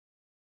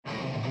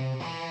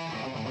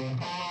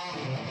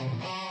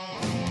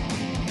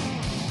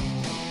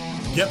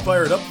Get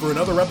fired up for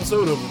another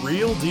episode of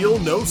Real Deal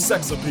No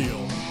Sex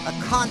Appeal. A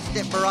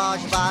constant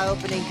barrage of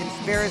eye-opening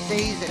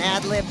conspiracies and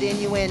ad-libbed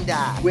innuendo.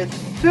 With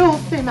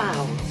filthy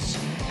mouths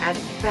and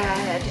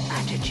bad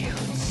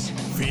attitudes.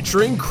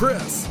 Featuring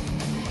Chris.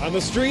 On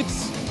the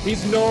streets,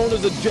 he's known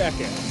as a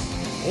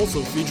jackass.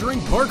 Also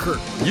featuring Parker.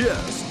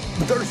 Yes,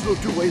 there's no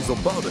two ways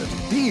about it.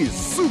 He's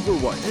super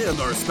white. And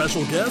our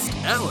special guest,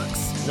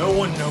 Alex. No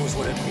one knows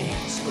what it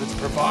means, but it's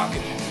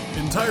provocative.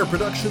 Entire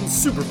production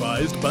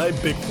supervised by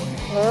Bigfoot.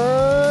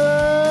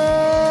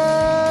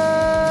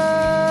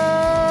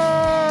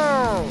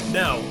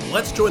 Now,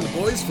 let's join the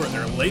boys for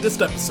their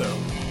latest episode.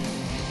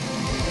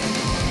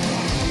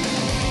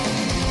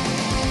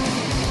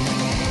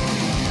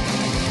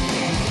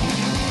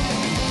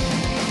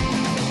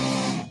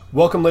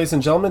 Welcome, ladies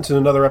and gentlemen, to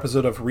another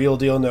episode of Real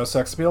Deal No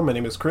Sex Appeal. My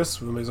name is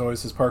Chris, with me as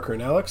always is Parker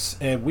and Alex,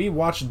 and we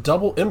watched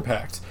Double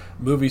Impact,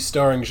 movie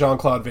starring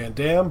Jean-Claude Van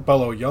Damme,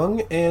 Bolo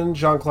Young, and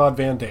Jean-Claude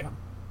Van Damme.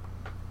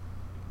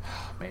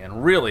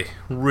 Man, really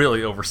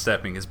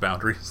overstepping his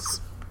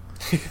boundaries.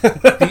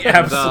 The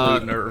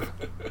absolute nerve.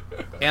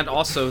 And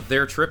also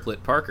their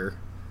triplet, Parker.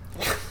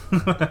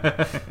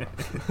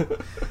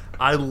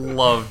 I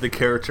love the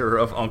character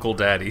of Uncle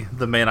Daddy,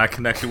 the man I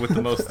connected with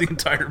the most the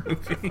entire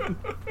movie.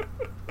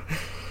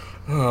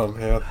 Oh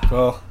man,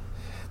 well,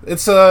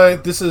 it's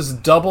this is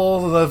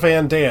double the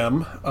Van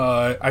Damme.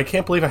 I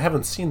can't believe I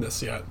haven't seen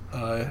this yet.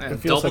 It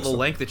feels double like the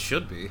length it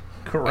should be.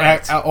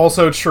 Correct.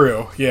 Also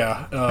true,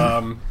 yeah.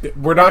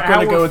 We're not going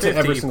to go into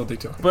every single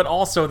detail. But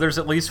also, there's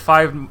at least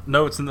 5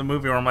 notes in the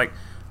movie where I'm like,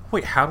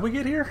 wait, how did we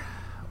get here?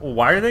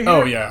 Why are they here?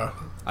 Oh yeah,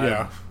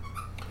 yeah.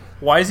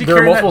 Why is he There are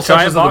carrying multiple that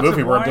giant sections of the box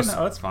movie of where wine? I'm just-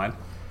 Oh, that's fine.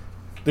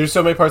 There's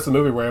so many parts of the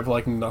movie where I have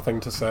like nothing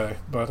to say.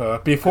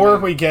 But before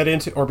we get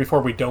into, or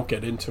before we don't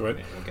get into it,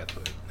 We'll get to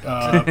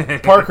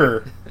it.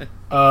 Parker,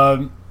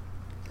 I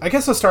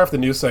guess to start off the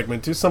news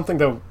segment, do something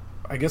that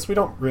I guess we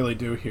don't really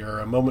do here,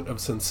 a moment of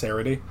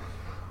sincerity.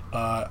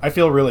 I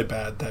feel really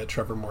bad that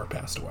Trevor Moore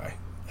passed away.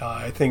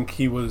 I think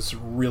he was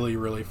really,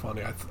 really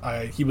funny.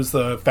 He was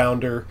the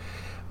founder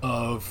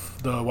of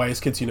the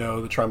Whitest Kids You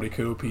Know, the Traumedy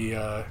Coop. He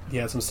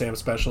had some stand-up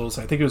specials.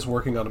 I think he was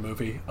working on a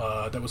movie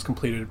that was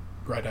completed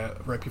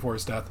right before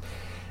his death.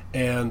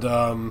 And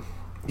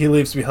he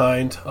leaves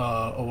behind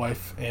a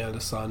wife and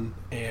a son,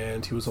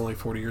 and he was only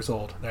 40 years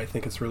old. And I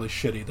think it's really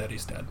shitty that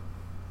he's dead.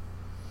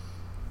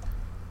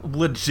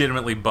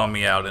 Legitimately bummed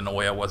me out in a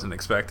way I wasn't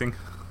expecting.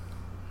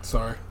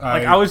 Sorry.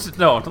 I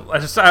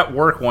just at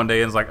work one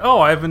day and was like,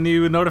 oh, I have a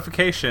new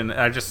notification. And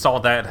I just saw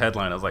that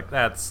headline. I was like,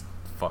 that's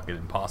fucking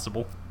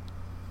impossible.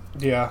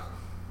 Yeah.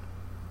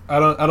 I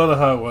don't know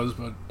how it was,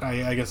 but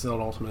I guess it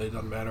ultimately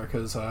doesn't matter,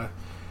 because I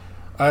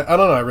don't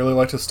know, I really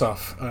liked his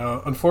stuff.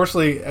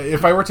 Unfortunately,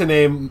 if I were to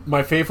name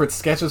my favorite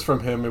sketches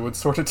from him, it would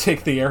sort of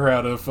take the air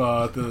out of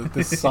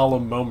this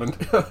solemn moment.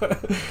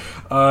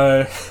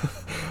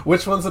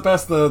 Which one's the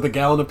best? The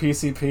Gallon of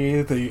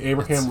PCP, the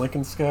Abraham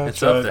Lincoln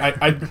sketch? It's up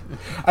there.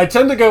 I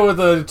tend to go with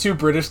the two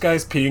British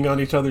guys peeing on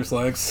each other's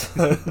legs.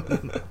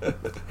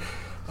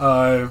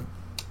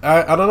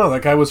 I don't know,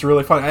 that guy was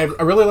really fun. I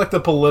really like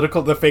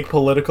the fake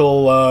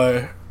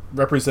political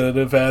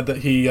representative ad that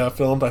he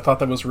filmed. I thought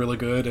that was really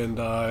good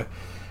and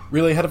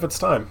really ahead of its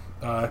time.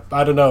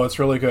 I don't know, it's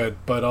really good,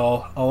 but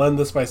I'll end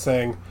this by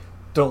saying,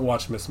 don't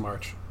watch Miss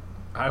March.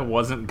 I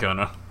wasn't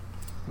gonna.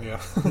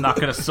 Yeah. Not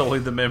gonna sully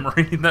the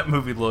memory. That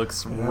movie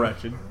looks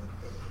wretched.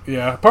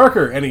 Yeah.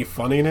 Parker, any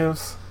funny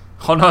news?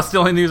 Oh no, that's the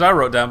only news I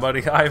wrote down,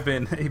 buddy. I've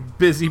been a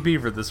busy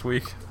beaver this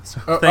week.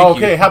 So thank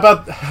okay, you. how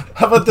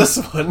about this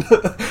one?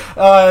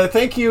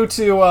 Thank you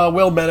to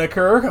Will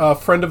Menaker, a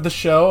friend of the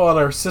show on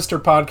our sister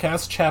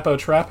podcast, Chapo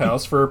Trap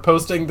House, for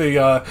posting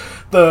the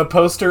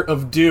poster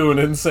of Dune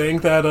and saying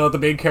that the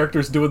main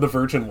character's doing the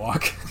Virgin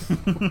Walk.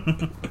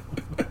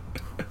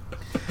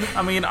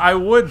 I mean, I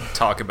would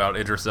talk about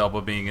Idris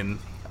Elba being in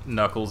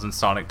Knuckles and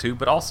Sonic 2,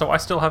 but also I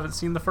still haven't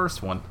seen the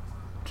first one.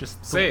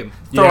 Just Same.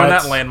 Throwing Yeah,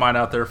 that landmine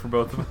out there for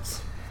both of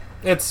us.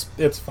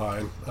 It's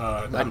fine.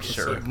 I'm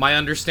sure. My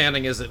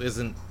understanding is it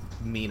isn't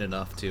mean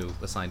enough to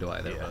assign to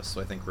either of us,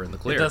 so I think we're in the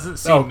clear. It doesn't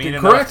seem mean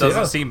enough, correct, doesn't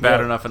yeah. seem bad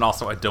Yeah. enough, and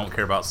also I don't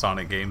care about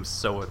Sonic games,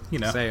 so it,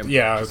 Same.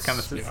 Yeah, just kind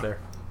of sits there.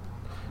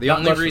 The Not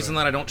only much reason of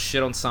it. that I don't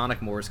shit on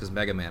Sonic more is because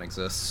Mega Man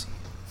exists.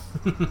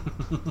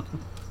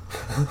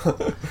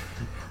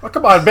 Oh,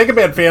 come on, Mega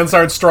Man fans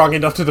aren't strong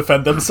enough to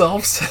defend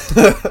themselves.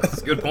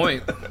 That's a good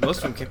point.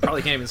 Most of them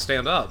probably can't even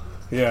stand up.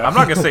 Yeah, I'm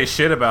not gonna say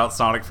shit about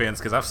Sonic fans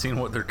because I've seen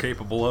what they're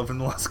capable of in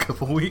the last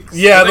couple weeks.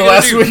 Yeah, the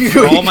last What are they week.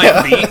 gonna do, draw my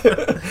yeah.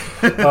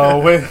 feet? Oh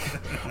wait.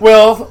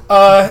 Well,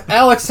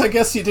 Alex, I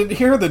guess you didn't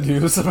hear the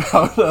news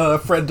about a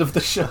friend of the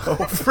show.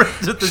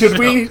 Should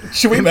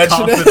we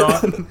mention it?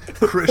 Confidant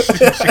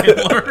Christian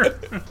Chandler.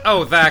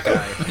 Oh, that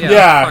guy. Yeah,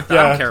 Yeah, fuck that.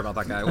 I yeah. don't care about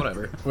that guy.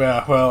 Whatever.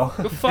 Yeah, well,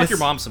 Go fuck your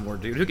mom some more,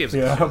 dude. Who gives a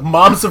yeah. shit?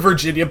 Moms of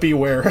Virginia,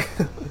 beware.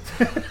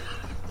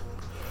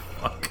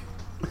 Fuck.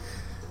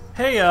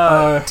 Hey,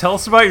 tell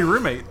us about your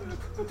roommate.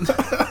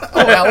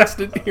 Oh, Alex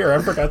didn't hear.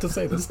 I forgot to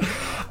say this.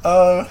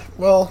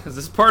 Well, Is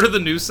this part of the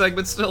news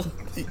segment still?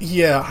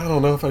 yeah, I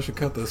don't know if I should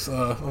cut this.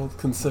 I'll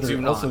consider Do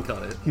it. not Also,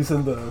 cut it. He's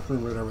in the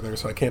room right over there,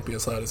 so I can't be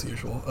as loud as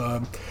usual.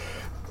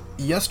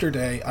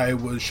 Yesterday, I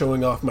was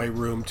showing off my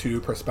room to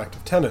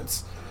prospective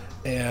tenants,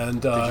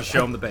 and Did you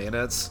show them the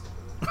bayonets?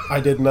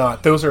 I did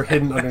not. Those are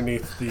hidden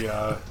underneath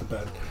the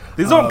bed.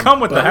 These don't come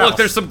with the house. Look,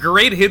 there's some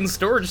great hidden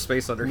storage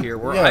space under here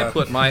where Yeah. I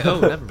put my... Oh,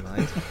 never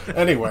mind.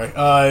 Anyway,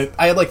 I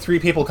had like 3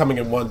 people coming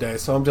in one day,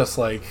 so I'm just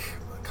like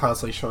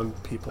constantly showing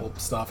people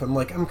stuff. I'm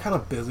kind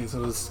of busy,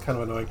 so it was kind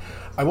of annoying.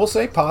 I will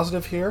say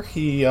positive here.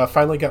 He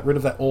finally got rid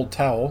of that old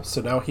towel, so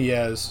now he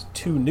has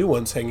 2 new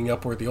ones hanging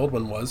up where the old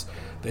one was.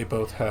 They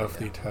both have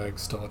the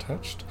tags still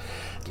attached.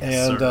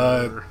 And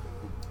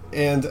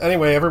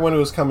anyway, everyone who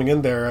was coming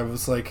in there, I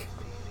was like,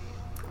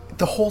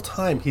 the whole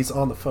time he's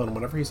on the phone.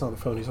 Whenever he's on the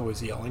phone, he's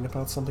always yelling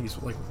about something. He's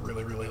like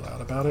really, really loud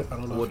about it. I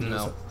don't know. Wouldn't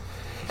if he know.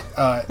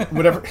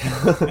 Whatever.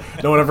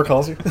 No one ever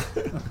calls you.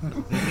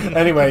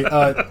 Anyway,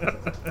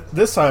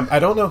 this time I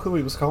don't know who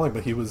he was calling,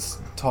 but he was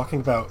talking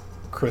about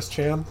Chris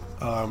Chan,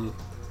 and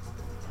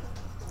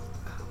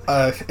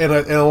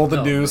all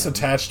the news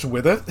attached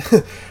with it,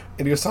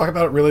 and he was talking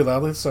about it really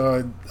loudly.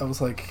 So I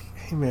was like,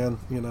 "Hey man,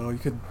 you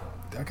could.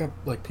 I got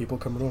like people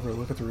coming over to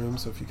look at the room,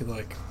 so if you could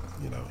like."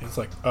 He's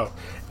like, oh,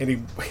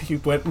 and he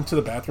went into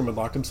the bathroom and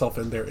locked himself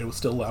in there. It was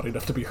still loud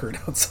enough to be heard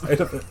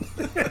outside of it.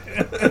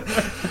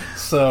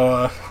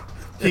 So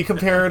he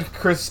compared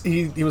Chris.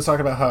 He was talking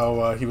about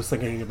how he was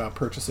thinking about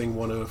purchasing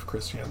one of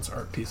Chris Chan's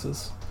art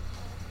pieces.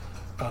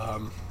 I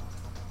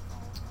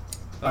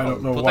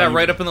don't know Put why. that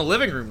right up in the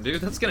living room,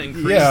 dude. That's gonna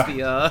increase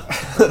Yeah.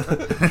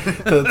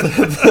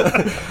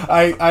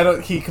 I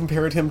don't. He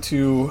compared him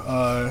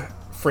to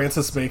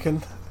Francis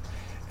Bacon.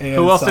 And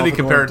Who else did he Salvador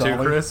compare it to,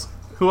 Dali. Chris?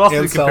 Who else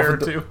did And he compare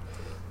it to?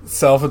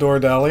 Salvador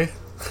Dali.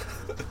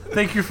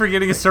 Thank you for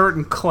getting a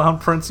certain clown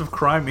prince of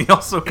crime. He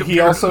also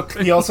compared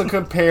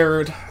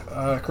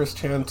Chris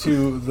Chan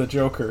to the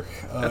Joker.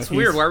 That's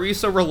weird. Why were you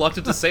so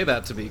reluctant to say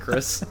that to me,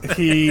 Chris?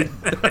 He,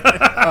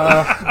 I'm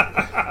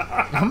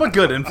a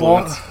good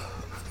influence.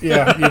 He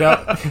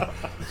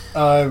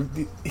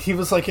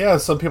was like, yeah,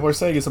 some people are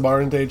saying he's a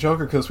modern day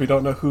Joker because we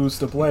don't know who's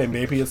to blame.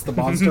 Maybe it's the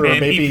monster, Many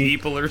or maybe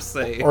people are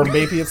saying, or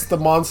maybe it's the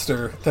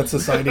monster that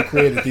society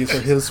created. These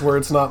are his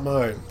words, not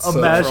mine. So,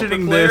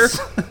 Imagining this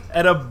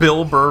at a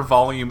Bill Burr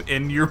volume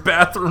in your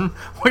bathroom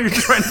while you're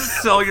trying to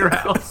sell your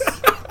house.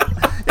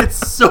 It's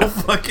so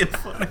fucking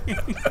funny.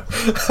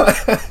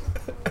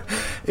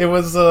 It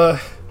was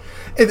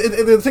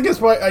the thing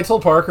is, I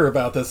told Parker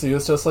about this. He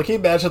was just like, he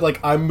imagined like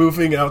I'm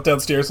moving out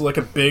downstairs with like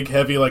a big,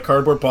 heavy like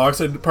cardboard box,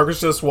 and Parker's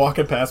just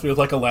walking past me with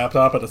like a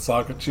laptop and a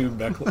socket tube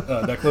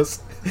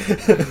necklace.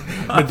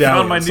 I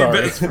found my new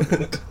best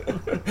friend.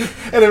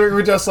 And then we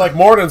were just like,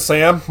 "Morning,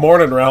 Sam.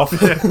 Morning, Ralph."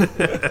 Has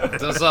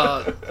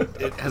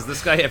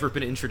this guy ever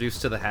been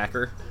introduced to the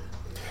hacker?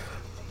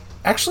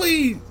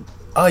 Actually,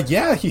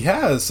 yeah, he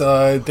has.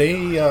 Oh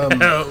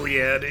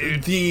yeah,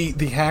 dude.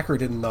 The hacker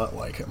did not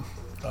like him.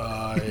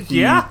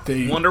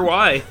 They wonder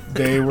why.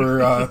 They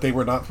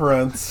were not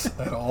friends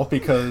at all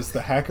because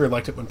the hacker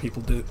liked it when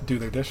people do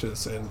their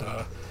dishes, and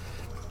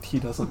he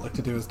doesn't like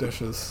to do his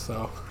dishes,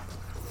 so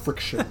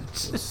friction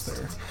was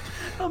there.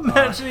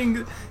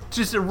 Imagining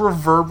just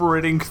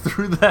reverberating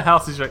through the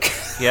house. He's like,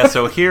 yeah,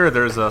 so here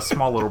there's a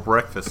small little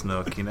breakfast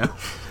nook,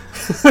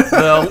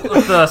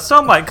 The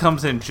sunlight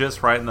comes in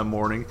just right in the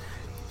morning.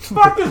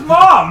 Fuck his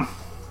mom!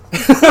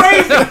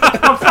 Crazy!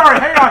 I'm sorry,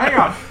 hang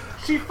on.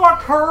 She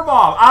fucked her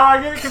mom.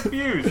 I get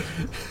confused.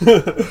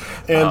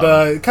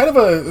 And kind of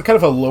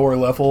a lower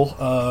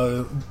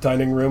level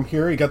dining room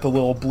here. You got the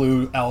little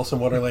blue Alice in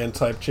Wonderland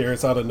type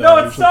chairs out of No,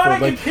 it's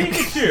Sonic and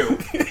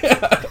Pikachu.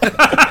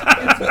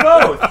 It's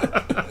both.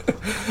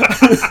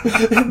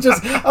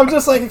 I'm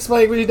just like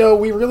explaining.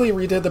 We really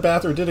redid the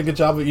bathroom. Did a good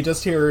job. But you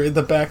just hear in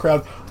the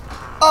background,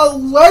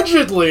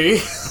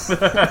 allegedly.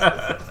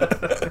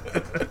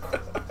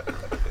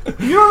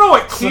 You don't know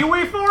what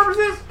Kiwi Farms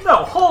is? No,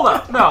 hold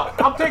up. No,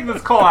 I'm taking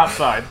this call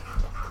outside.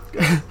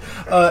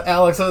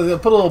 Alex, I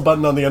put a little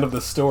button on the end of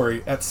this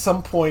story. At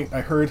some point,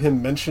 I heard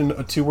him mention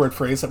a 2-word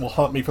phrase that will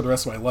haunt me for the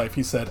rest of my life.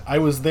 He said, "I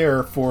was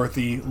there for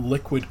the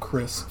Liquid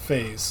Chris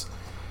phase."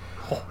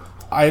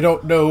 I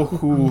don't know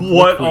who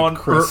What Liquid on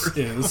Chris earth?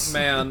 is.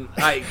 Man,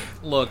 I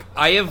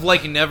have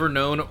like never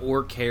known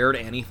or cared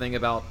anything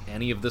about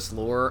any of this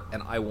lore,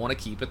 and I want to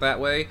keep it that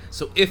way.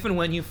 So if and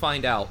when you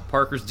find out,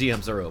 Parker's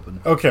DMs are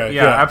open. Okay,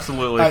 Yeah,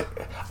 absolutely.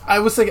 I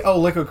was thinking, oh,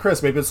 Liquid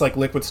Chris, maybe it's like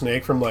Liquid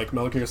Snake from like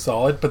Metal Gear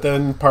Solid, but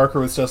then Parker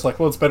was just like,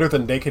 well, it's better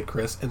than Naked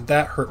Chris, and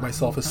that hurt my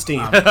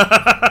self-esteem.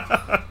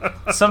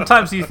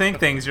 Sometimes you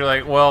think things, you're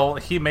like, well,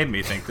 he made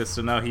me think this,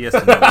 so now he has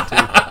to know it too.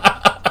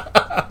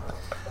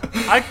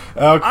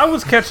 I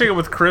was catching up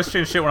with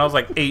Christian shit when I was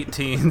like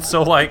 18,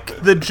 so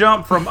like the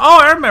jump from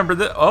I remember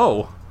that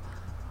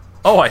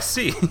I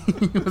see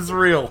it was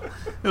real.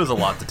 It was a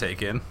lot to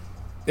take in.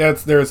 Yeah,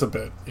 there's a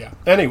bit. Yeah.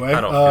 Anyway,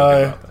 I don't feel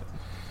good about that.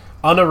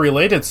 On a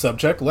related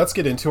subject, let's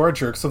get into our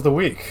jerks of the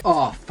week.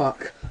 Oh,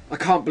 fuck. I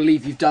can't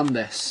believe you've done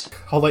this.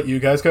 I'll let you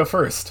guys go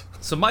first.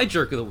 So my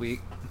jerk of the week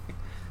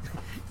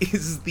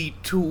is the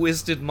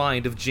twisted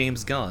mind of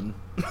James Gunn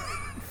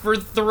for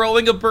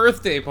throwing a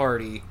birthday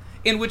party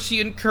in which he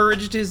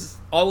encouraged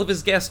all of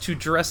his guests to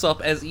dress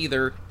up as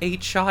either a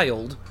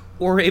child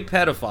or a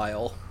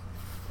pedophile,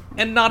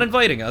 and not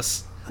inviting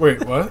us.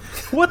 Wait, what?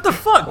 What the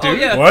fuck, dude? Oh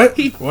yeah, What?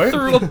 he What?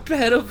 threw a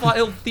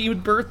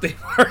pedophile-themed birthday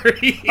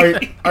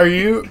party. Are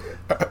you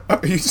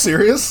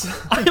serious?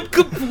 I am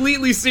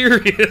completely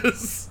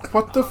serious.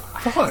 What the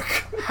fuck?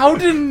 How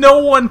did no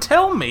one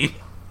tell me?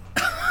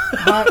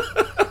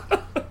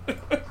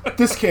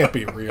 This can't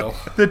be real.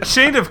 The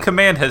chain of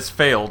command has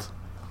failed.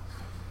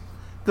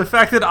 The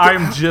fact that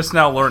I'm just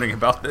now learning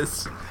about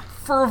this,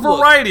 for a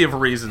variety of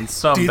reasons,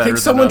 some Do you better think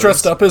than someone others.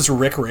 dressed up as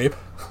Rick Rape?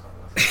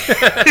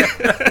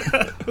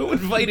 Who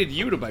invited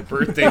you to my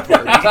birthday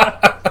party?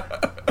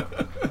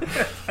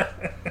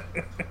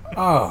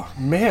 Oh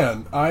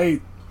man,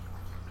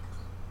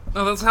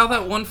 No, that's how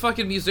that one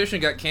fucking musician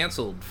got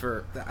canceled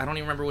for... I don't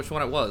even remember which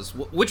one it was.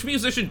 Which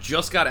musician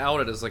just got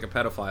outed as, like, a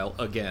pedophile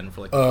again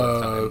for, like, the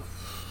fourth time?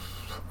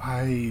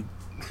 I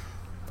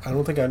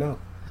don't think I know.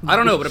 I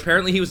don't know, but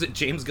apparently he was at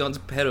James Gunn's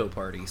pedo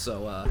party,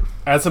 so,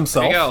 As there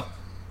himself. you go.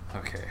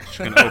 Okay, just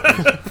gonna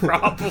open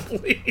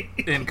Probably.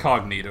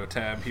 incognito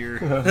tab here.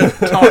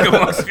 Talk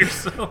amongst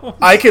yourselves.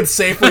 I can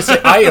safely say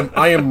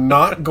I am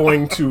not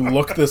going to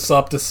look this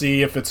up to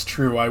see if it's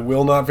true. I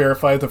will not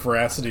verify the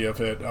veracity of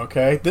it.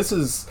 Okay, this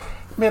is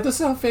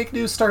how fake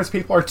news starts.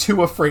 People are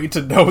too afraid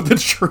to know the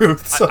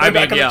truth. So I I'm not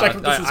mean, gonna yeah, check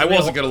if this is I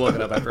wasn't real. going to look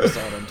it up after I saw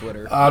it on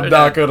Twitter. I'm But it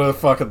not had gonna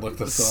fucking look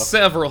this up.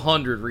 several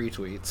hundred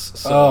retweets.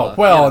 So, Oh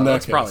well, in that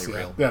that's case, probably yeah.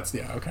 real. That's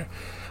okay.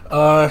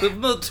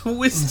 The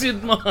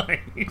twisted mind.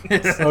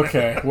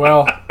 Okay,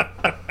 well,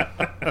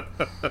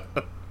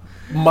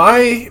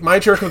 my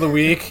jerk of the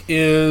week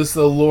is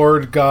the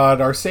Lord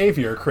God, our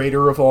Savior,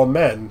 Creator of all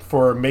men,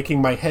 for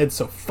making my head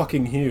so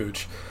fucking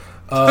huge.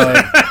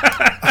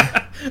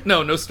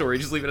 No story.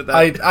 Just leave it at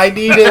that. I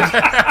needed.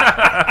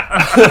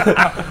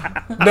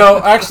 No,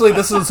 actually,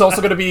 this is also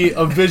going to be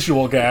a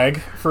visual gag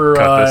for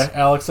Cut this.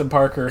 Alex and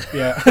Parker.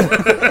 Yeah,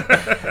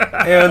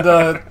 and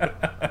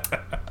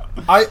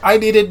I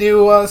needed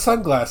new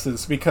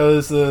sunglasses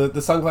because the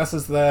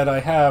sunglasses that I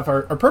have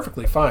are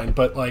perfectly fine,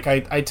 but like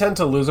I tend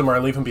to lose them or I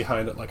leave them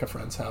behind at like a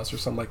friend's house or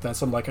something like that.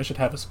 So I'm like, I should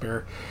have a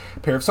spare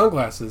pair of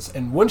sunglasses.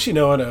 And wouldn't you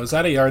know it, I was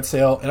at a yard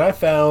sale and I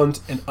found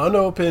an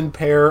unopened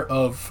pair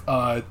of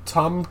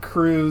Tom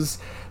Cruise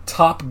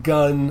Top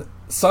Gun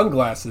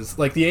sunglasses,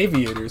 like the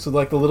aviators with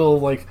like the little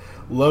like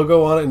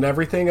logo on it and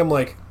everything. I'm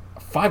like,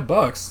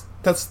 $5.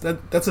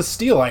 That's a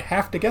steal. I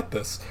have to get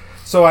this.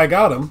 So I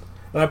got them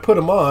and I put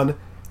them on.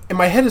 And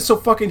my head is so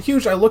fucking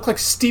huge, I look like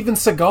Steven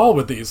Seagal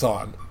with these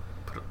on.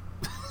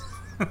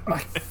 I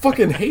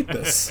fucking hate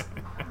this.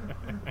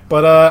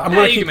 But I'm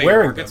going to you keep can make it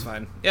wearing work. them. It's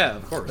fine. Yeah,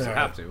 of course. You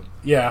have to.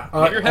 Yeah.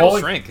 Your head will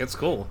shrink. It's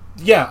cool.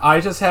 Yeah,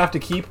 I just have to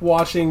keep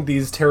watching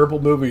these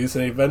terrible movies,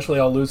 and eventually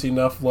I'll lose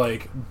enough,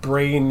 like,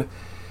 brain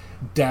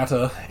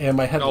data, and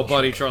my head Oh, will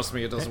buddy, shrink. trust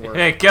me, it doesn't work.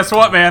 Hey, guess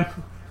what, man?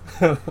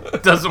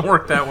 It doesn't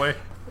work that way.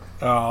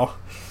 Oh.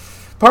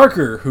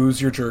 Parker,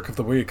 who's your jerk of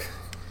the week?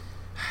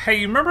 Hey,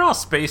 you remember how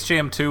Space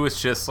Jam 2 is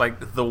just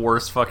like the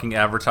worst fucking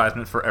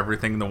advertisement for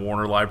everything in the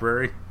Warner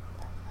library?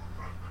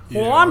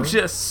 Well, Yeah. I'm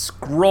just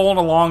scrolling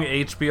along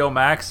HBO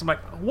Max. I'm like,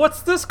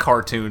 what's this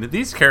cartoon?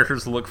 These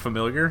characters look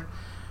familiar.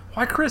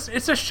 Why, Chris,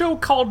 it's a show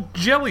called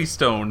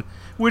Jellystone,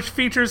 which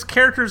features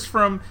characters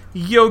from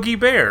Yogi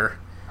Bear,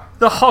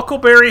 the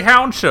Huckleberry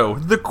Hound Show,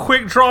 the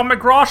Quick Draw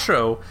McGraw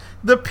Show,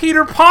 the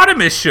Peter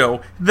Potamus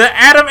Show, the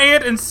Adam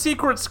Ant and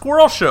Secret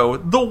Squirrel Show,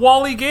 the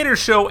Wally Gator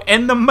Show,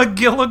 and the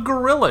Magilla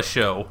Gorilla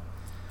Show.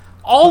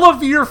 All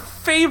of your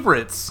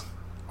favorites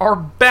are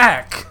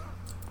back.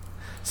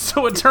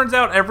 So it turns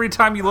out every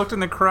time you looked in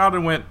the crowd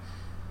and went,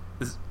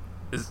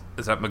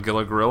 is that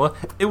Magilla Gorilla?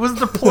 It was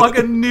to plug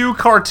a new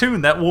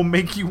cartoon that will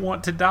make you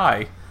want to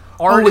die.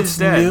 Art is it's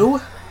dead. new?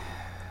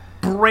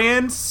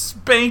 Brand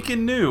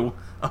spanking new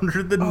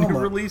under the new my-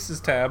 releases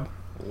tab.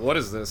 What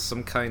is this?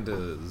 Some kind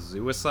of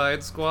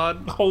Suicide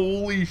Squad?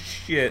 Holy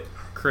shit.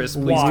 Chris,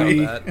 please Why?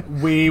 do that.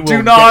 We will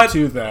Do not- get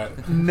to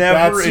that.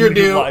 never That's your in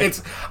your new.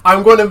 life.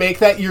 I'm going to make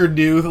that your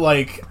new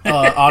like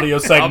audio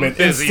segment I'm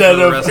busy instead for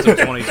the of rest of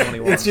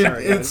 2021. It's, your,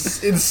 Sorry, guys.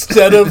 it's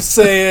instead of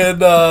saying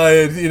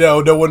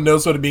no one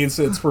knows what it means.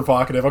 It's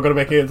provocative. I'm going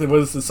to make it. What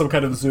is this? Some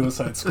kind of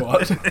Suicide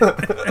Squad?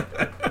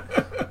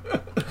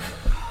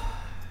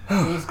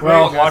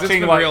 Well, Guys, it's watching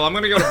been like real. I'm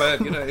gonna go to bed.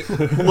 Good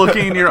night.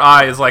 looking in your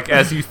eyes like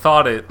as you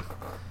thought it,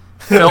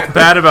 felt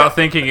bad about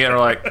thinking it, or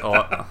like, oh,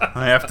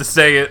 I have to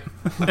say it.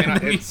 And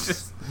then you it's-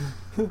 just-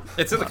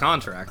 It's in the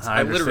contract. I I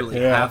understand.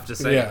 literally Yeah, have to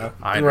say yeah, it.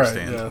 I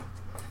understand. Right,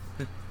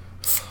 yeah.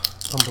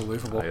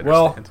 Unbelievable. I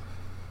Well, understand.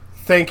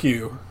 thank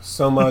you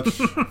so much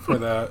for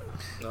that.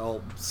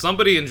 Well,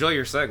 somebody enjoy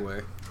your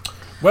segue.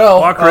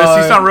 Well, Wow, Chris,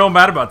 you sound real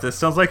mad about this.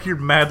 Sounds like you're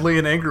madly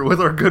in anger with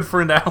our good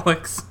friend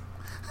Alex.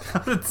 Oh,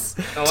 I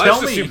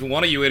Tell just me. assumed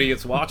one of you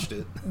idiots watched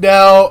it.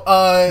 now.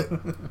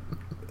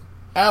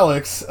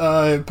 Alex,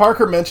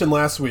 Parker mentioned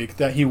last week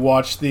that he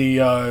watched the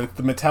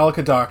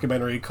Metallica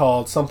documentary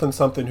called Something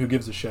Something Who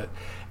Gives a Shit.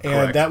 And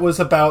Correct. that was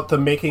about the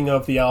making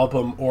of the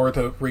album or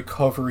the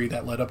recovery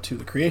that led up to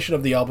the creation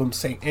of the album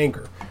Saint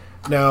Anger.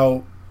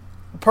 Now,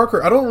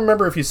 Parker, I don't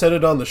remember if you said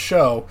it on the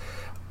show,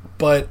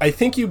 but I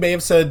think you may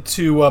have said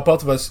to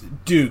both of us,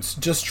 dudes,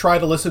 just try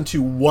to listen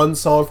to one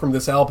song from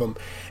this album.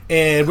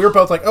 And we were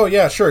both like, oh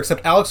yeah, sure,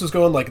 except Alex was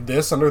going like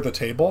this under the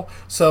table,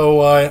 so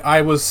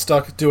I was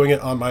stuck doing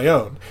it on my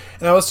own.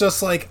 And I was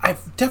just like,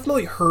 I've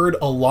definitely heard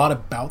a lot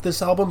about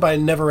this album, but I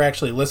never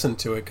actually listened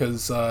to it,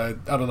 because, I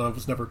don't know, I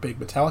was never a big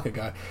Metallica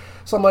guy.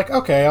 So I'm like,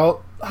 okay,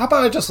 how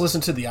about I just listen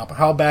to the album?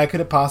 How bad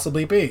could it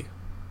possibly be?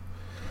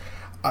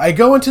 I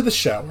go into the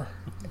shower,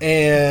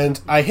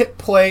 and I hit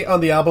play on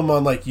the album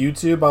on like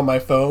YouTube on my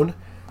phone.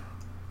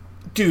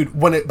 Dude,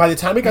 by the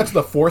time it got to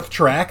the fourth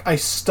track, I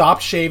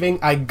stopped shaving,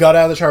 I got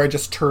out of the shower, I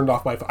just turned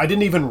off my phone. I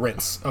didn't even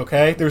rinse,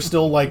 okay? There's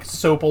still like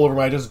soap all over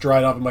my, I just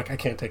dried off. I'm like, I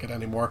can't take it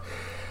anymore.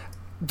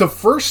 The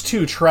first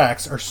two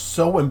tracks are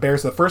so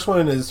embarrassing. The first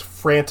one is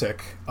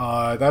Frantic.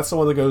 That's the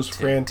one that goes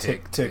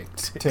frantic, tick,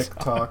 tick,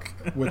 tock,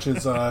 which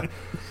is,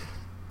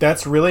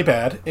 that's really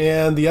bad.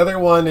 And the other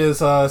one is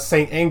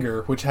Saint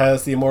Anger, which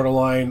has the immortal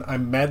line,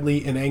 I'm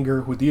madly in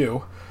anger with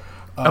you.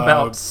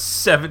 About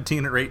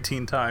 17 or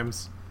 18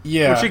 times.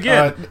 Yeah. Which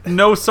again,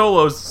 no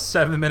solos,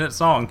 7-minute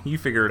song. You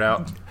figure it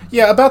out.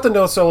 Yeah, about the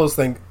no solos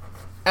thing.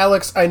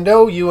 Alex, I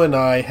know you and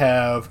I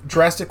have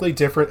drastically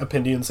different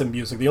opinions in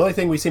music. The only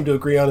thing we seem to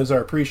agree on is our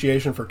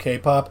appreciation for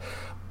K-pop.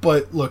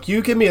 But look,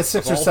 you give me a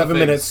 6 or 7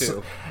 minutes.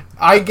 Too.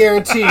 I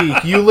guarantee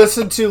you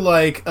listen to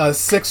like a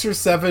 6 or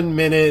 7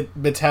 minute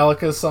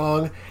Metallica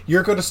song,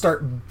 you're going to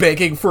start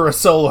begging for a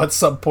solo at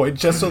some point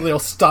just so they'll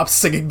stop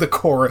singing the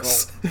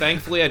chorus. Well,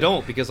 thankfully I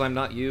don't, because I'm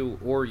not you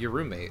or your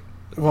roommate.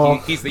 Well,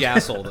 He's the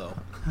asshole, though.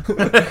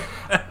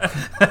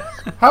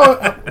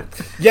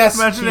 Yes,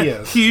 Imagine he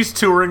it. is. He's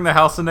touring the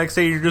house the next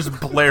day, you're just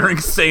blaring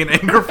Saint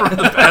Anger from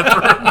the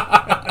bathroom.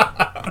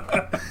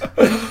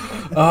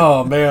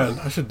 Oh man,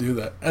 I should do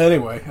that.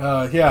 Anyway,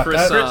 yeah.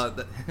 Chris,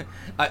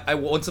 I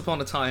once upon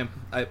a time,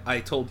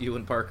 I told you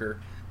and Parker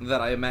that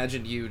I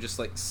imagined you just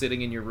like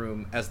sitting in your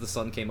room as the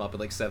sun came up at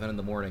like 7 in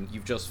the morning.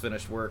 You've just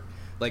finished work,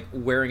 like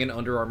wearing an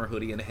Under Armour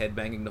hoodie and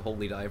headbanging the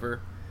Holy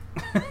Diver.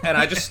 And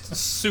I just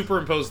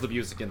superimposed the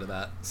music into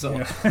that. So,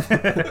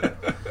 Yeah.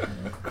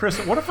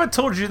 Chris, what if I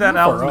told you that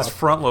album is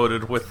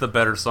front-loaded with the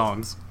better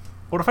songs?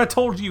 What if I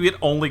told you it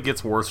only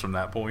gets worse from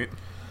that point?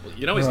 well,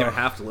 you know he's gonna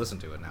have to listen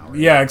to it now. Right?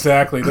 Yeah,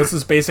 exactly. This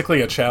is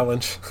basically a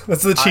challenge.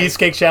 That's the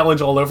Cheesecake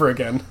Challenge all over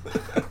again.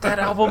 That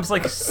album's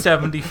like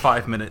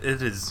 75 minutes.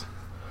 It is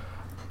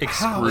You know,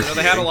 excruciating.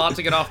 they had a lot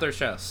to get off their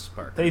chests,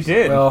 Parker. They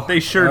did. Well, they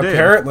sure did.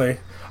 apparently.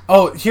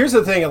 Oh, here's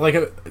the thing. Like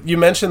you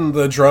mentioned,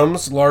 the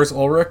drums. Lars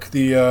Ulrich,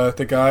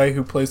 the guy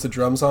who plays the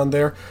drums on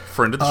there.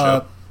 Friend of the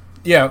show.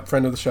 Yeah,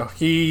 friend of the show.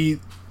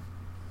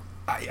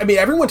 I mean,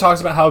 everyone talks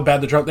about how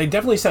bad the drum. They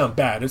definitely sound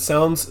bad. It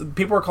sounds.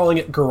 People are calling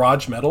it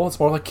garage metal. It's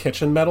more like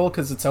kitchen metal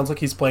because it sounds like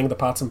he's playing the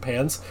pots and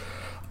pans.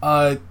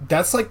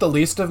 That's like the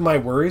least of my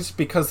worries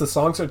because the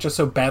songs are just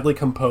so badly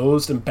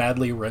composed and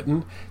badly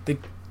written.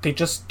 They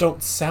just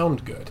don't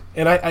sound good.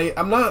 And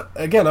I'm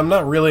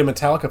not really a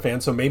Metallica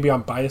fan, so maybe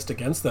I'm biased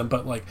against them,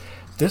 but like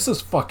this is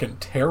fucking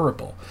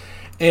terrible.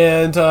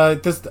 And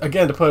this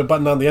again, to put a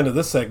button on the end of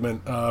this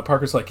segment,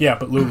 Parker's like, yeah,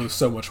 but Lulu's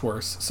so much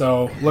worse.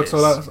 So look,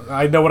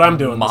 I know what I'm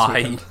doing this My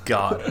weekend.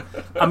 God.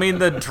 I mean,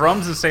 the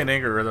drums in Saint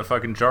Anger are the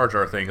fucking Jar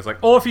Jar thing. It's like,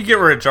 oh, if you get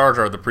rid of Jar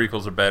Jar, the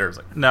prequels are better. It's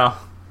like, no.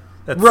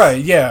 That's,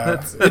 Right, yeah.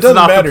 That's It doesn't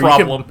not matter. the You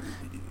could- problem.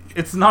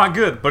 It's not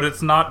good, but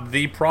it's not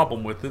the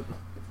problem with it.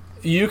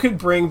 You could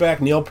bring back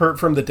Neil Peart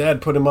from the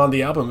dead, put him on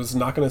the album. It's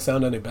not going to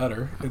sound any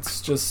better.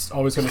 It's just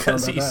always going to sound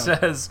Because that he bad.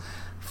 says,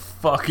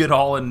 fuck it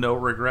all and no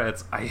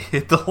regrets. I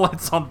hit the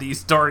lights on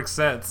these dark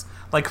sets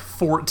like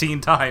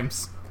 14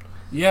 times.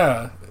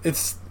 Yeah,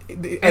 it's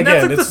And again,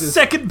 that's like it's the just,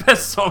 second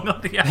best song on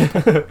the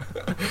album.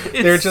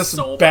 they're just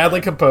so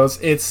badly bad.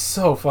 composed. It's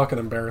so fucking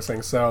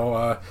embarrassing.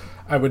 So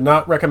I would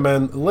not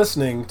recommend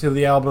listening to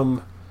the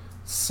album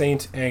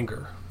Saint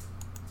Anger,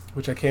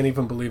 which I can't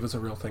even believe is a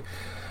real thing.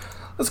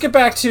 Let's get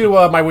back to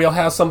my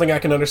wheelhouse, something I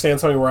can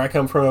understand, something where I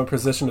come from a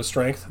position of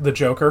strength, the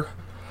Joker.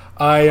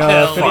 I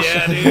Hell finished...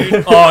 yeah,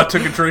 dude. Oh, I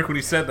took a drink when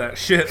he said that.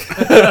 Shit.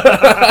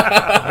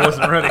 I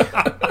wasn't ready.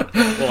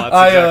 Well,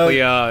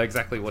 that's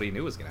exactly what he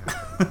knew was gonna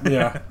happen.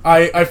 Yeah,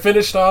 I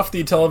finished off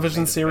the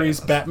television series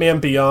Batman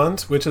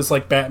Beyond, which is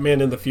like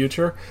Batman in the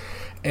future,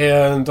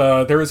 and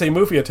there is a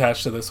movie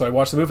attached to this. So I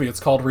watched the movie. It's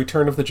called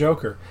Return of the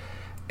Joker,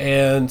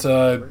 and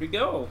Where'd he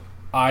go?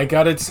 I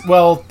got it.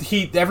 Well,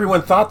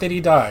 everyone thought that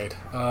he died.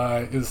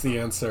 Is the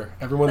answer?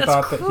 Everyone That's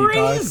thought that he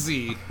died.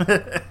 crazy.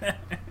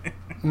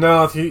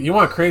 No, if you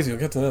want crazy, we'll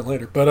get to that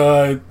later.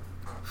 But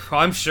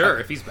I'm sure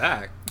if he's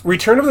back.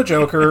 Return of the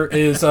Joker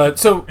is so.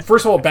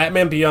 First of all,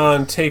 Batman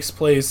Beyond takes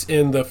place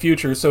in the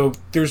future, so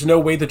there's no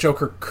way the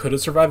Joker could have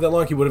survived that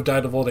long. He would have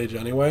died of old age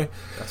anyway.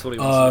 That's what he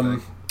wants to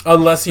think.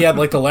 Unless he had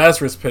like the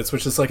Lazarus Pits,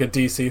 which is like a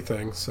DC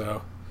thing.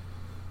 So,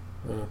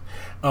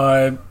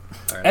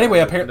 Anyway,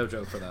 no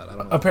joke for that. I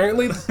don't know.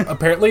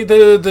 apparently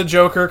the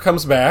Joker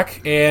comes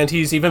back, and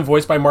he's even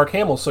voiced by Mark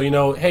Hamill. So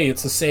hey,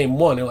 it's the same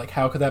one. You're like,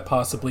 how could that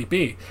possibly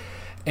be?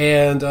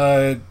 And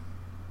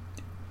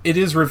it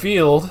is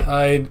revealed.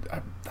 I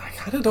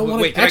kind of don't want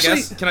to. Wait,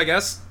 can I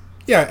guess?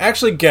 Yeah,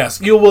 actually guess.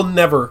 You will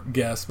never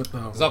guess. But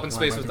no, He's up in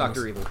space with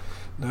Dr. Evil.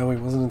 No, he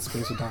wasn't in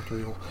space with Dr.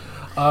 Evil.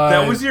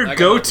 That was your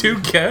go-to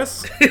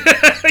guess?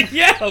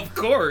 Yeah, of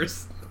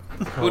course.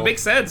 It would make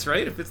sense,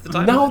 right? If it's the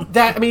time. No,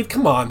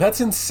 come on. That's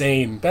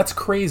insane. That's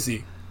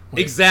crazy.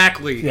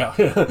 Exactly. Yeah.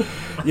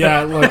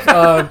 Yeah, look,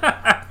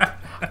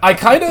 I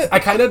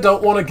kind of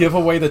don't want to give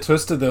away the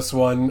twist to this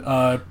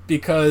one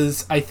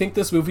because I think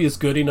this movie is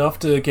good enough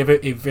to give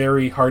it a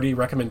very hearty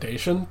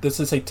recommendation. This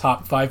is a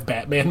top 5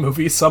 Batman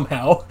movie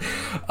somehow.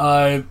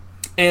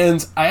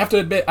 And I have to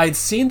admit, I'd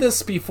seen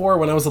this before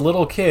when I was a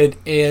little kid,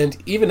 and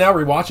even now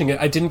rewatching it,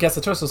 I didn't guess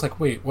the twist. I was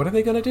like, wait, what are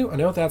they going to do? I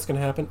know that's going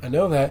to happen. I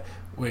know that.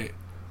 Wait,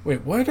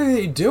 what are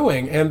they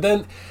doing? And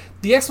then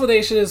the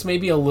explanation is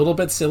maybe a little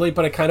bit silly,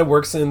 but it kind of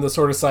works in the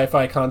sort of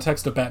sci-fi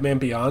context of Batman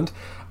Beyond.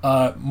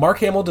 Mark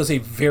Hamill does a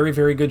very,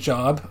 very good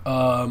job.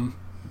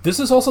 This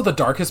is also the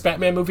darkest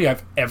Batman movie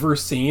I've ever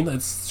seen.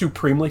 It's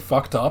supremely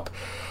fucked up.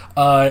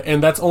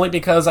 And that's only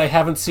because I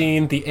haven't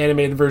seen the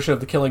animated version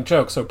of The Killing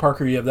Joke. So,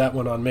 Parker, you have that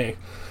one on me.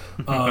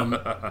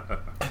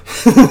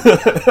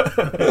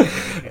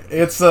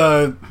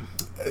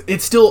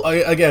 It's still,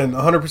 again,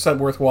 100%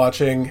 worth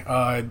watching.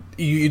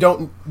 You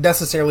don't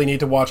necessarily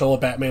need to watch all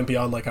of Batman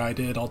Beyond like I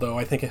did, although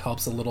I think it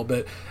helps a little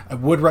bit. I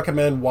would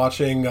recommend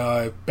watching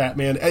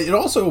Batman. It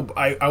also,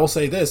 I will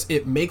say this,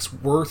 it makes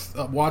worth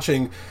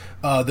watching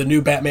the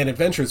new Batman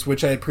Adventures,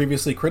 which I had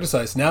previously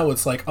criticized. Now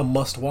it's like a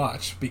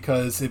must-watch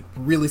because it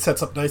really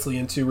sets up nicely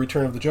into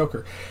Return of the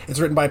Joker. It's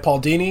written by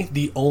Paul Dini,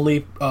 the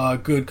only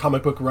good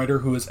comic book writer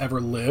who has ever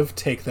lived.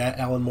 Take that,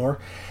 Alan Moore.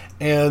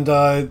 And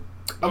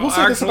I will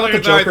say this about the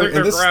Joker. I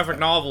think they're graphic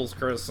novels,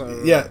 Chris.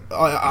 Yeah,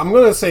 I'm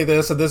going to say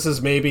this, and this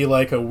is maybe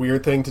like a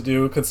weird thing to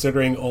do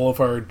considering all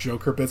of our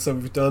Joker bits that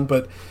we've done,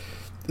 but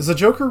is the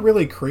Joker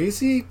really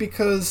crazy?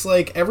 Because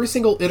like every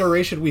single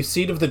iteration we've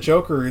seen of the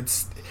Joker,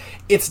 it's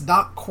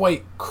not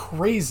quite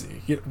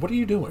crazy. What are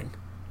you doing?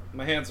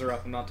 My hands are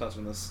up. I'm not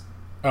touching this.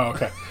 Oh,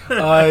 okay.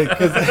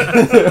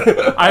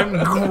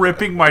 I'm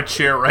gripping my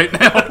chair right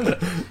now,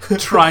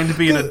 trying to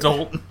be an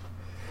adult.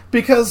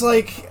 Because,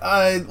 like,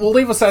 we'll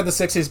leave aside the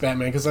 60s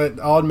Batman, because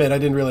I'll admit I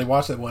didn't really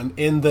watch that one.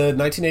 In the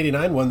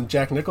 1989 one,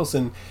 Jack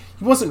Nicholson,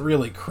 he wasn't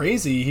really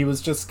crazy. He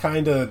was just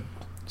kind of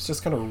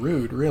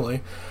rude,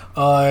 really.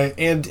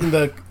 And in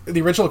the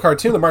original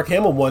cartoon, the Mark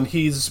Hamill one,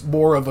 he's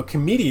more of a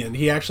comedian.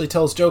 He actually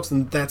tells jokes,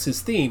 and that's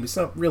his theme. He's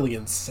not really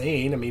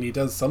insane. I mean, he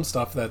does some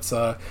stuff that's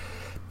a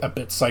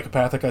bit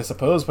psychopathic, I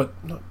suppose, but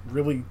not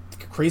really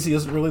crazy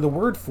isn't really the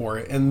word for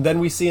it. And then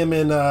we see him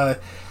in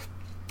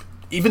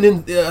even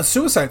in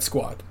Suicide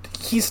Squad.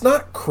 He's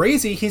not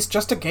crazy. He's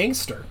just a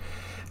gangster.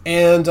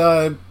 And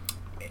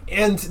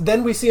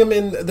then we see him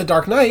in The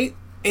Dark Knight,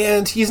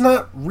 and he's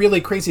not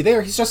really crazy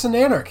there. He's just an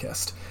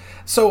anarchist.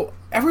 So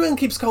everyone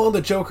keeps calling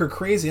the Joker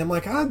crazy. I'm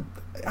like, I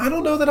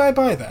don't know that I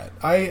buy that.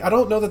 I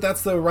don't know that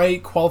that's the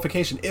right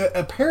qualification.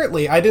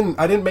 Apparently, I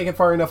didn't make it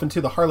far enough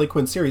into the Harley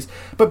Quinn series,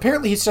 but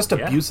apparently he's just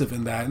abusive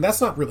in that, and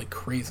that's not really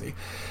crazy.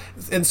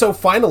 And so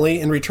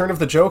finally, in Return of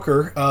the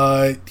Joker,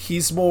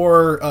 he's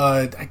more,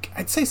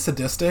 I'd say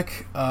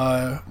sadistic,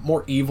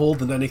 more evil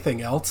than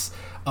anything else,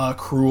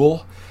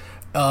 cruel,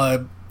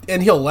 and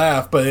he'll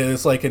laugh, but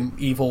it's like an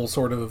evil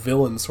sort of a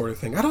villain sort of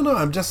thing. I don't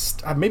know,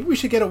 maybe we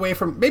should get away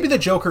from, maybe the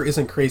Joker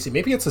isn't crazy,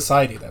 maybe it's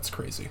society that's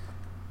crazy.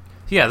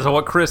 Yeah, so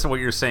what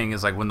you're saying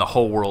is like when the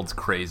whole world's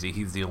crazy,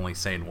 he's the only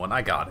sane one.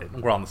 I got it.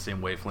 We're on the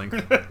same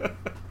wavelength.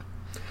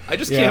 I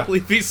just can't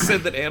believe he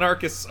said that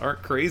anarchists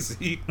aren't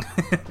crazy.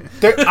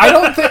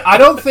 I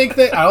don't think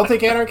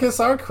anarchists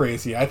are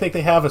crazy. I think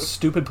they have a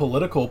stupid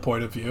political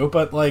point of view,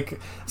 but like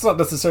it's not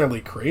necessarily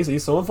crazy.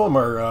 Some of them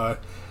are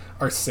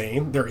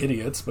sane. They're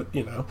idiots, but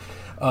you know.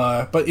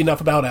 But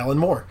enough about Alan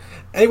Moore.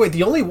 Anyway,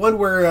 the only one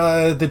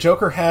where the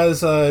Joker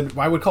has,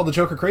 I would call the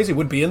Joker crazy,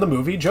 would be in the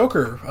movie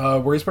Joker,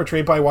 where he's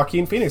portrayed by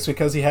Joaquin Phoenix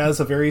because he has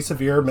a very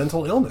severe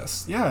mental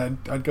illness. Yeah,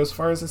 I'd go as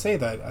far as to say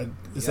that.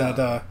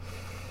 That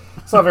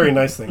it's not a very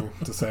nice thing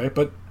to say,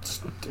 but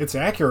it's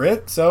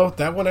accurate, so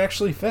that one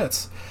actually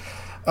fits.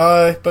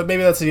 But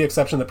maybe that's the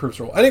exception that proves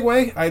the rule.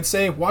 Anyway, I'd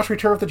say watch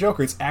Return of the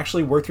Joker. It's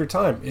actually worth your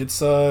time. It's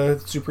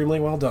supremely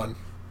well done.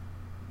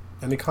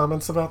 Any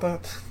comments about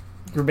that?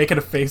 You're making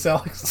a face,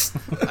 Alex.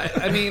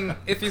 I mean,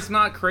 if he's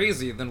not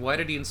crazy, then why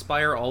did he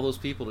inspire all those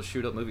people to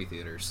shoot up movie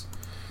theaters?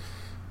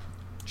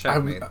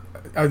 Checkmate.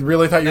 I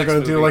really thought you were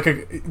going to do like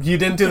you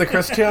didn't do the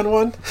Christian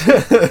one?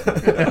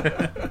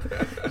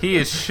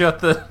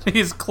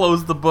 He's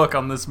closed the book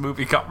on this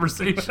movie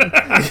conversation.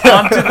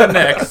 On to the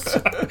next.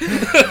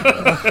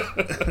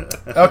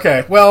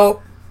 Okay,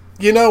 well,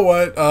 you know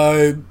what?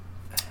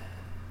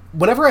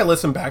 whenever I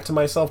listen back to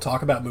myself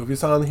talk about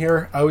movies on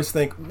here, I always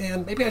think,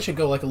 man, maybe I should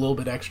go like a little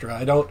bit extra.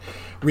 I don't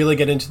really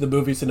get into the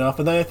movies enough.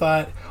 And then I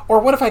thought, or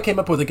what if I came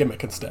up with a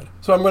gimmick instead?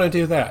 So I'm going to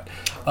do that.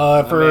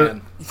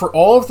 For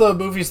all of the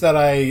movies that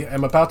I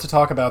am about to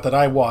talk about that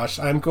I watched,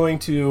 I'm going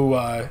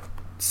to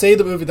say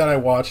the movie that I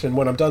watched, and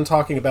when I'm done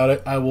talking about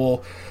it, I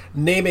will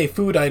name a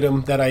food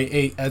item that I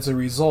ate as a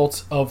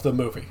result of the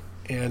movie.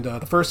 And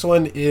the first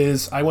one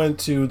is I went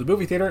to the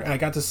movie theater and I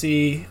got to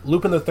see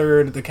Lupin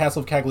III, The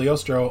Castle of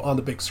Cagliostro on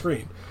the big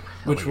screen,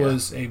 which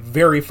was a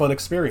very fun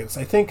experience.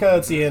 I think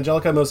it's the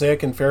Angelica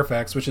Mosaic in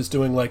Fairfax, which is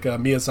doing like a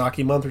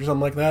Miyazaki month or something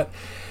like that.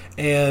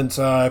 And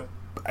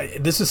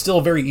this is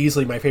still very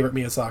easily my favorite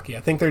Miyazaki.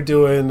 I think they're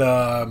doing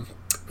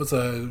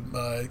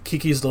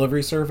Kiki's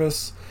Delivery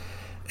Service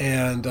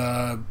and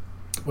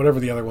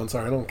whatever the other ones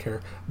are. I don't care.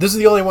 This is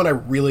the only one I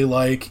really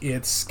like.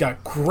 It's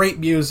got great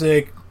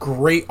music,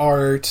 great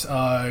art,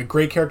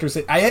 great characters.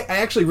 I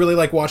actually really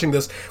like watching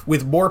this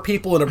with more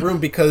people in a room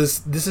because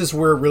this is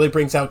where it really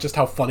brings out just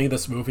how funny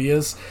this movie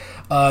is.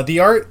 The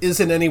art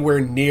isn't anywhere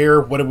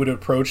near what it would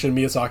approach in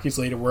Miyazaki's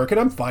later work, and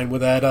I'm fine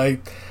with that.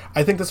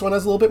 I think this one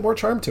has a little bit more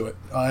charm to it.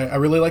 I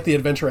really like the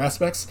adventure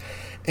aspects,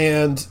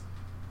 and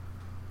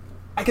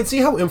I can see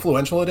how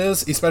influential it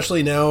is,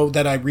 especially now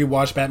that I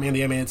rewatched Batman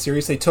the Animated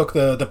Series. They took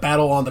the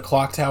battle on the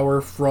clock tower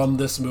from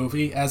this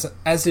movie, as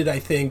did, I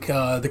think,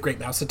 The Great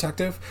Mouse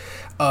Detective.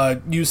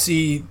 You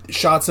see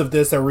shots of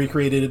this that were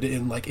recreated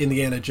in, like,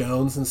 Indiana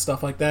Jones and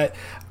stuff like that.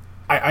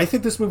 I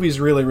think this movie is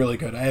really, really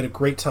good. I had a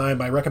great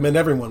time. I recommend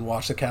everyone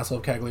watch The Castle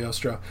of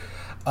Cagliostro.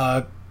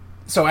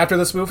 So after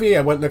this movie,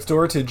 I went next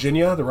door to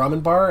Jinya, the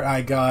ramen bar.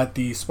 I got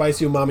the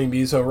spicy umami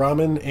miso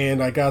ramen,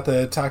 and I got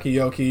the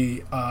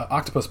takoyaki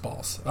octopus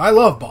balls. I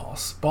love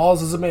balls.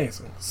 Balls is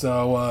amazing.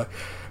 So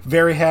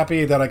very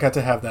happy that I got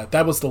to have that.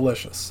 That was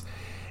delicious.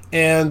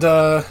 And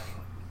the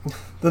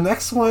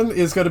next one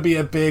is going to be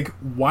a big,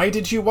 why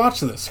did you watch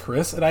this,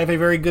 Chris? And I have a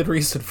very good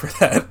reason for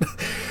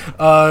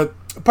that.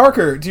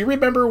 Parker, do you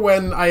remember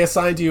when I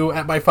assigned you,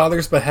 at my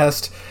father's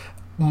behest,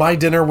 My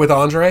Dinner with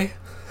Andre?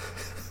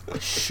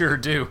 Sure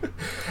do.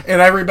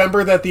 And I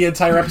remember that the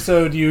entire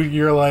episode,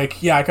 you're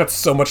like, yeah, I got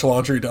so much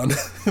laundry done.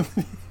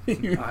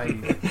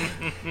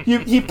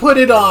 He put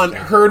it on,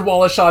 heard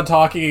Wallace Shawn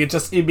talking, and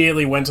just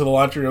immediately went to the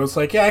laundry room. I was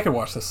like, yeah, I can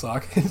watch this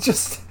sock. It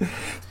just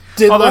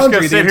did laundry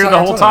gonna sit here the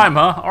whole time,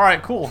 huh? All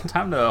right, cool.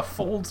 Time to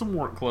fold some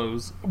work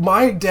clothes.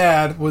 My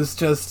dad was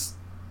just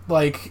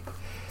like,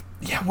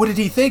 yeah, what did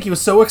he think? He was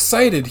so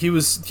excited. He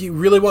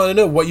really wanted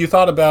to know what you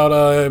thought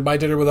about My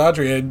Dinner with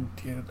Audrey. And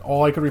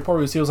all I could report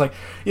was he was like,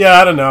 yeah,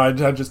 I don't know.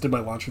 I just did my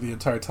laundry the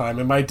entire time.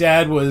 And my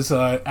dad was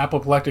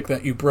apoplectic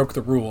that you broke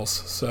the rules.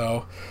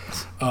 So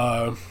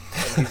I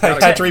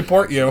had to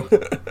report you.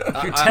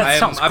 Your dad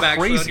sounds I'm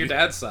crazy. actually on your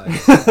dad's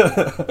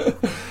side.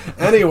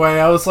 Anyway,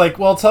 I was like,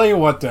 well, I'll tell you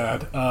what,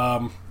 Dad.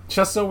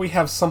 Just so we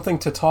have something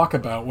to talk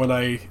about when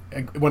I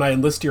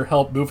enlist your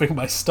help moving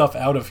my stuff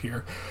out of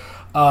here.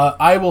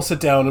 I will sit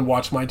down and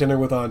watch My Dinner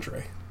with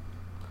Andre.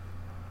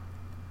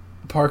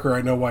 Parker,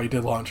 I know why you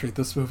did laundry.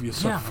 This movie is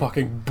so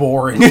fucking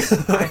boring.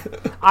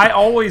 I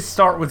always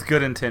start with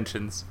good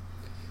intentions.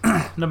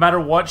 No matter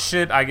what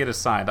shit I get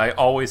assigned, I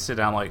always sit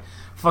down like,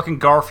 fucking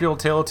Garfield,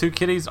 Tale of Two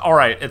Kitties?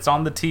 Alright, it's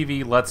on the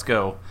TV, let's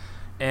go.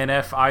 And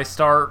if I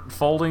start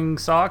folding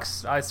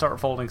socks, I start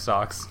folding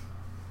socks.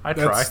 I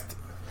try.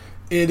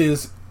 It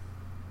is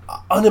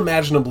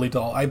unimaginably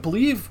dull. I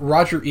believe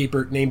Roger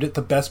Ebert named it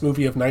the best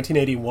movie of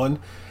 1981,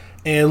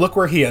 and look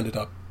where he ended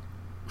up.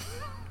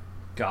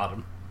 Got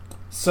him.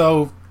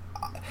 So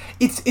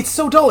it's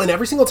so dull, and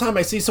every single time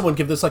I see someone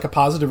give this like a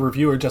positive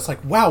review, or just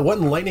like, wow, what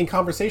enlightening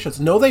conversations.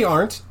 No, they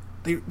aren't.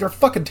 They're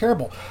fucking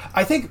terrible.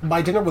 I think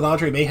My Dinner with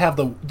Andre may have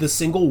the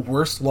single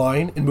worst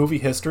line in movie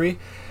history,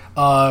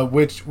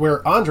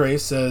 where Andre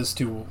says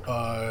to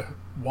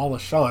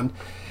Wallace Shawn,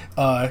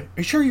 are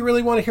you sure you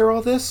really want to hear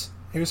all this?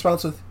 He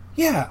responds with,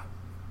 yeah.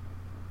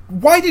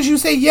 Why did you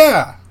say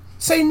yeah?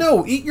 Say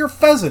no, eat your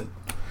pheasant.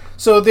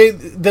 So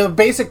the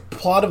basic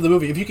plot of the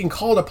movie, if you can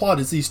call it a plot,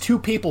 is these two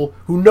people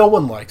who no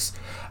one likes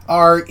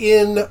are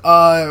in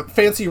a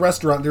fancy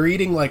restaurant. They're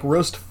eating like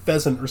roast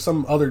pheasant or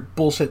some other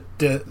bullshit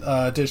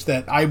dish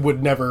that I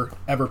would never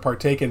ever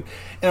partake in.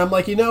 And I'm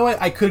like, you know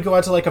what? I could go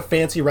out to like a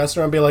fancy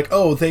restaurant and be like,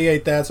 oh, they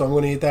ate that, so I'm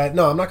going to eat that.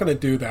 No, I'm not going to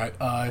do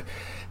that.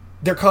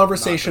 Their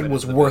conversation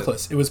was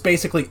worthless. It was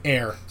basically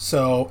air.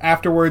 So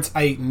afterwards,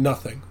 I ate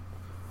nothing.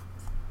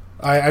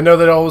 I know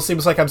that it always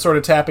seems like I'm sort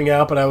of tapping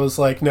out, but I was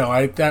like,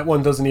 no, that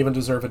one doesn't even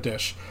deserve a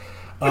dish.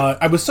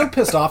 I was so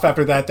pissed off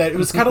after that it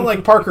was kind of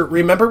like, Parker,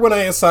 remember when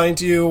I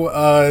assigned you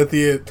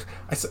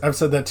I've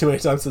said that too many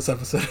times this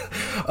episode.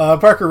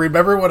 Parker,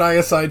 remember when I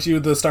assigned you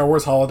the Star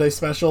Wars Holiday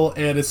Special,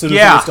 and as soon as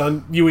it was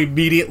done, you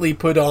immediately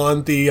put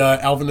on the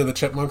Alvin and the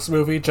Chipmunks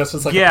movie, just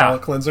as like a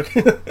palate cleanser?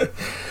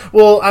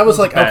 Well, I was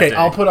like, okay,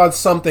 I'll put on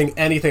something,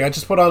 anything. I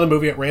just put on a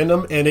movie at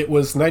random, and it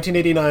was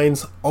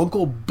 1989's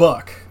Uncle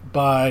Buck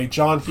by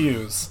John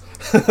Hughes,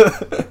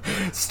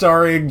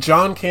 starring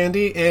John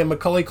Candy and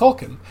Macaulay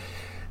Culkin.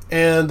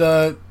 And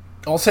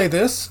I'll say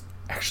this,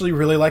 actually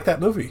really like that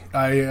movie.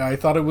 I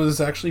thought it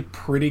was actually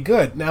pretty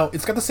good. Now,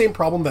 it's got the same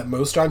problem that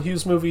most John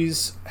Hughes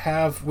movies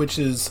have, which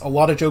is a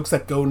lot of jokes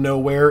that go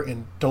nowhere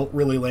and don't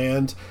really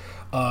land.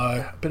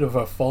 A bit of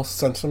a false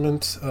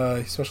sentiment,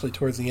 especially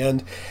towards the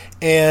end.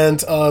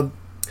 And a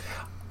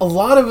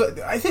lot of,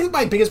 I think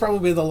my biggest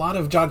problem with a lot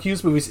of John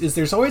Hughes movies is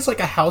there's always like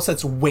a house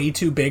that's way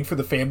too big for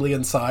the family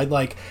inside.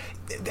 Like,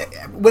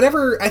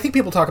 whenever, I think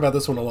people talk about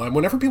this one a lot,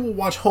 whenever people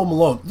watch Home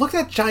Alone, look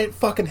at that giant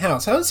fucking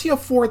house. How does he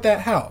afford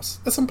that house?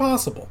 That's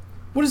impossible.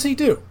 What does he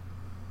do?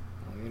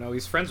 Well, you know,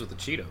 he's friends with the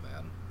Cheeto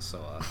Man,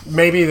 so...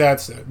 Maybe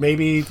that's it.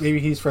 Maybe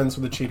he's friends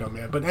with the Cheeto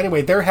Man. But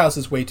anyway, their house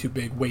is way too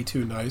big, way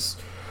too nice.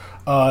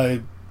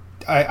 I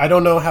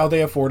don't know how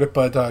they afford it,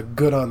 but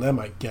good on them,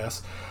 I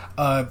guess.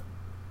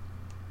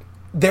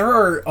 There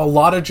are a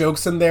lot of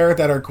jokes in there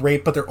that are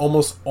great, but they're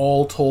almost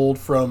all told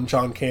from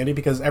John Candy,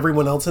 because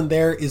everyone else in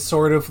there is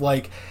sort of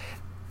like,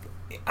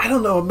 I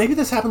don't know, maybe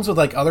this happens with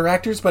like other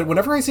actors, but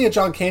whenever I see a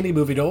John Candy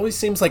movie, it always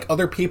seems like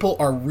other people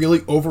are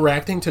really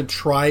overacting to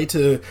try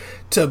to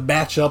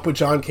match up with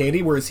John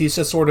Candy, whereas he's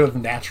just sort of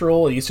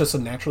natural. He's just a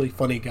naturally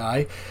funny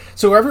guy.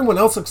 So everyone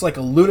else looks like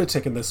a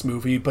lunatic in this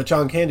movie, but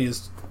John Candy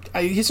is...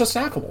 he's just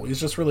affable.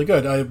 He's just really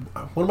good.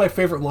 One of my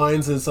favorite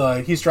lines is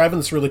he's driving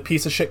this really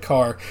piece of shit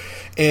car,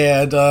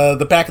 and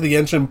the back of the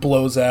engine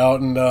blows out,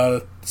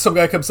 and some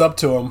guy comes up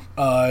to him.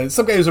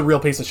 Some guy who's a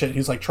real piece of shit.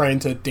 He's like trying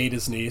to date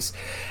his niece,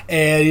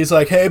 and he's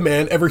like, "Hey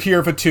man, ever hear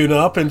of a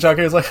tune-up?" And John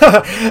Candy's like,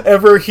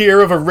 "Ever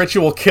hear of a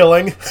ritual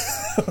killing?"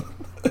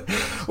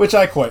 Which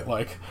I quite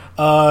like.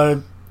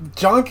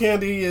 John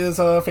Candy is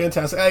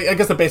fantastic. I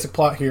guess the basic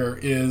plot here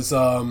is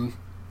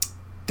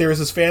there's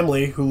this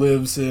family who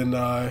lives in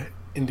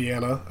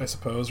Indiana, I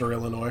suppose, or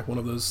Illinois, one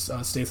of those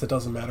states that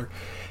doesn't matter.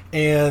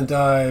 And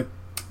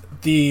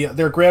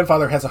their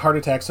grandfather has a heart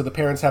attack, so the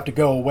parents have to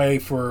go away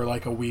for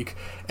like a week.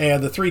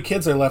 And the three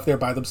kids are left there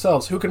by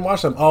themselves. Who can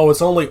watch them? Oh,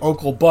 it's only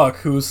Uncle Buck,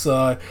 who's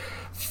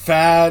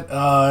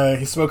fat,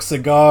 he smokes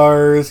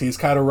cigars, he's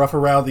kind of rough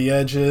around the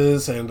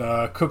edges, and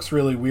cooks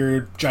really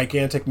weird,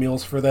 gigantic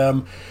meals for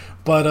them.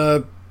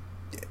 But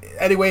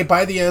anyway,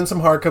 by the end,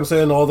 some heart comes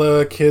in, all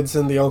the kids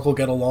and the uncle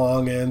get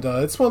along, and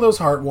it's one of those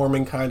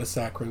heartwarming kind of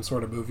saccharine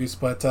sort of movies,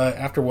 but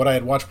after what I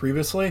had watched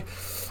previously,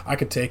 I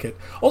could take it.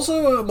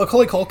 Also,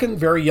 Macaulay Culkin,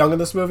 very young in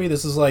this movie.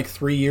 This is like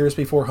 3 years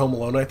before Home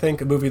Alone, I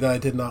think, a movie that I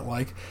did not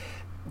like.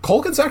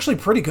 Culkin's actually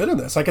pretty good in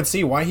this. I could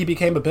see why he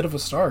became a bit of a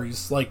star.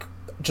 He's like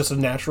just a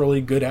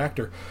naturally good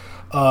actor.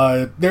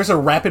 There's a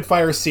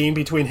rapid-fire scene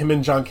between him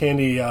and John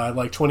Candy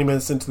like 20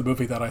 minutes into the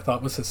movie that I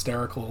thought was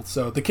hysterical.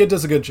 So the kid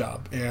does a good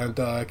job, and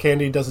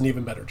Candy does an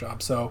even better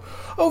job. So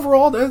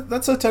overall,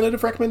 that's a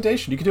tentative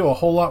recommendation. You could do a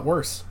whole lot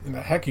worse. And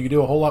heck, you could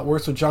do a whole lot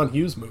worse with John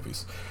Hughes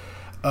movies.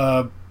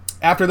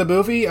 After the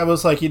movie, I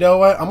was like, you know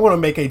what? I'm going to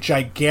make a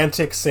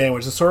gigantic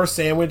sandwich, the sort of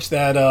sandwich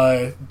that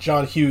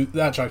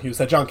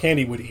that John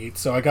Candy would eat.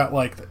 So I got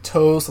like the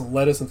toast and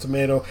lettuce and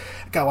tomato.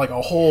 I got like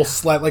a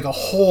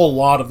whole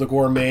lot of the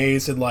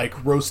gourmets and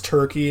like roast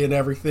turkey and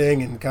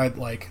everything, and got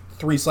like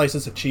 3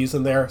 slices of cheese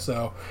in there.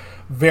 So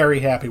very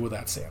happy with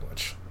that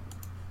sandwich.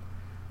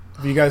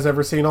 Have you guys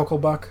ever seen Uncle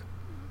Buck?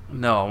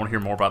 No, I want to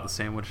hear more about the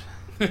sandwich.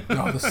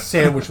 Oh, the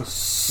sandwich was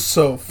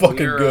so fucking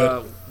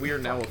good. We are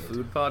now a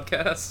food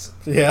podcast.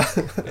 Yeah.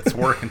 It's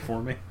working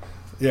for me.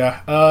 Yeah.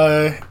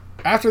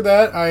 After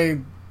that, I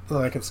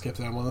can skip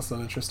that one. That's not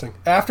interesting.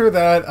 After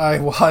that, I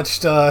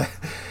watched...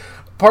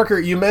 Parker,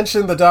 you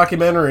mentioned the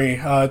documentary,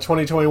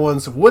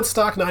 2021's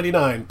Woodstock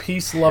 99,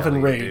 Peace, Love,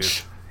 and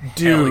Rage.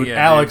 Dude,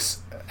 yeah,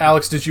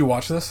 Alex, did you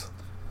watch this?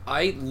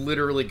 I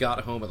literally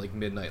got home at like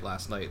midnight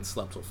last night and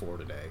slept till 4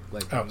 today.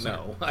 Like,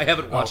 no, I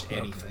haven't watched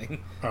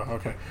anything. Oh,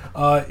 okay.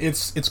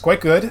 It's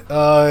quite good.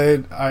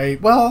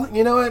 Well,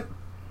 you know what?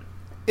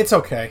 It's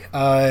okay.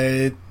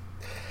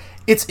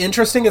 It's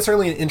interesting. It's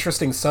certainly an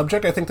interesting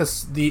subject. I think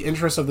the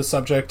interest of the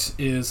subject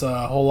is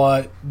a whole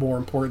lot more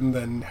important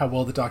than how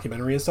well the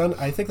documentary is done.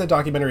 I think the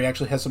documentary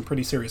actually has some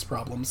pretty serious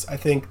problems. I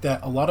think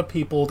that a lot of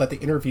people that they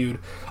interviewed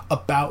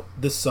about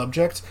this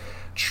subject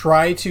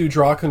try to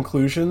draw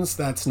conclusions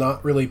that's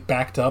not really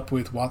backed up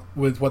with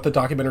what the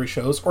documentary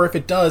shows, or if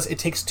it does, it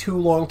takes too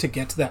long to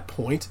get to that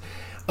point.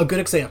 A good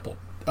example,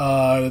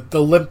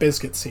 the Limp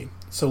Bizkit scene.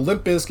 So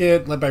Limp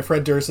Bizkit, led by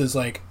Fred Durst, is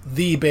like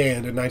the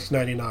band in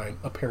 1999,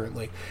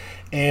 apparently.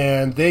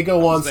 And they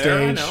go on stage.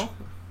 I know.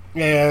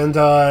 And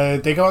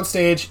they go on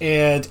stage,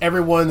 and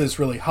everyone is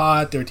really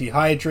hot, they're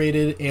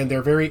dehydrated, and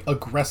they're very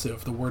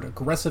aggressive. The word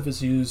aggressive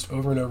is used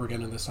over and over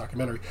again in this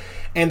documentary.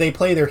 And they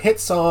play their hit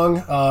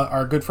song,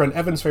 our good friend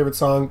Evan's favorite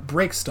song,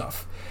 Break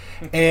Stuff.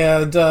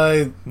 And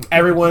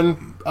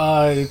everyone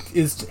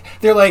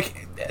they're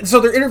like, so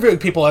they're interviewing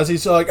people as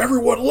he's like,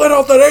 everyone let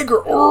out that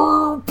anger,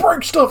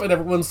 break stuff, and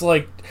everyone's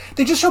like,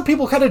 they just show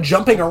people kind of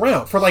jumping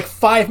around for like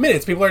 5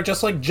 minutes. People are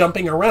just like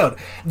jumping around.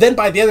 Then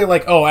by the end they're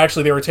like, oh,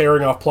 actually they were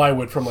tearing off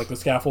plywood from like the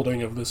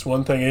scaffolding of this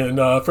one thing,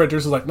 and Fred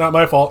Durst is like, not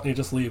my fault, and he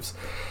just leaves.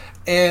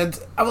 And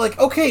I'm like,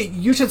 okay,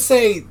 you should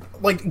say,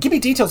 like, give me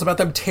details about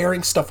them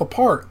tearing stuff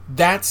apart.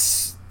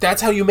 That's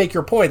that's how you make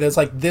your point. It's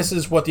like, this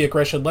is what the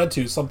aggression led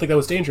to, something that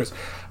was dangerous.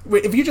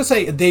 If you just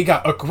say they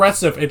got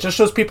aggressive, it just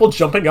shows people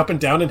jumping up and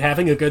down and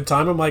having a good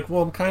time. I'm like,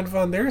 well, I'm kind of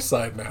on their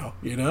side now,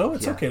 you know?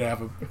 It's okay to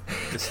have a...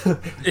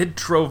 It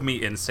drove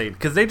me insane,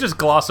 because they just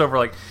gloss over,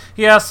 like,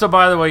 yeah, so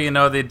by the way, you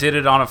know, they did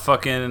it on a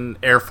fucking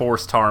Air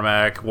Force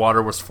tarmac,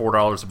 water was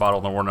 $4 a bottle,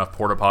 and there weren't enough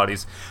porta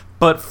potties.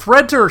 But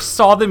Fred Durst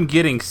saw them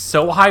getting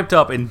so hyped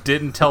up and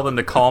didn't tell them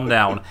to calm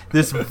down.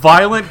 This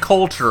violent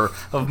culture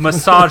of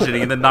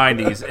misogyny in the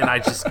 90s, and I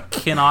just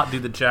cannot do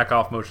the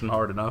jack-off motion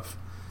hard enough.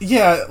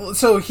 Yeah,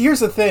 so here's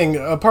the thing,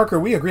 Parker,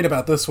 we agreed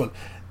about this one.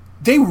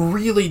 They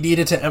really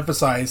needed to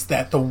emphasize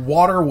that the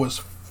water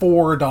was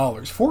 $4.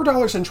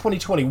 $4 in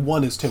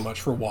 2021 is too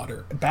much for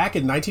water. Back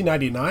in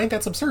 1999,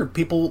 that's absurd.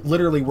 People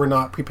literally were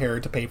not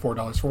prepared to pay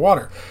 $4 for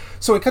water.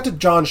 So it cut to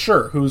John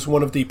Schur, who's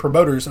one of the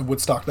promoters of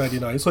Woodstock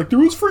 99. He's like, there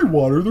was free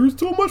water. There's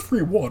so much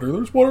free water.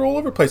 There's water all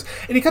over the place.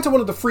 And he cut to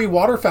one of the free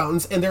water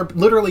fountains, and there are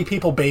literally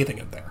people bathing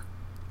in there.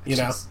 You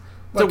know?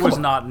 There was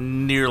not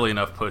nearly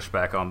enough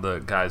pushback on the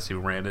guys who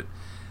ran it.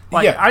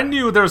 Like, Yeah. I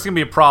knew there was going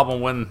to be a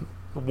problem when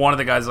one of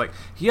the guys was like,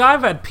 yeah,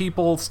 I've had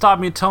people stop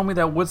me and tell me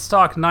that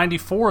Woodstock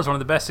 94 is one of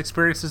the best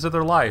experiences of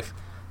their life.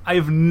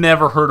 I've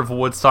never heard of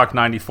Woodstock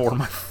 94 in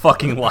my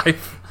fucking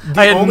life.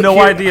 I had no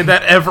idea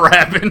that ever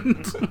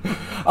happened.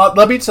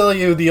 Let me tell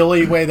you the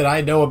only way that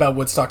I know about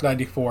Woodstock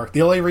 94.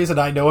 The only reason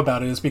I know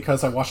about it is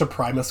because I watched a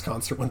Primus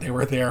concert when they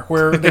were there,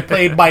 where they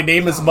played My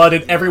Name is Mud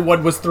and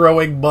everyone was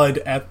throwing mud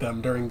at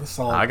them during the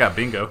song. I got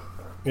bingo.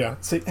 Yeah.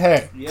 See,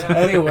 hey. Yeah.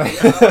 Anyway.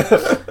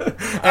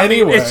 I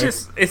mean, Anyway.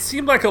 it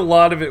seemed like a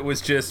lot of it was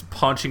just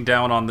punching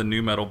down on the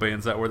new metal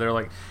bands that were there.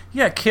 Like,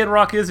 yeah, Kid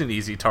Rock is an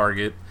easy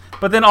target.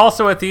 But then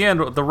also at the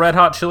end, the Red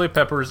Hot Chili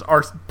Peppers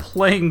are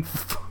playing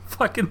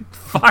fucking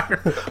fire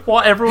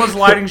while everyone's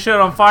lighting shit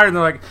on fire. And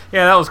they're like,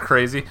 yeah, that was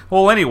crazy.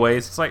 Well,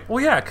 anyways, it's like,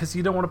 well, yeah, because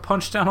you don't want to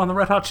punch down on the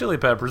Red Hot Chili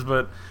Peppers.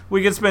 But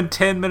we can spend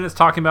 10 minutes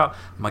talking about, oh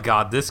my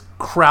God, this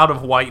crowd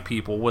of white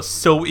people was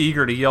so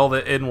eager to yell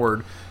the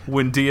N-word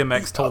when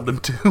DMX told them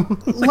to.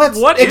 Like,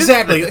 what is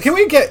exactly? this? Can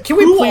we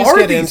Who please are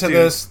get these into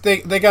dudes?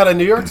 this? They got a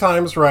New York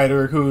Times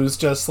writer who's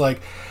just like,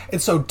 and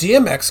so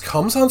DMX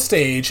comes on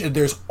stage and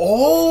there's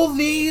all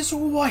these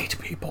white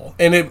people,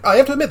 and I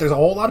have to admit there's a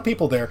whole lot of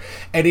people there,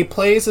 and he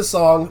plays a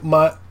song,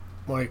 my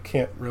 1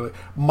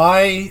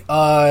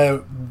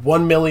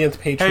 millionth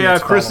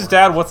Patriots. Hey, Chris's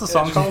dad, what's the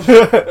song called?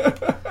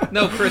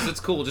 No, Chris, it's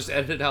cool. Just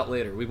edit it out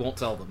later. We won't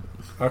tell them.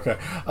 Okay,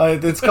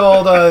 it's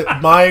called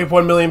 "My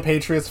 1 Million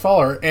Patriots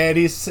Follower," and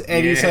he's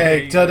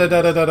saying da da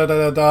da da da da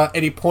da da,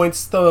 and he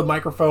points the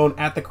microphone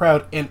at the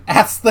crowd and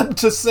asks them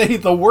to say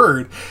the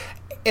word,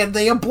 and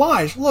they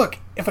oblige. Look,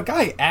 if a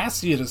guy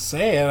asks you to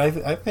say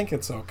it, I think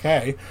it's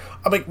okay.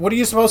 I'm like, what are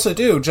you supposed to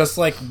do? Just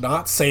like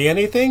not say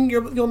anything?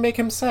 You'll make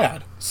him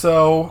sad.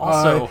 So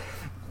Also,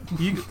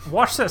 you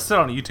watch that set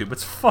on YouTube.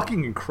 It's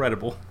fucking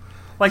incredible.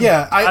 Like,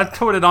 Yeah, I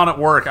put it on at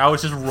work. I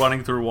was just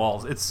running through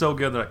walls. It's so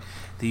good. They're like,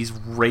 these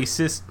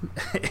racist,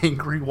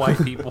 angry white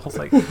people. It's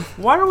like,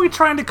 why are we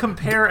trying to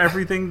compare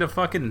everything to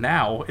fucking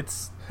now?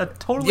 It's a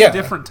totally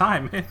different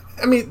time.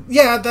 I mean,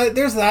 yeah,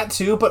 there's that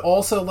too, but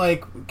also,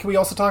 like, can we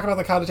also talk about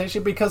the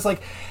connotation? Because,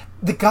 like,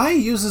 the guy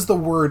uses the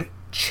word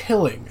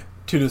chilling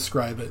to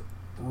describe it.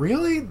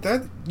 Really?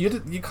 That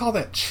you call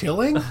that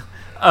chilling?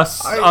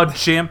 A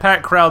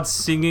jam-packed crowd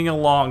singing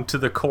along to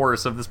the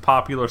chorus of this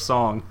popular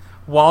song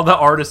while the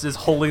artist is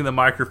holding the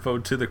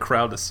microphone to the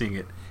crowd to sing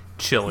it.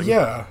 Chilling.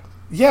 Yeah.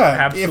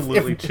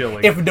 Absolutely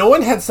chilling. If no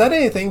one had said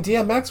anything,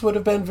 DMX would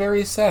have been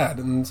very sad,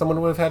 and someone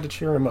would have had to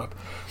cheer him up.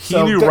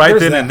 He knew right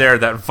then and there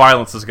that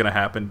violence was going to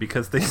happen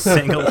because they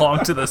sang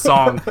along to the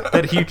song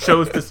that he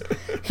chose to.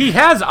 He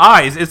has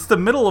eyes. It's the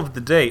middle of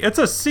the day. It's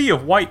a sea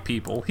of white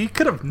people. He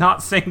could have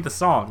not sang the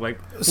song. Like,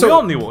 we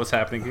all knew what was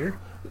happening here.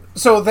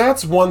 So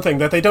that's one thing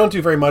that they don't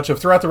do very much of.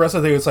 Throughout the rest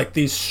of the day, it's like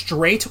these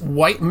straight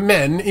white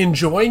men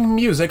enjoying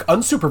music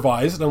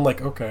unsupervised, and I'm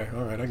like, okay,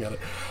 all right, I get it.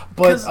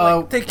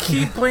 But they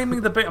keep blaming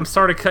the band. I'm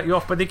sorry to cut you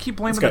off, but they keep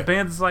blaming the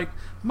band. It's like,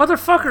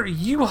 motherfucker,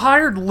 you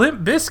hired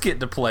Limp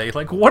Bizkit to play.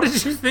 Like, what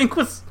did you think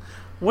was?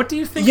 What do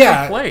you think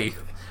they play?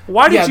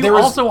 Why did you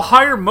also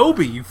hire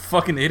Moby? You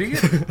fucking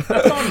idiot.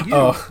 That's on you.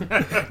 Well,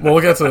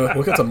 we'll get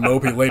to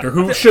Moby later.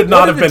 Who should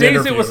not have been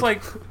interviewed. It was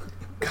like,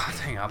 God,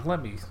 hang on,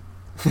 let me.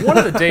 One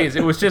of the days,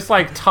 it was just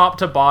like top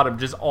to bottom,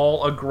 just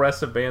all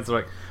aggressive bands.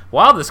 They're like,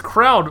 wow, this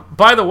crowd,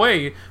 by the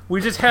way,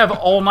 we just have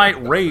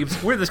all-night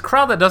raves. We're this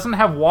crowd that doesn't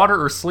have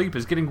water or sleep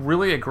is getting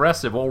really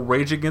aggressive while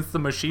Rage Against the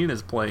Machine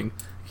is playing.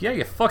 Yeah,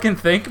 you fucking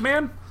think,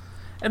 man?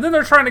 And then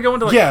they're trying to go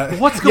into like,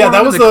 what's going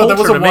on in the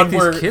culture to make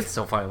these kids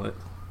so violent?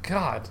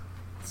 God.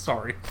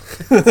 Sorry.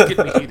 It's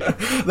getting me heated.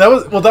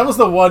 That was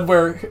the one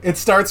where it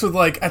starts with,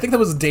 like, I think that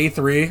was day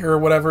 3 or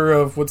whatever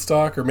of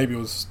Woodstock, or maybe it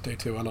was day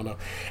 2, I don't know.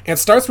 And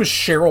it starts with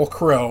Sheryl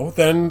Crow,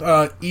 then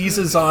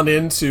eases on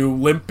into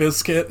Limp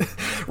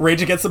Bizkit,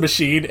 Rage Against the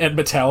Machine, and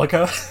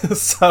Metallica.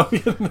 So,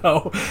 you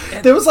know,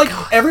 there was, like,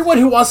 everyone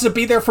who wants to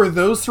be there for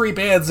those 3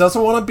 bands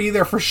doesn't want to be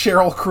there for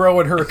Sheryl Crow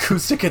and her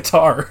acoustic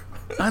guitar.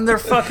 And they're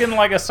fucking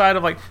like a side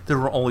of like, there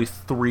were only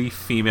 3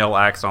 female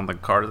acts on the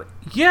card. Like,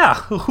 yeah,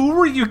 who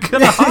were you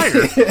gonna hire?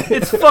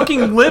 It's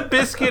fucking Limp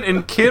Bizkit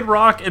and Kid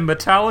Rock and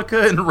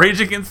Metallica and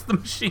Rage Against the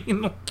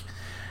Machine. Like,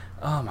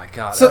 oh my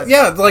god. So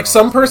yeah, like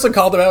some person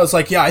called them out. Was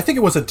like, yeah, I think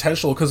it was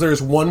intentional because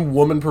there's 1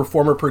 woman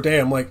performer per day.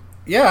 I'm like,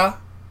 yeah,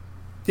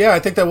 I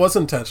think that was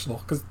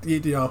intentional because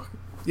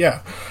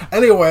yeah.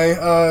 Anyway,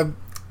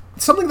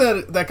 something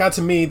that got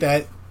to me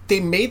that they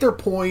made their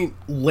point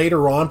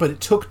later on, but it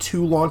took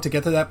too long to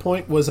get to that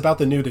point, was about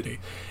the nudity.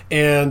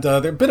 And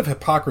there's a bit of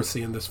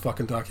hypocrisy in this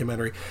fucking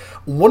documentary.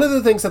 One of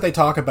the things that they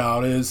talk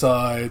about is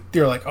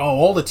they're like, oh,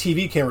 all the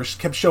TV cameras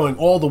kept showing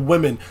all the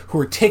women who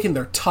were taking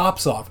their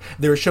tops off.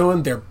 They were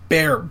showing their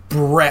bare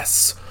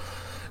breasts,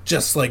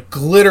 just like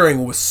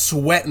glittering with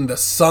sweat in the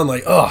sun.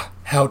 Like, ugh,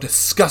 how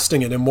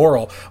disgusting and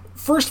immoral.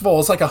 First of all,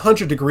 it's like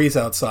 100 degrees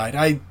outside.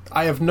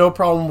 I have no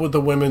problem with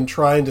the women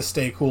trying to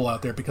stay cool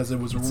out there because it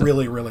was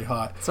really, really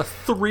hot. It's a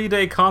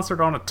 3-day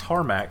concert on a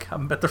tarmac. I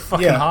bet they're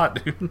fucking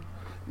hot, dude.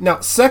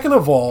 Now, second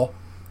of all,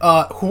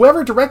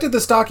 whoever directed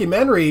this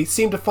documentary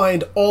seemed to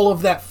find all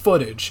of that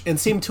footage and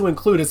seemed to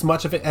include as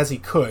much of it as he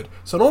could.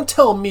 So don't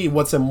tell me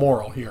what's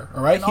immoral here,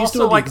 all right? And He's also,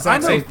 doing the like,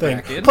 exact I know-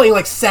 same thing, playing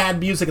like sad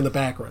music in the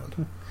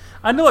background.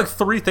 I know like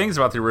 3 things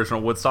about the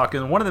original Woodstock,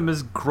 and one of them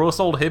is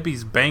gross old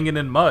hippies banging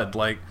in mud.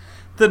 Like,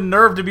 the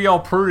nerve to be all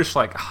prudish,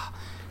 like,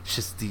 it's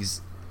just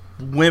these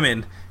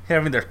women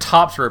having their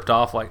tops ripped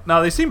off. Like,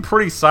 no, they seem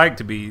pretty psyched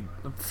to be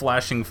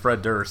flashing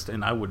Fred Durst,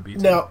 and I would be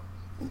too.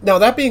 Now,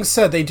 that being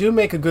said, they do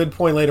make a good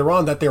point later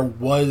on that there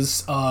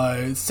was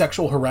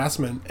sexual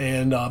harassment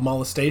and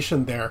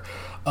molestation there,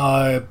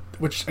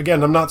 which,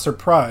 again, I'm not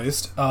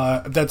surprised.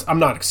 I'm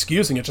not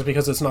excusing it. Just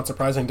because it's not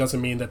surprising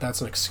doesn't mean that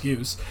that's an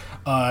excuse.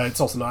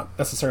 It's also not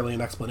necessarily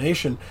an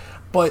explanation.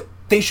 But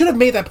they should have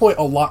made that point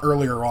a lot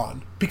earlier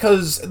on,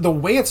 because the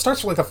way it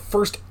starts for like the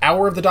first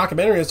hour of the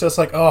documentary is just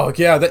like, oh,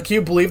 yeah, can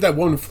you believe that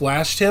woman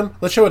flashed him?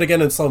 Let's show it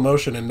again in slow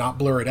motion and not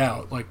blur it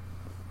out. Like,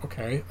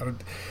 okay.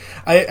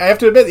 I have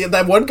to admit,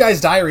 that one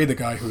guy's diary, the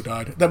guy who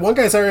died, that one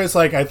guy's diary is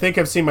like, I think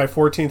I've seen my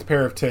 14th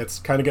pair of tits.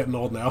 Kind of getting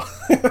old now.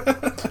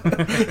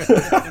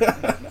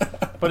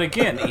 But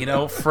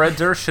again, Fred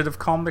Durst should have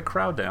calmed the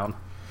crowd down.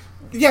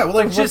 Yeah, well,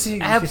 like, just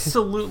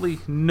absolutely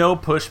no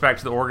pushback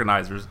to the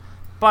organizers.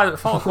 By the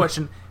follow-up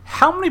question,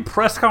 how many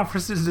press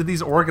conferences did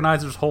these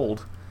organizers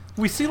hold?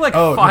 We see like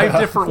 5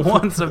 different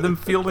ones of them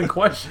fielding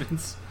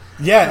questions.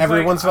 Yeah,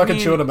 everyone's fucking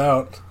chewing them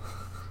out.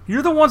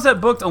 You're the ones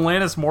that booked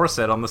Alanis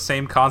Morissette on the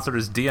same concert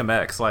as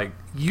DMX. Like,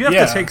 you have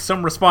to take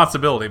some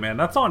responsibility, man.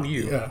 That's on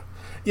you.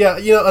 Yeah,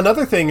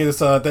 another thing is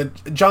that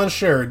John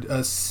Scher,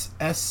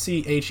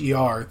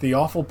 SCHER, the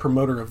awful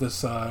promoter of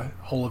this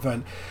whole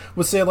event,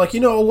 was saying, like, a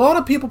lot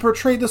of people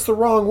portrayed this the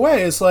wrong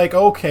way. It's like,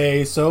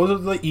 okay, so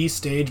the East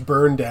Stage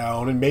burned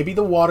down, and maybe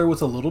the water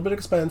was a little bit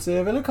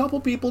expensive, and a couple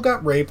people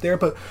got raped there,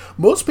 but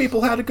most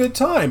people had a good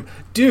time.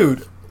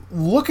 Dude,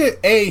 look at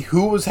A,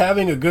 who was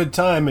having a good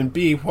time, and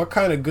B, what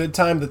kind of good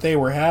time that they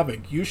were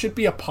having. You should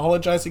be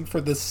apologizing for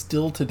this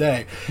still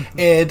today.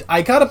 And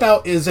I got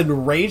about as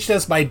enraged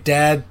as my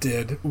dad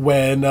did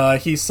when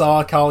he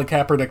saw Colin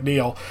Kaepernick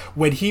kneel,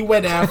 when he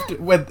went after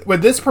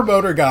when this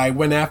promoter guy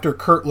went after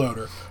Kurt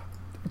Loder.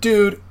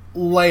 Dude,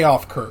 lay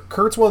off Kurt.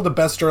 Kurt's one of the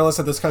best journalists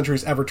that this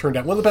country's ever turned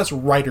out. One of the best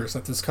writers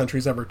that this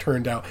country's ever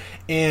turned out.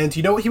 And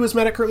you know what he was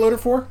mad at Kurt Loder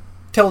for?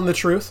 Telling the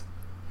truth.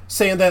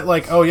 Saying that,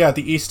 like, oh yeah,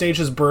 the East Stage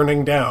is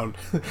burning down.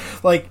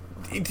 Like,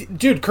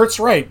 dude, Kurt's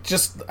right.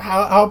 Just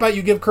how about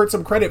you give Kurt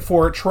some credit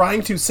for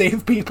trying to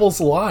save people's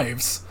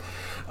lives?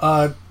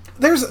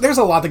 There's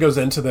a lot that goes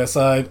into this.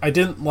 I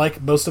didn't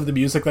like most of the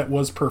music that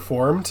was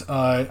performed.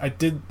 I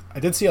did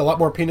see a lot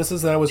more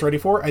penises than I was ready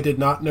for. I did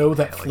not know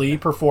that Flea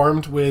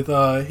performed with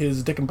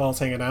his dick and balls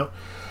hanging out.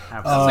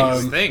 That's like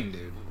his thing,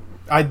 dude.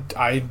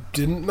 I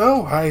didn't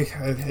know.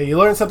 You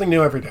learn something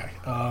new every day.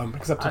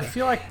 Except today. I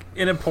feel like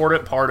an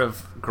important part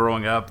of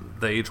growing up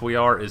the age we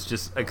are is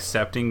just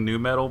accepting new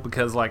metal,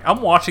 because like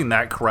I'm watching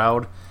that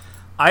crowd.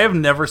 I have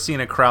never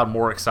seen a crowd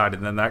more excited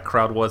than that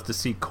crowd was to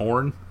see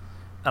Korn,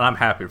 and I'm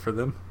happy for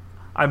them.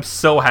 I'm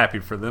so happy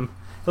for them.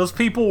 Those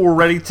people were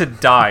ready to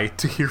die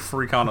to hear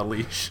Freak on a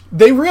Leash.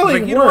 They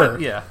really like, were.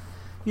 Yeah.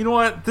 You know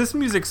what? This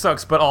music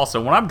sucks, but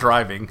also when I'm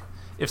driving,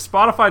 if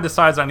Spotify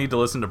decides I need to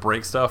listen to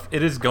break stuff,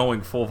 it is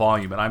going full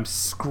volume, and I'm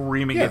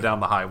screaming it down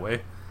the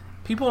highway.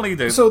 People need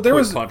to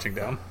quit punching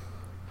down.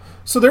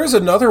 So there's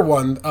another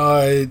one.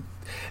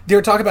 They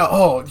were talking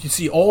about, you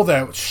see, all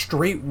that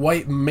straight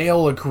white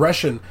male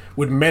aggression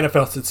would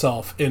manifest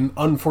itself in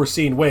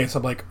unforeseen ways.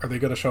 I'm like, are they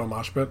going to show a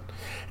mosh pit?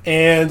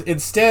 And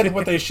instead,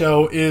 what they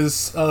show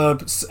is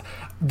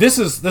this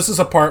is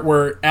a part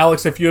where,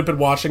 Alex, if you had been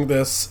watching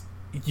this,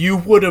 you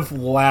would have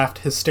laughed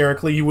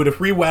hysterically. You would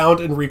have rewound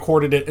and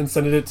recorded it and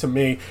sent it to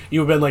me. You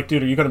would have been like,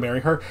 dude, are you going to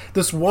marry her?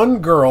 This one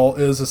girl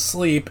is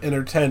asleep in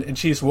her tent, and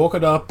she's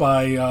woken up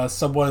by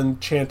someone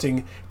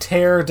chanting,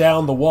 tear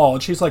down the wall.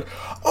 And she's like,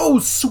 oh,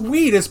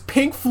 sweet, is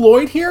Pink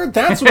Floyd here?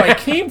 That's what I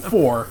came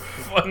for.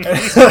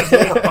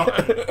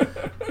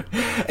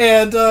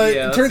 And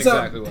yeah, it turns that's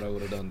exactly out, what I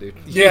would have done, dude.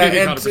 Yeah,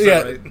 and,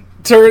 right.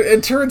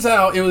 It turns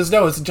out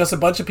it's just a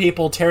bunch of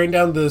people tearing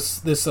down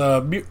this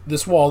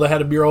wall that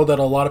had a mural that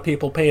a lot of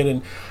people painted.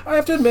 And I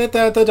have to admit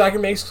that the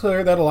document makes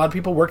clear that a lot of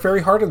people work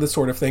very hard on this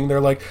sort of thing. They're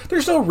like,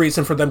 there's no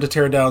reason for them to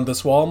tear down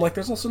this wall. I'm like,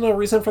 there's also no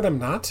reason for them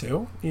not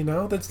to.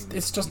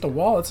 It's just a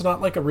wall. It's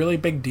not like a really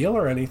big deal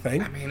or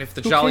anything. I mean, if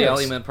the Jolly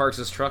Ellie-Man parks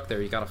his truck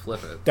there, you gotta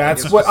flip it.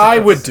 That's what I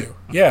would do.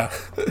 Yeah.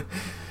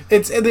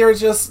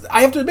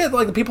 I have to admit,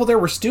 like, the people there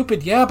were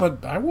stupid, yeah,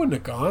 but I wouldn't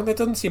have gone. That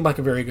doesn't seem like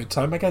a very good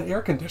time. I got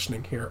air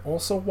conditioning here,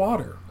 also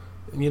water.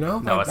 No,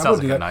 it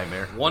sounds like a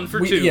nightmare. One for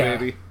two,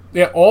 baby.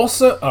 Yeah,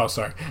 also,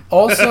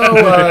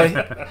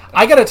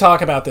 I gotta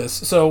talk about this.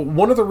 So,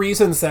 one of the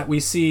reasons that we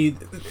see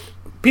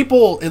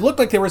people, it looked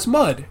like there was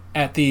mud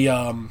at the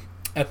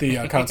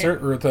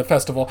concert or the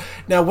festival.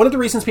 Now, one of the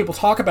reasons people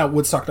talk about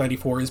Woodstock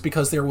 94 is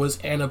because there was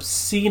an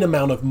obscene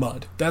amount of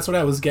mud. That's what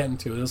I was getting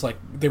to. It was like,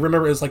 they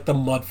remember it was like the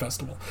mud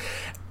festival.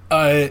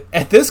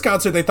 At this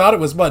concert, they thought it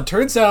was mud.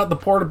 Turns out the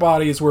porta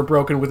potties were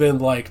broken within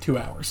like 2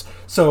 hours.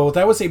 So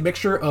that was a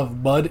mixture of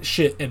mud,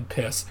 shit, and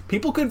piss.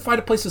 People couldn't find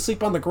a place to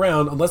sleep on the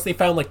ground unless they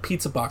found like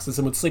pizza boxes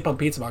and would sleep on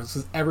pizza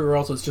boxes. Everywhere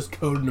else was just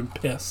coated in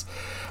piss.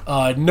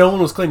 No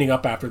one was cleaning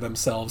up after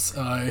themselves.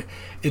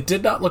 It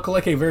did not look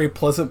like a very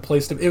pleasant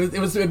place to.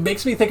 It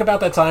makes me think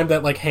about that time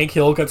that like Hank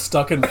Hill got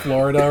stuck in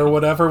Florida or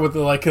whatever with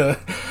what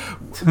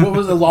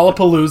was it,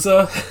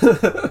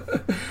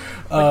 Lollapalooza?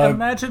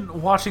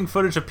 Imagine watching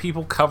footage of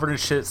people covered in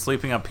shit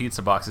sleeping on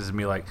pizza boxes and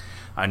be like,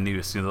 I knew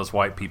as soon as those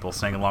white people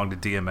sang along to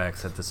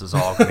DMX that this is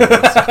all going to go.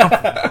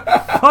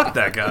 Fuck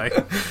that guy.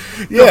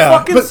 Yeah, the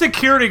fucking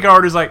security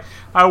guard is like,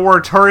 I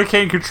worked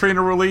Hurricane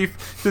Katrina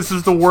relief. This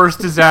is the worst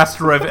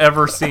disaster I've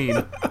ever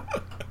seen.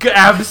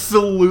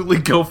 Absolutely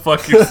go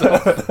fuck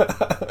yourself.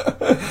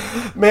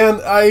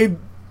 Man, I'm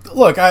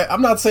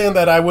not saying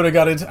that I would have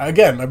got it.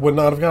 Again, I would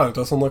not have gone. It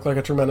doesn't look like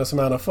a tremendous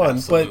amount of fun.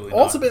 Absolutely but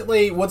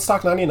ultimately,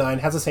 Woodstock 99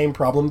 has the same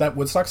problem that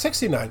Woodstock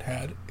 69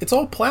 had. It's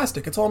all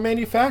plastic. It's all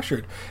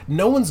manufactured.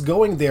 No one's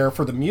going there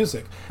for the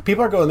music.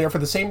 People are going there for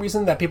the same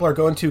reason that people are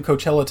going to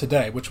Coachella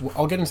today, which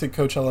I'll get into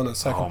Coachella in a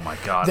second. Oh my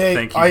god,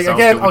 thank you.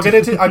 I'll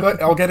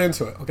get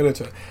into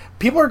it.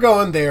 People are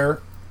going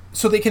there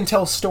so they can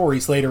tell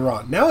stories later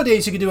on.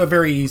 Nowadays, you can do it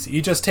very easy.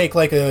 You just take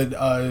like a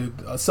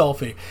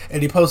selfie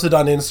and you post it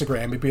on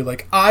Instagram. You'd be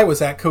like, I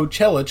was at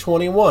Coachella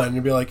 21. And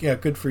you'd be like, yeah,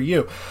 good for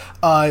you.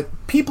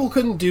 People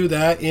couldn't do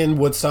that in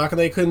Woodstock,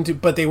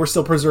 and but they were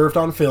still preserved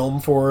on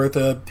film for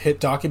the hit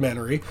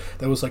documentary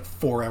that was like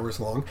 4 hours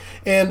long.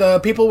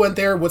 And people went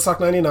there, Woodstock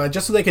 99,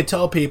 just so they could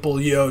tell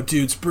people, yo,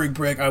 dude, spring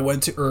break, I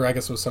went to, or I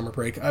guess it was summer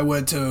break, I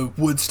went to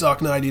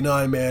Woodstock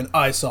 99, man.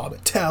 I saw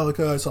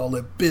Metallica, I saw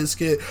Limp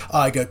Bizkit,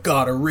 I got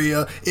gonorrhea.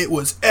 It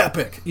was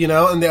epic,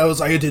 and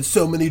I did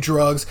so many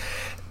drugs.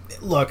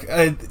 Look,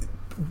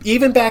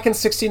 even back in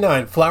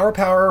 69, Flower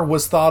Power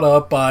was thought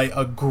up by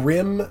a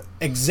grim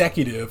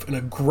executive in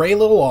a gray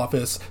little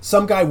office.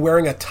 Some guy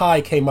wearing a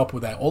tie came up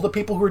with that. All the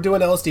people who were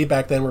doing LSD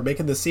back then were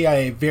making the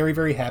CIA very,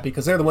 very happy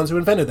because they're the ones who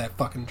invented that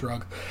fucking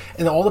drug.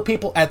 And all the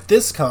people at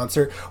this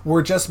concert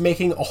were just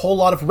making a whole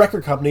lot of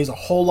record companies a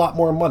whole lot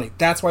more money.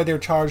 That's why they're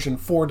charging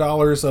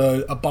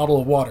 $4 a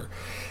bottle of water.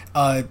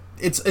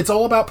 It's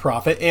all about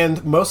profit,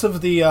 and most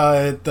of the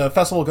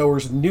festival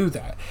goers knew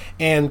that.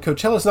 And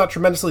Coachella's not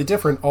tremendously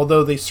different,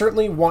 although they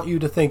certainly want you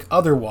to think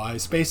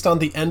otherwise based on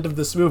the end of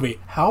this movie.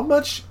 How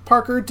much,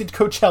 Parker, did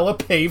Coachella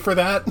pay for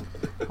that?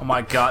 Oh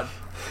my god.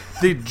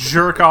 The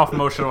jerk-off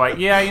motion of like,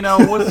 yeah,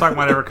 Woodstock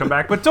might never come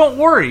back, but don't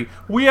worry,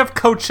 we have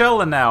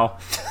Coachella now.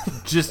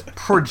 Just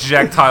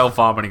projectile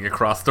vomiting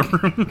across the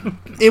room.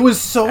 It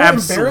was so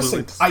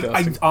embarrassing.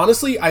 I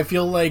honestly, I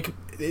feel like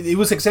it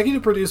was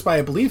executive produced by,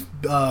 I believe,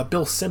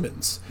 Bill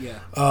Simmons.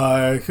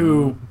 Yeah.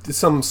 Who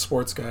some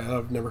sports guy.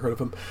 I've never heard of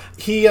him.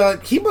 He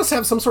must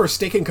have some sort of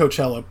stake in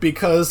Coachella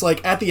because,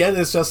 like, at the end,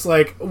 it's just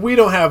like, we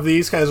don't have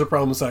these kinds of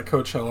problems at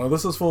Coachella.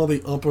 This is for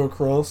the upper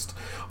crust.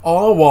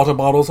 All water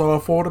bottles are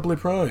affordably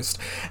priced,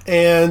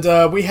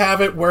 and we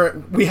have it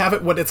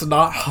when it's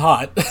not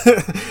hot.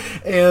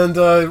 And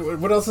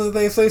what else did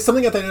they say?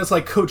 Something at the end is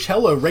like,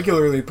 Coachella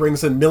regularly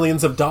brings in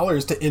millions of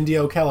dollars to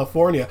Indio,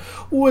 California.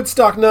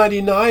 Woodstock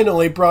 99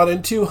 only brought in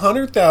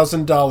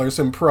 $200,000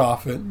 in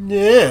profit.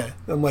 Yeah,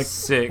 I'm like,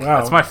 sick. Wow.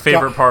 That's my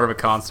favorite part of a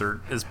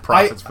concert is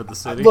profits for the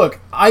city. Look,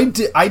 I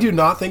do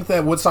not think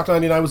that Woodstock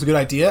 99 was a good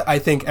idea. I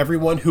think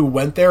everyone who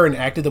went there and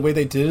acted the way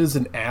they did is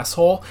an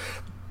asshole.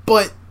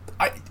 But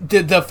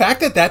the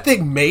fact that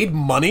thing made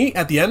money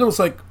at the end, was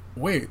like,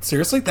 wait,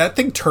 seriously? That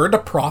thing turned a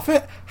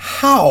profit?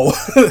 How?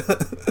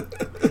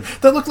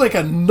 That looked like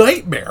a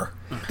nightmare.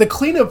 The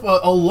cleanup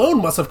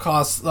alone must have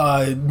cost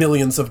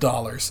millions of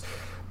dollars.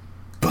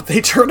 But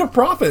they turned a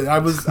profit. I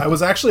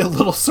was actually a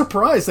little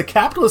surprised. The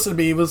capitalist in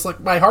me was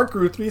like, my heart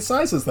grew 3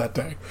 sizes that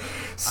day.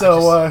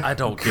 So I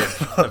don't get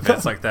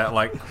events like that.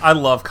 Like, I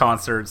love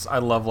concerts, I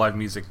love live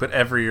music, but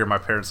every year my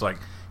parents are like,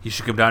 you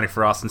should come down here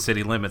for Austin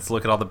City Limits.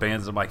 Look at all the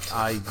bands. I'm like,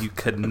 you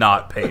could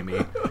not pay me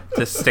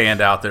to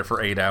stand out there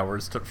for 8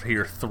 hours to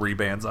hear 3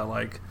 bands I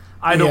like.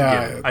 I don't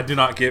get it. I do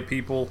not get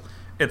people.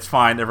 It's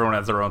fine. Everyone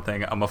has their own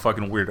thing. I'm a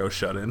fucking weirdo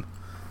shut-in.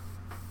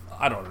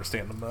 I don't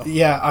understand them though.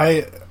 Yeah,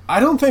 I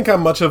don't think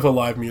I'm much of a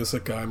live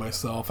music guy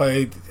myself.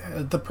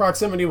 The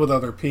proximity with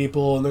other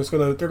people, and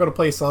they're gonna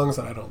play songs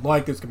that I don't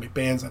like. There's gonna be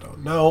bands I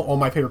don't know. All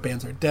my favorite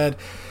bands are dead.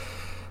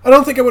 I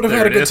don't think I would have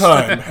had a good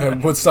time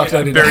at Woodstock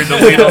 '99. Buried the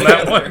lead on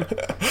that one.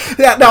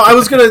 Yeah, no, I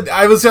was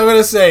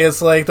gonna say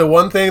it's like the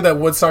one thing that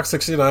Woodstock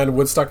 '69 and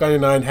Woodstock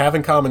 '99 have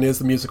in common is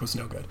the music was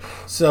no good.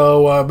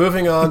 So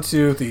moving on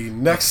to the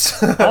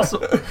next. Also,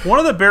 one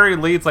of the buried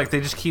leads, like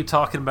they just keep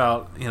talking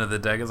about, the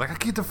deck. It's like I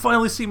get to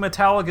finally see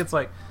Metallica. It's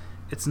like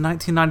it's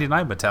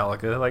 1999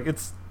 Metallica. Like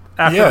it's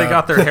after they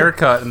got their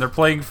haircut and they're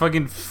playing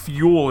fucking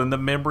Fuel and The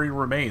Memory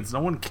Remains. No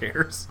one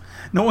cares.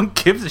 No one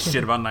gives a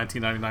shit about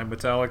 1999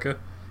 Metallica.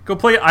 Go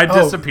play I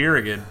Disappear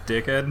again,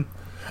 dickhead.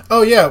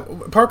 Oh yeah,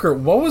 Parker,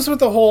 what was with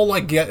the whole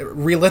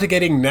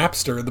relitigating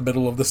Napster in the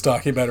middle of this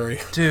documentary?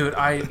 Dude,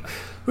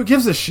 who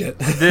gives a shit?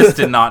 This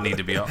did not need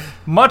to be on.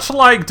 Much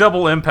like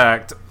Double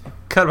Impact,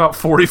 cut about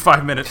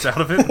 45 minutes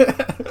out of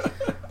it.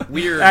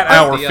 Weird. At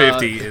hour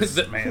 50 is,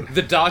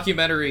 the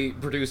documentary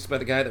produced by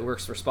the guy that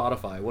works for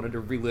Spotify wanted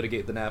to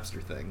relitigate the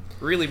Napster thing.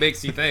 Really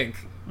makes you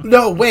think.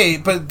 No,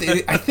 wait, but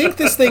I think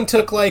this thing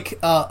took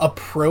a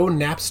pro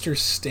Napster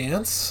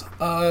stance.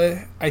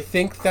 I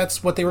think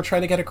that's what they were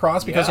trying to get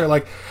across because they're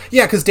like,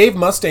 because Dave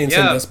Mustaine's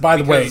in this. By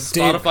the way,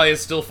 Spotify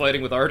is still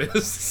fighting with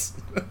artists.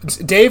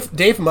 Dave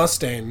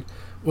Mustaine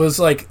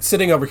was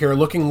sitting over here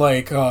looking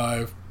like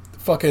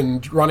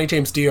fucking Ronnie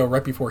James Dio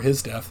right before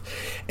his death,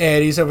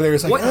 and he's over there.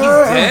 He's like, "What? He's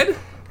dead?"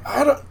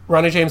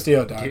 Ronnie James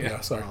Dio died. Yeah,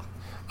 sorry.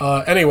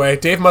 Anyway,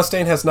 Dave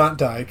Mustaine has not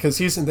died because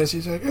he's in this.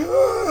 He's like,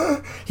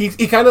 he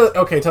kind of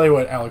tell you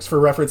what, Alex, for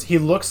reference, he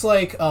looks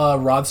like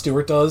Rod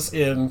Stewart does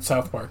in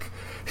South Park.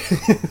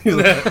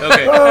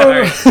 Okay, all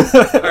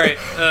right,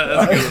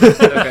 that's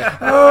good. Okay.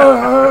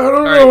 I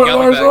don't know what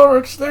Lars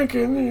Ulrich's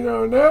thinking.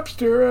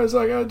 Napster. I was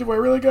like, do I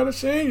really gotta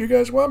say it? You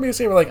guys want me to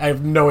say it? I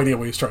have no idea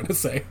what he's trying to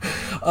say.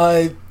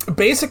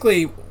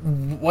 Basically,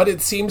 what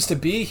it seems to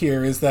be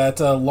here is that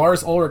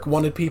Lars Ulrich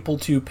wanted people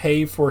to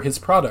pay for his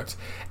product,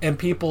 and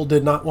people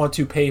did not want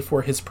to pay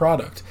for his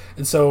product,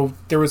 and so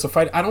there was a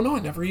fight. I don't know. I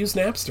never used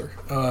Napster.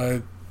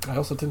 I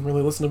also didn't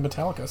really listen to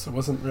Metallica, so it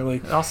wasn't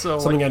really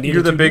something I needed.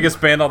 You're the to biggest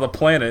band on the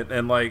planet,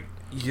 and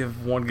you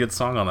have one good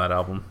song on that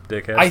album,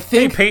 dickhead. I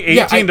think pay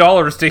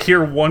 $18 to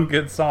hear one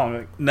good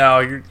song. No,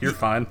 you're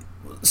fine.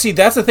 See,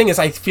 that's the thing is,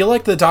 I feel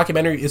like the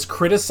documentary is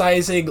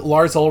criticizing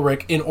Lars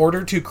Ulrich in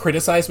order to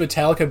criticize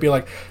Metallica and be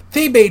like,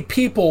 they made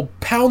people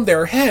pound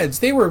their heads.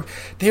 They were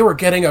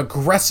getting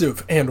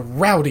aggressive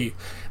and rowdy.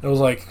 And I was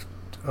like,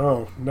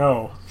 oh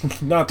no,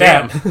 not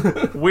that.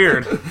 Damn,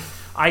 weird.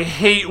 I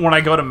hate when I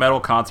go to metal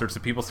concerts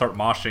and people start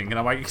moshing, and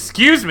I'm like,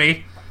 excuse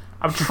me,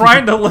 I'm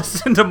trying to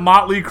listen to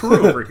Motley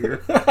Crue over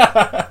here.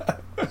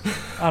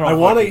 I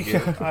want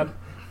to.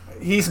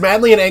 He's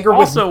madly in anger.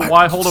 Also,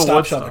 why hold a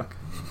Woodstock?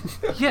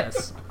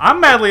 Yes, I'm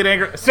madly in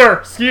anger,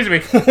 sir. Excuse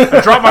me,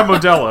 I dropped my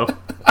Modelo.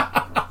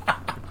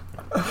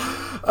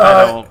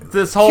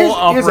 This whole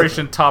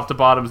operation, top to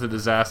bottom, is a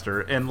disaster,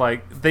 and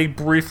they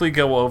briefly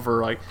go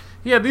over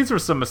yeah, these were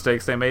some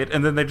mistakes they made,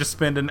 and then they just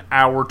spend an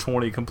hour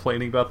 20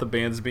 complaining about the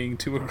bands being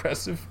too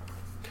aggressive.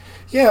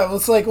 Yeah,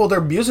 it's their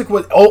music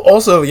was...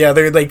 also,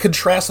 they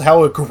contrast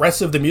how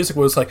aggressive the music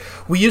was.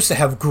 We used to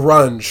have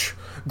grunge.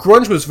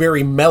 Grunge was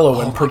very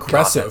mellow and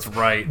progressive. God, that's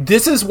right.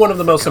 This is one of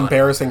the most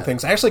embarrassing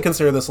things. I actually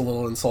consider this a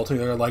little insulting.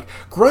 They're like,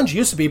 grunge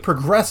used to be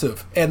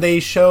progressive. And they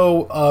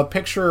show a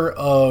picture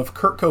of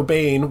Kurt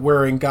Cobain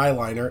wearing guy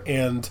liner,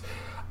 and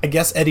I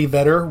guess Eddie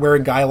Vedder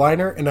wearing guy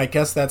liner, and I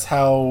guess that's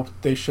how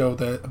they show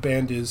that a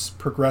band is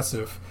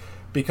progressive,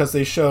 because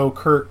they show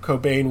Kurt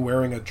Cobain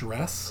wearing a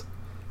dress.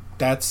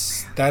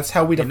 That's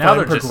how we define now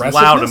they're progressiveness. just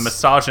loud and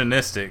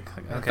misogynistic.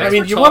 Okay. I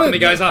mean, you want to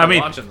guys out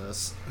watching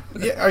this.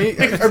 Yeah,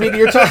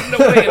 you're talking. No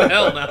way in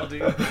hell now,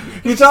 dude.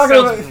 You're talking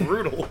about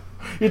brutal.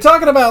 You're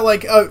talking about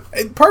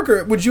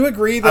Parker. Would you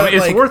agree that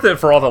it's worth it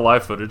for all the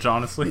live footage,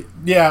 honestly?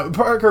 Yeah,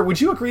 Parker. Would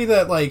you agree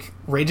that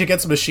Rage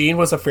Against the Machine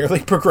was a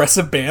fairly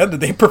progressive band? Did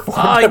they perform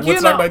at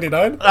Woodstock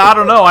 '99? I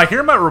don't know. I hear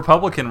them at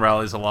Republican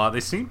rallies a lot. They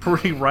seem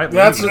pretty right.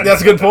 That's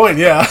a good point.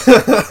 Yeah,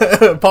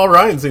 Paul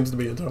Ryan seems to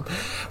be into them.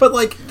 But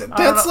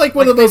that's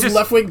one of those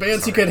left wing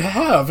bands you could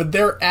have, and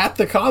they're at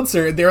the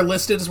concert. And they're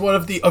listed as one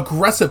of the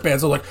aggressive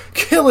bands. They're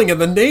killing in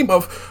the name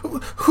of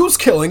who's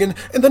killing and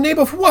in the name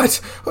of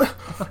what?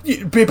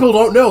 People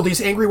don't know.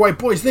 These angry white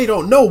boys, they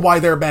don't know why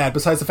they're mad,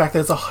 besides the fact that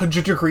it's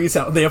 100 degrees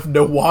out and they have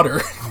no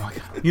water. Oh my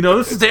God.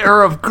 This is the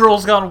era of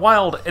Girls Gone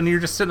Wild, and you're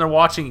just sitting there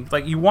watching.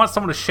 You want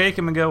someone to shake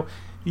him and go,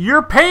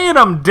 you're paying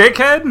them,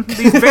 dickhead.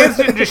 These bands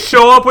didn't just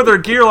show up with their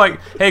gear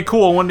hey,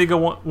 cool, when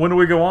do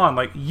we go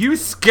on? You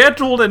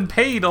scheduled and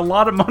paid a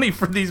lot of money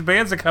for these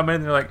bands to come in,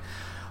 and they're like,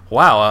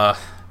 wow,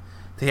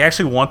 they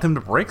actually want them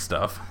to break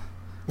stuff.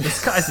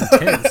 This guy's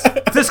intense.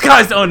 This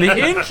guy's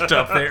unhinged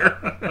up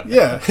there.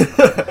 Yeah.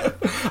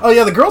 Oh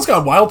yeah, the Girls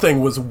Gone Wild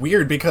thing was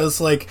weird because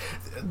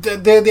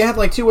they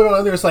had two women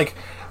on there. It's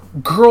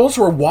girls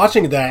were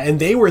watching that and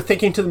they were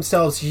thinking to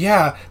themselves,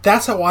 yeah,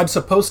 that's how I'm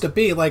supposed to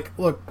be.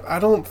 Look, I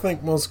don't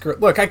think most girls...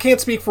 Look, I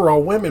can't speak for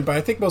all women, but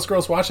I think most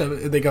girls watch that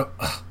and they go,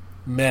 ugh,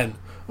 men.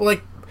 Well,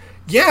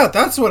 Yeah,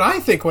 that's what I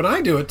think when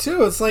I do it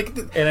too. It's like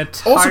An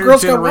entire also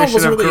Girls Gone Wild generation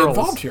wasn't of really girls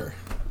involved here.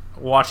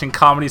 watching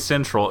Comedy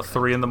Central at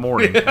 3 in the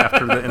morning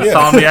after the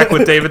Insomniac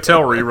with David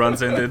Tell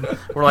reruns ended.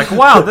 We're like,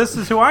 wow, this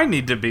is who I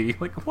need to be.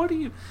 Like, what do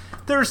you...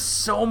 There's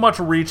so much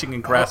reaching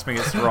and grasping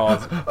at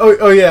straws.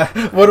 Oh yeah,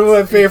 one of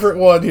my favorite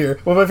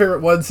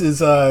ones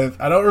is I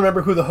don't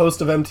remember who the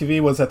host of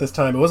MTV was at this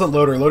time. It wasn't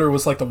Loader. Loader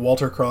was like the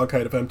Walter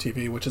Cronkite of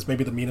MTV, which is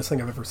maybe the meanest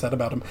thing I've ever said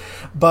about him.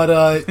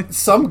 But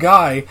some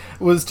guy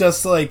was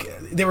just like,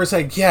 they were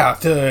saying, yeah,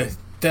 the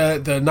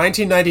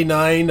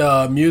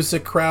 1999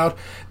 music crowd,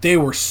 they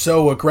were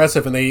so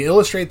aggressive, and they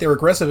illustrate their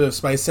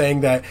aggressiveness by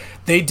saying that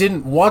they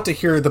didn't want to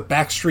hear the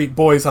Backstreet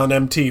Boys on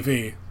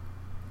MTV.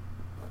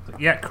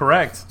 Yeah,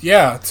 correct.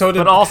 Yeah, so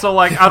But also,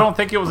 like, I don't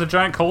think it was a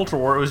giant culture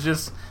war. It was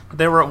just,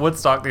 they were at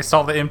Woodstock, they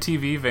saw the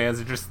MTV vans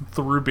and just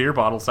threw beer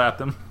bottles at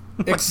them.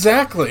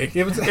 exactly.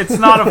 It's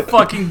not a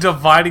fucking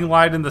dividing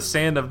line in the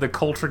sand of the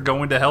culture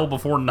going to hell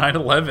before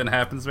 9/11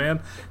 happens,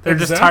 man. They're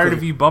just tired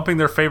of you bumping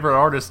their favorite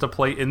artist to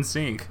play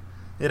NSYNC.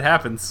 It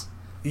happens.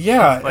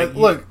 Yeah, Like,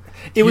 look,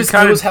 it was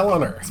hell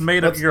on earth. It's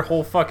made up your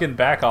whole fucking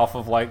back off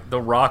of, like, the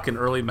rock and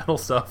early metal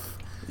stuff.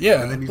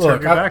 Yeah, And then you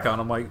turn your back on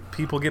them. Like,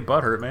 people get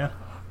butthurt, man.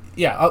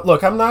 Yeah,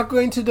 look, I'm not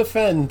going to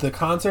defend the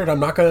concert. I'm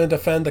not going to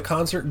defend the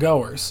concert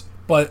goers.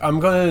 But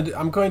I'm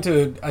going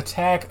to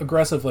attack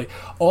aggressively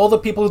all the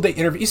people they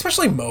interview,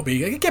 especially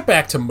Moby. Get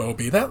back to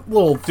Moby, that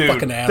little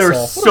fucking asshole.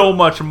 There's so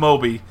much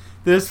Moby.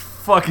 This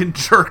fucking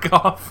jerk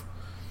off.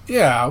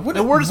 Yeah,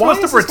 And we're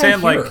supposed to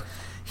pretend like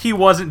he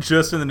wasn't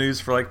just in the news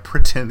for like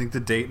pretending to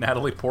date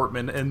Natalie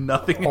Portman and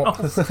nothing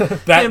else.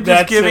 Him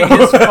just giving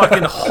his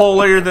fucking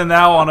holier than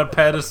thou on a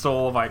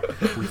pedestal of like,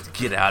 we have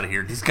to get out of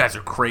here. These guys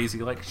are crazy.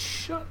 Like,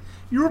 shut.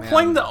 You were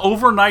playing the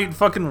overnight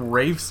fucking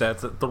rave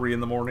sets at 3 in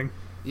the morning.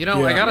 You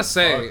know, I gotta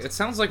say, it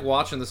sounds like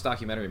watching this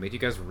documentary made you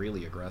guys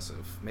really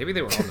aggressive. Maybe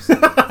they were honest.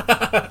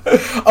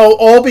 Oh,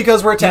 all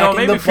because we're attacking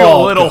maybe the feel a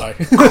bald little guy.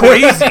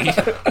 crazy.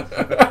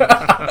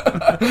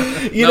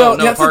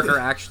 No, Parker,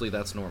 actually,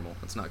 that's normal.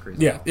 It's not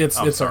crazy. Yeah,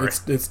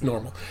 it's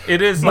normal.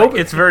 It is like,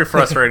 it's very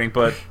frustrating,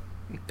 but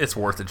it's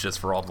worth it just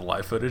for all the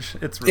live footage.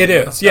 It's really It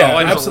is, yeah,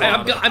 absolutely.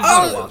 I'm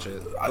gonna watch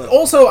it.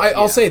 Also,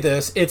 I'll say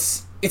this: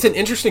 it's an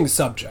interesting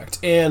subject,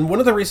 and one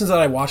of the reasons that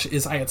I watched it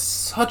is I had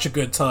such a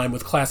good time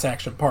with Class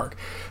Action Park,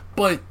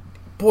 but.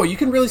 Boy, you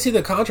can really see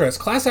the contrast.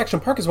 Class Action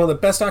Park is one of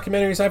the best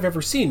documentaries I've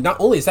ever seen. Not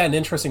only is that an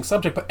interesting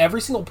subject, but every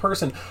single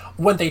person,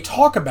 when they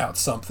talk about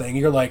something,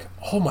 you're like,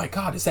 oh my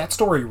god, is that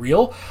story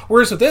real?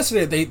 Whereas with this,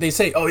 they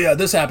say, oh yeah,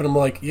 this happened. I'm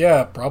like,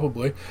 yeah,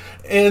 probably.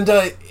 And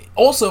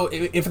also,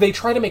 if they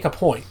try to make a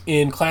point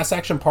in Class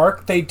Action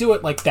Park, they do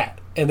it like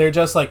that. And they're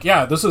just like,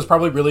 yeah, this is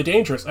probably really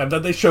dangerous. And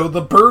then they show the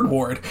bird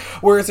ward.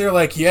 Whereas they're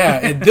like, yeah,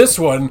 and this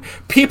one,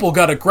 people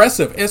got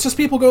aggressive. And it's just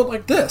people going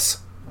like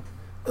this.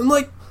 I'm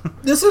like,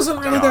 this isn't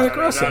really that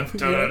aggressive.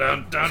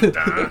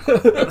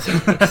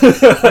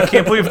 I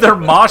can't believe they're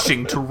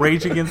moshing to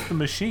Rage Against the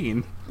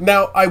Machine.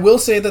 Now, I will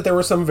say that there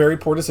were some very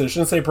poor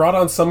decisions. They brought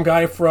on some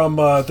guy from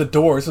The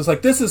Doors. It's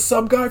like, this is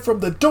some guy from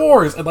The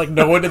Doors. And, like,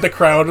 no one in the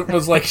crowd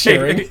was, like,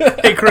 sharing.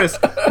 Hey, Chris,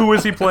 who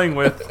was he playing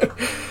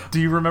with?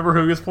 Do you remember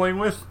who he was playing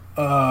with?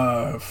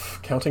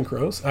 Counting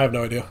Crows? I have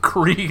no idea.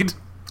 Creed.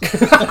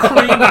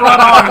 Creed brought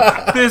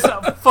on this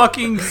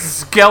fucking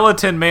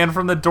skeleton man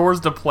from The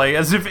Doors to play,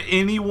 as if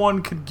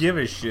anyone could give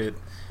a shit.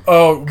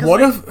 Oh,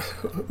 one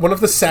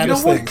of the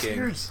saddest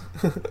things.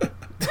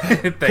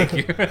 Thank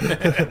you.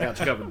 Got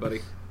you covered, buddy.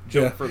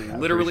 Joke for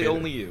literally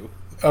only you.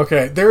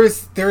 Okay,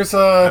 there's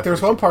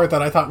one part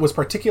that I thought was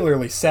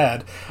particularly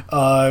sad.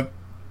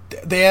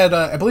 They had,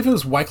 I believe it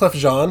was Wyclef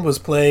Jean was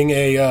playing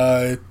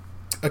a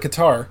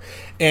guitar,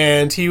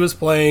 and he was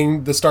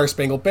playing the Star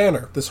Spangled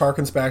Banner. This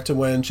harkens back to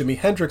when Jimi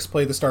Hendrix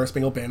played the Star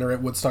Spangled Banner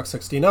at Woodstock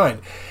 69.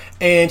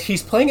 And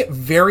he's playing it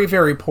very,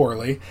 very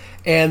poorly,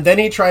 and then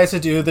he tries to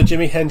do the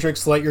Jimi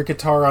Hendrix Light Your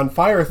Guitar on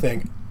Fire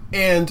thing.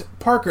 And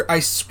Parker,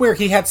 I swear,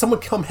 he had someone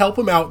come help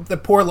him out, the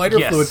poor lighter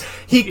fluid.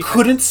 He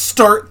couldn't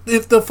start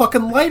the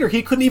fucking lighter.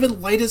 He couldn't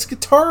even light his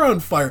guitar on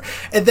fire.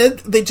 And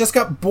then they just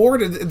got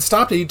bored and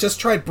stopped it. He just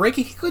tried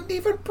breaking. He couldn't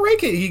even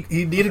break it.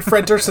 He needed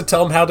Fred Durst to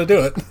tell him how to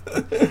do it.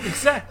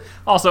 Exactly.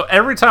 Also,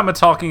 every time a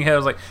talking head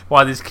was like,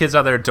 wow, these kids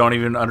out there don't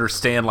even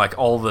understand like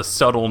all the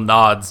subtle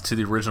nods to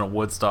the original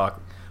Woodstock.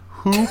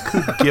 Who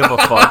could give a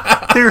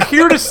fuck? They're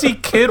here to see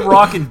Kid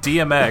Rock and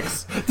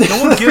DMX.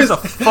 No one gives a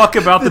fuck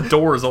about the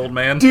Doors, old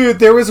man. Dude,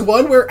 there was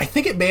one where, I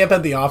think it may have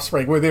been The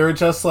Offspring, where they were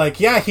just like,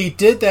 yeah, he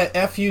did that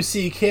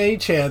F-U-C-K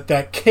chant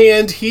that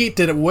Canned Heat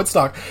did at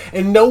Woodstock,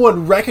 and no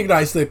one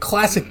recognized the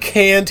classic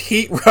Canned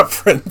Heat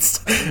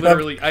reference.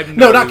 Literally, I have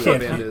no idea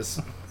what band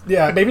is.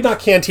 Yeah, maybe not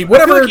Canned Heat.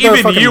 Whatever. I feel like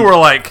even you were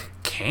like,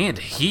 Canned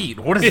Heat?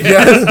 What is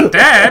this,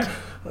 Dad?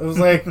 I was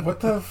like, "What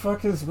the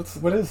fuck is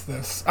what is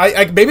this?"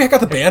 I maybe I got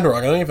the band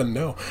wrong. I don't even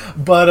know.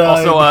 But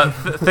also,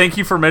 thank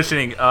you for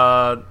mentioning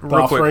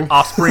real quick.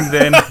 Offspring,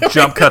 then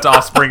jump cut to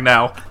Offspring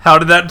now.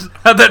 How'd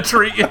that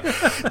treat you,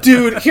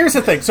 dude? Here's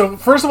the thing. So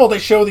first of all, they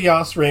show the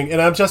Offspring,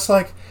 and I'm just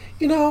like,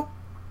 the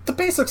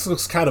Basics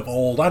looks kind of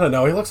old. I don't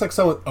know. He looks like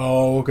someone.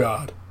 Oh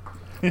god.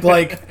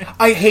 Like,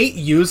 I hate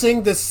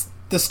using this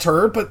this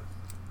turd, but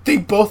they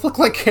both look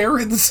like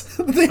Karens.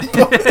 They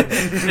both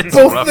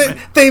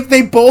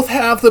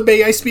have the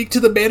 "May I speak to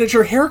the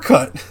manager"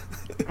 haircut.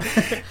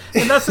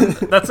 And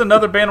that's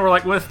another band where,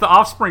 like, if The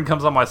Offspring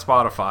comes on my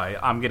Spotify,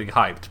 I'm getting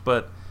hyped.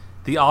 But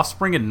The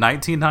Offspring in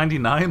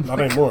 1999, Not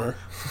anymore.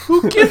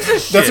 who gives a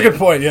shit? That's a good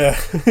point. Yeah.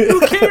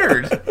 Who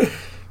cared?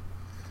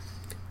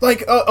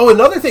 Like,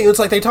 another thing, it's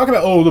like they talk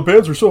about, the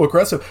bands were so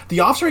aggressive. The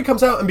Offspring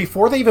comes out, and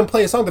before they even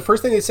play a song, the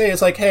first thing they say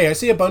is like, hey, I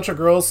see a bunch of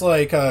girls,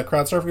 like,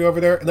 crowd surfing over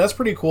there, and that's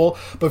pretty cool,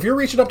 but if you're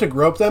reaching up to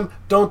grope them,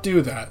 don't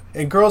do that.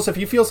 And girls, if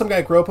you feel some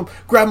guy grope them,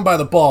 grab them by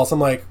the balls. I'm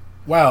like,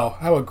 wow,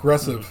 how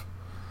aggressive.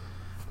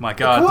 My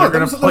God, Come on, they're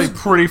going to play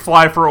Pretty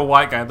Fly for a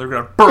White Guy. They're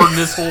going to burn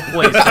this whole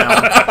place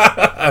down.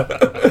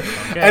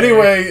 Okay.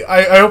 Anyway,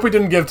 I hope we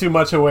didn't give too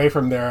much away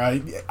from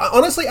there.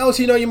 Honestly, Alex,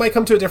 you might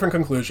come to a different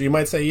conclusion. You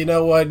might say, you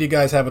know what, you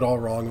guys have it all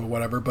wrong or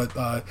whatever, but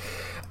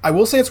I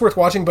will say it's worth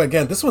watching. But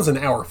again, this one's an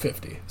hour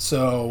 50,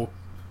 so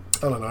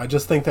I don't know. I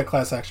just think that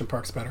Class Action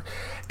Park's better.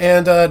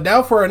 And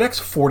now for our next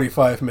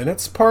 45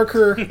 minutes,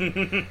 Parker,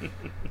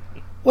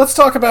 let's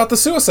talk about the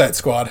Suicide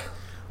Squad.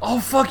 Oh,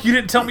 fuck, you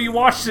didn't tell me you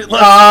watched it.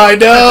 I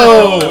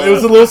know! It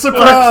was a little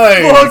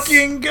surprise! Let's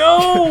fucking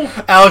go!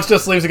 Alex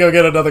just leaves to go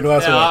get another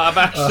glass of Yeah, wine. I'm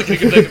actually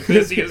going to take a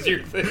busy as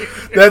your thing.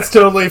 That's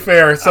totally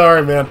fair.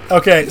 Sorry, man.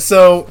 Okay,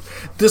 so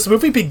this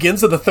movie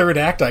begins at the third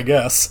act, I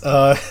guess.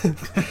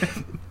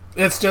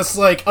 It's just,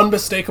 like,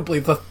 unmistakably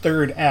the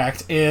third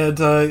act, and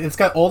it's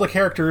got all the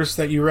characters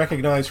that you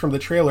recognize from the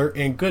trailer,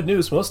 and good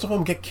news, most of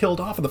them get killed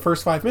off in the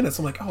first 5 minutes.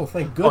 I'm like, oh,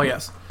 thank goodness. Oh,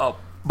 yes. Oh,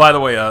 by the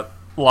way, a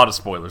lot of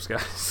spoilers,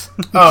 guys.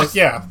 Oh,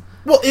 yeah.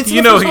 Well, it's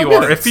you know who you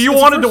are. If you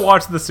wanted to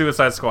watch the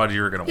Suicide Squad,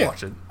 you were going to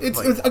watch it. It's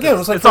like, again, it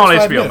was like it's on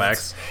first 5 HBO minutes.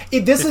 Max.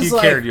 This If is you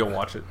like, cared, you'll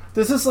watch it.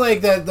 This is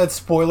like that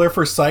spoiler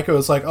for Psycho.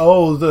 It's like,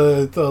 oh,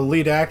 the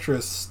lead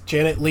actress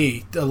Janet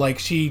Leigh, like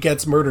she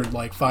gets murdered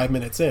like 5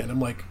 minutes in. I'm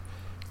like,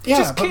 yeah,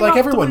 Just but came like out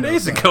everyone 3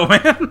 knows days that. ago,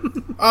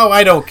 man. Oh,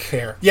 I don't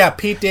care. Yeah,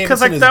 Pete Davidson,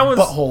 like, his that was-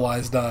 butthole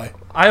eyes die.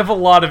 I have a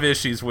lot of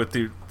issues with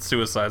the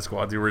Suicide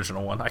Squad, the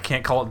original one. I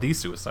can't call it the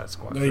Suicide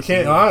Squad. No, you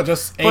can't.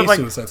 Just a But, like,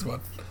 Suicide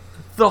Squad.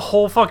 The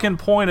whole fucking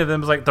point of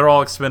them is like they're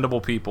all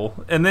expendable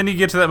people, and then you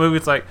get to that movie,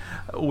 it's like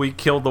we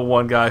killed the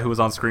one guy who was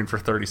on screen for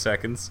 30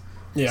 seconds.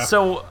 Yeah.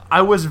 So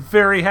I was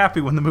very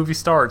happy when the movie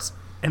starts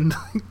and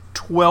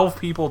 12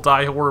 people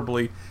die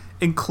horribly,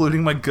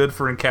 including my good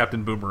friend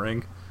Captain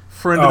Boomerang,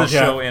 friend of the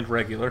show and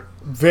regular.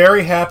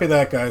 Very happy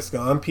that guy's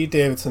gone. Pete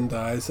Davidson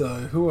dies.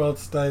 Who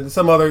else died?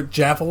 Some other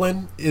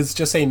Javelin is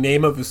just a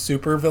name of a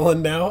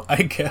supervillain now,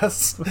 I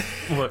guess.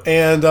 Look,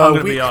 And I'm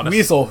gonna be honest.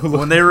 Weasel, who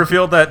When they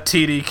revealed that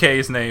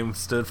TDK's name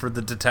stood for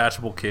the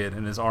detachable kid,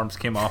 and his arms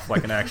came off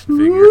like an action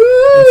figure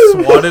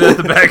and swatted at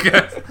the bad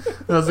guy,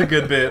 that was a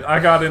good bit. I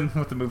got in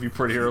with the movie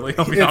pretty early.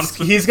 I'll be honest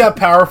with you. he's got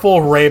powerful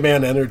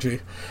Rayman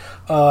energy.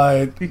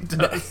 He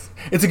does.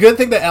 It's a good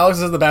thing that Alex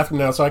is in the bathroom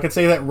now, so I could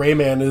say that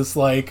Rayman is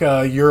like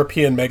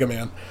European Mega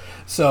Man.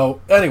 So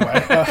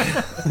anyway,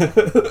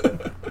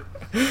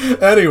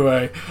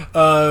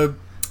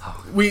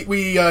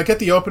 we get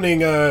the opening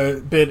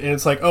bit, and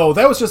it's like, oh,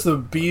 that was just the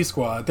B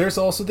squad. There's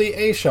also the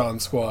Ashan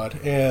squad,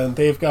 and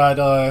they've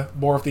got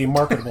more of the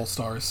marketable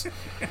stars.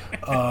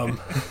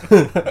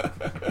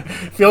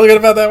 Feeling good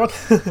about that one?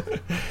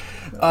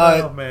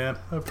 Oh man,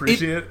 I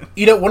appreciate it.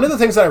 You know, one of the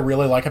things that I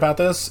really like about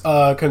this,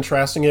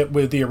 contrasting it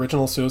with the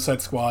original Suicide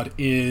Squad,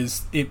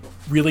 is it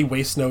really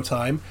wastes no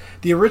time.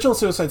 The original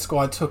Suicide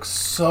Squad took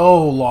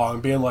so long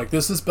being like,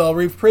 this is Belle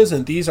Reve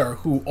Prison, these are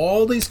who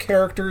all these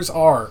characters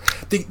are.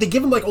 They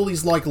give them like all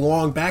these like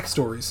long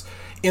backstories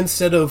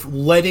instead of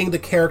letting the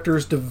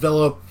characters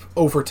develop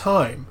over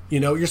time.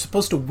 You know, you're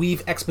supposed to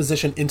weave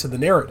exposition into the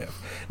narrative,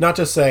 not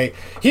just say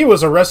he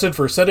was arrested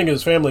for setting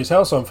his family's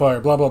house on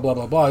fire, blah blah blah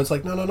blah blah. It's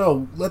like,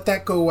 no, let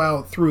that go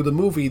out through the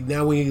movie.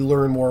 Now we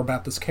learn more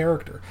about this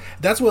character.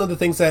 That's one of the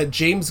things that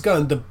James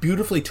Gunn, the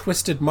beautifully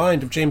twisted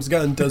mind of James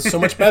Gunn, does so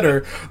much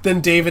better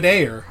than David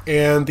Ayer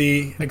and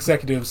the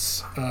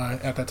executives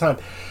at that time.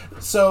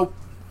 So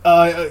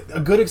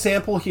a good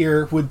example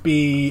here would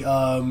be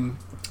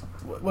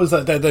what was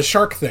that, the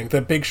shark thing,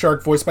 the big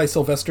shark voiced by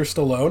Sylvester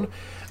Stallone,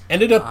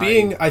 ended up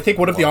being, I think,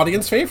 one of the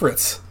audience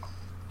favorites.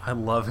 I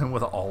love him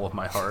with all of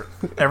my heart.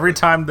 Every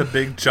time the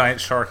big giant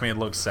shark man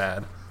looks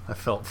sad, I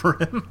felt for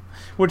him,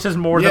 which is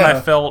more than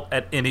I felt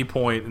at any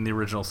point in the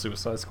original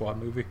Suicide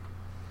Squad movie.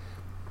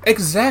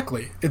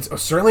 Exactly. It's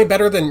certainly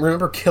better than,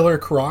 remember Killer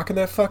Croc in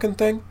that fucking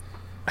thing?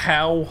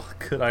 How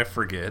could I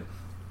forget?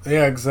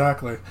 Yeah,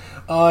 exactly.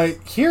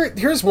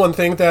 Here's one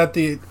thing that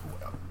the...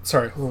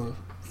 Sorry,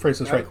 phrase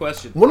this I have right. a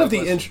question. One I of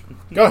have a the... question.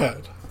 Go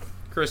ahead.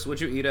 Chris, what'd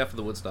you eat after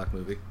the Woodstock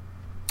movie?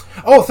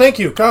 Oh, thank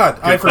you. God,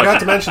 I forgot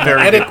to mention that.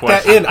 Very Edit good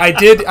that question. in. I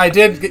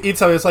did eat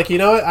something. It's like, you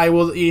know what? I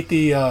will eat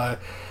the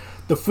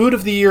food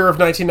of the year of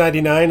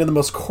 1999 and the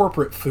most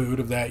corporate food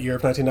of that year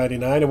of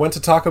 1999. I went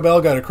to Taco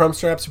Bell, got a Crumb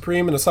Strap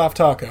Supreme and a soft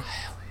taco.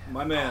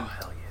 My man.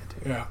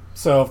 Yeah.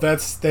 So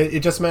it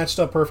just matched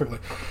up perfectly.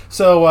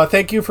 So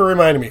thank you for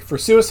reminding me. For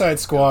Suicide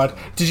Squad,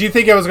 did you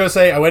think I was going to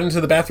say I went into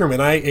the bathroom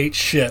and I ate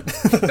shit?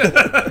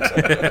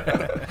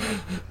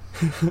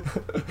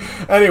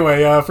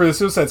 Anyway, for the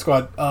Suicide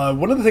Squad,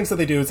 one of the things that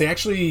they do is they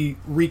actually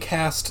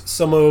recast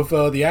some of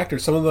the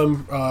actors. Some of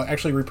them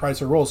actually reprise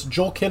their roles.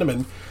 Joel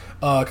Kinnaman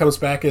comes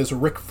back as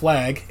Rick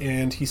Flag,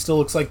 and he still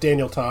looks like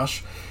Daniel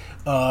Tosh.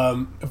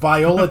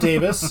 Viola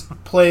Davis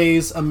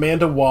plays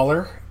Amanda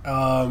Waller.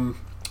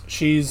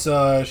 She's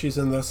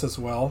in this as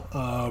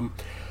well.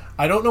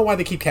 I don't know why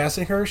they keep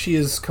casting her. She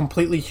is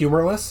completely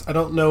humorless. I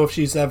don't know if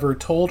she's ever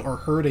told or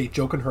heard a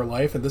joke in her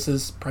life, and this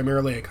is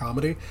primarily a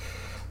comedy.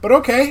 But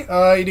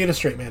okay, you need a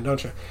straight man,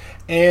 don't you?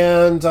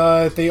 And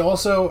they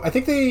also, I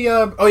think they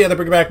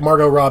bring back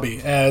Margot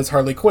Robbie as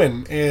Harley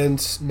Quinn.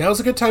 And now's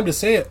a good time to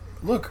say it.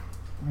 Look,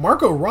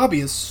 Margot Robbie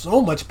is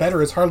so much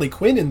better as Harley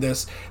Quinn in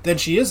this than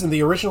she is in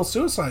the original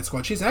Suicide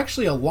Squad. She's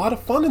actually a lot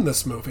of fun in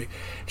this movie.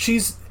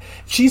 She's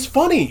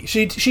funny.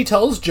 She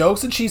tells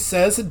jokes and she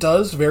says and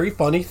does very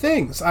funny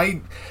things.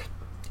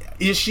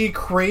 Is she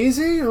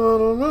crazy? I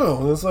don't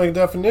know. It's like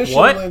definition.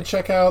 What? And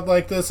check out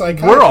like this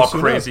psychiatrist. We're all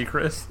crazy,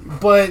 Chris.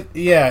 But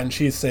yeah, and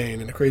she's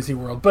sane in a crazy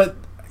world. But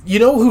you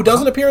know who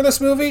doesn't appear in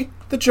this movie?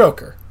 The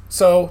Joker.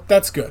 So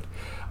that's good.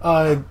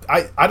 I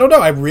don't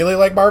know. I really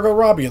like Margot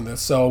Robbie in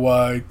this.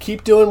 So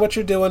keep doing what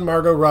you're doing,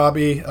 Margot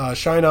Robbie.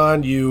 Shine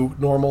on, you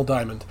normal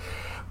diamond.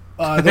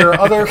 There are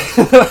other.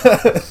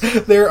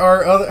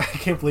 I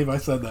can't believe I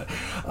said that.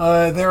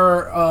 There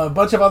are a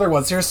bunch of other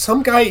ones. There's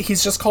some guy.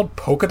 He's just called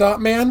Polka Dot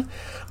Man.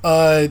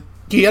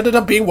 He ended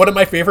up being one of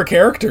my favorite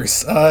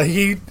characters.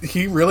 He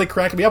really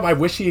cracked me up. I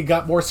wish he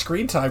got more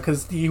screen time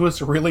because he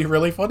was really,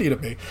 really funny to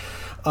me.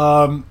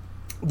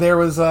 There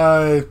was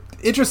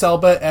Idris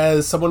Elba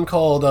as someone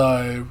called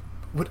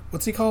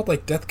what's he called?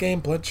 Like Death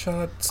Game,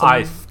 Bloodshot.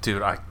 I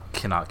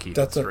cannot keep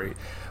that straight.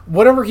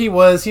 Whatever he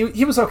was,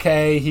 he was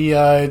okay. He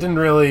didn't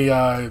really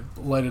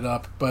light it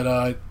up,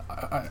 but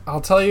I'll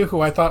tell you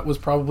who I thought was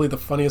probably the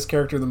funniest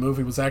character in the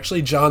movie was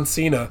actually John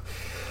Cena.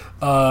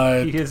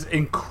 He is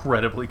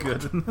incredibly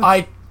good.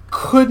 I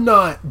could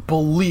not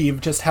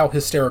believe just how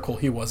hysterical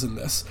he was in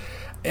this.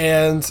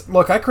 And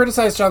look, I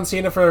criticized John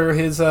Cena for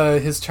his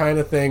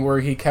China thing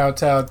where he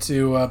kowtowed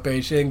to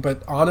Beijing,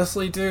 but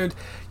honestly, dude,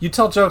 you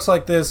tell jokes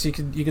like this, you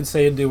can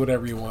say and do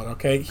whatever you want.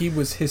 Okay, he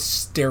was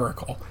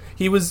hysterical.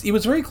 He was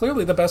very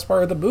clearly the best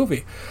part of the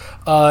movie.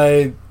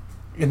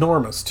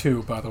 Enormous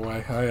too, by the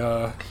way.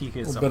 He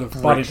is a bit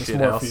of body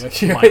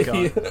dysmorphia. My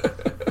God.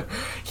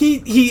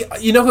 He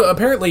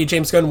apparently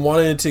James Gunn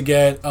wanted to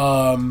get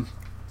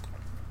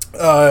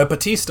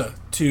Batista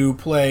to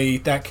play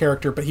that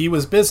character, but he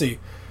was busy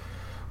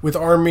with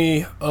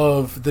Army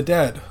of the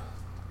Dead.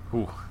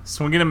 Ooh,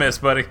 swing and a miss,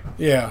 buddy.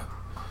 Yeah.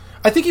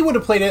 I think he would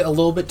have played it a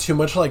little bit too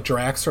much like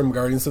Drax from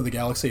Guardians of the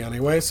Galaxy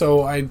anyway,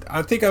 so I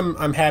think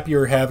I'm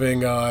happier having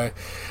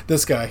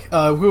this guy,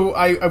 who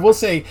I will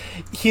say,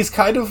 he's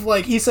kind of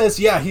like, he says,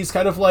 yeah, he's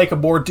kind of like a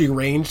more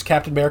deranged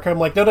Captain America. I'm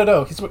like,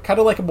 no, he's kind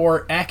of like a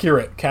more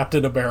accurate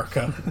Captain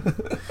America.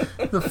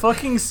 The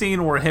fucking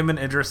scene where him and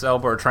Idris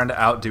Elba are trying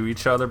to outdo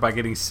each other by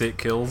getting sick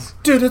kills.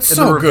 Dude, it's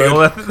so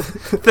good.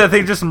 That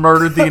they just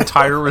murdered the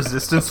entire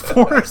resistance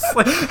force.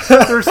 Like,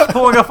 they're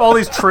pulling off all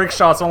these trick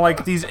shots on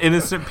like these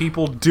innocent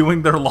people doing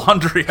their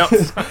laundry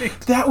outside.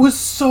 That was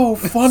so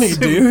funny,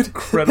 dude.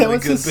 Incredibly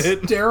that was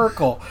good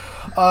hysterical.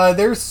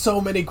 There's so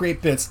many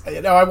great bits.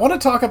 Now, I want to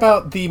talk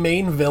about the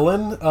main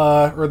villain,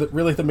 or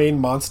the main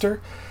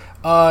monster.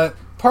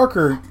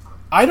 Parker,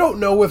 I don't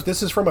know if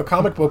this is from a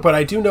comic book, but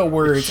I do know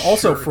where it's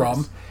also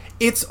from.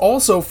 It's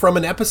also from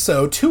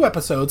two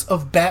episodes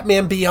of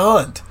Batman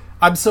Beyond.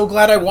 I'm so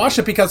glad I watched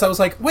it because I was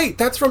like, wait,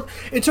 that's from...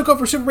 It took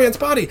over Superman's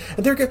body.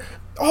 And they're going...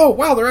 Oh,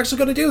 wow, they're actually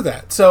going to do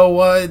that.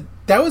 So,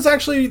 that was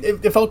actually...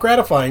 It felt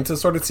gratifying to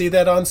sort of see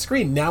that on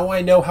screen. Now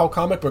I know how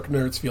comic book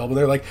nerds feel when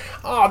they're like,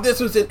 oh, this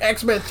was in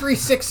X-Men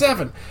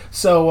 367.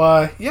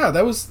 So, yeah,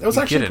 that was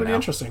actually pretty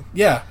interesting.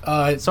 Yeah.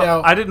 So,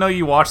 now, I didn't know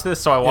you watched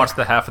this, so I watched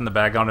the half in the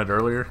bag on it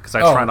earlier, because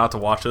I try not to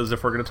watch those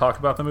if we're going to talk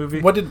about the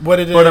movie. What did it...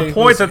 But a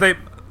point that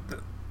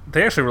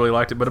they actually really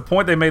liked it, but a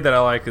point they made that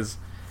I like is...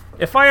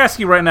 If I ask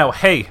you right now,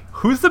 hey,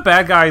 who's the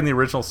bad guy in the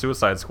original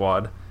Suicide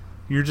Squad?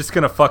 You're just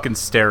going to fucking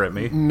stare at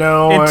me.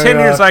 No. In 10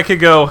 years, I could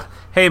go,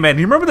 hey, man,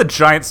 you remember the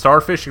giant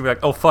starfish? You'd be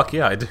like, oh, fuck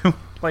yeah, I do.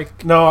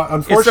 Like, no,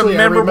 unfortunately,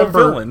 it's a memorable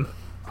villain.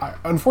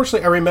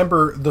 Unfortunately, I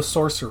remember the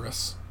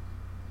Sorceress.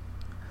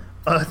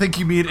 I think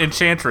you mean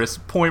Enchantress.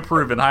 Point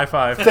proven. High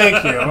five.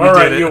 Thank you. All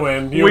right, you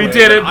win. We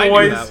did it, boys.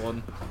 I knew that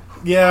one.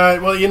 Yeah,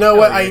 well, you know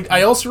what?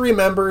 I also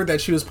remember that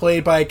she was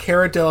played by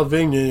Cara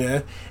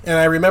Delevingne, and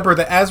I remember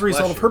that as a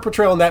result of her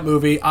portrayal in that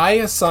movie, I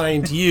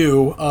assigned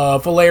you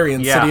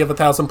Valerian, City of a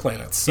Thousand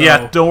Planets. So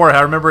yeah, don't worry,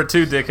 I remember it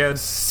too, dickhead.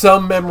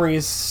 Some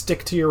memories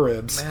stick to your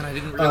ribs. Man, I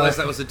didn't realize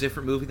that was a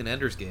different movie than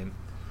Ender's Game.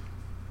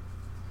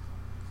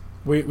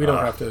 We don't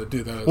have to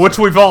do those. Which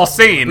we've all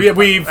seen.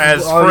 We've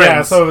as friends.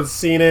 Yeah, so we've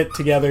seen it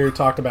together,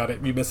 talked about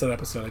it. We missed an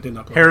episode. I didn't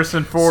upload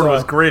Harrison Ford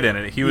was great in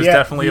it. He was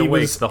definitely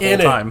awake the whole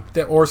time.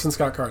 The Orson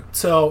Scott Card.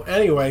 So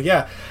anyway,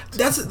 yeah,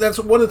 that's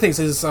one of the things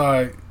is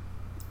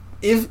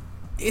if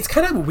it's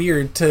kind of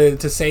weird to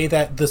say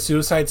that the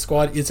Suicide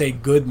Squad is a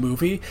good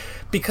movie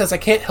because I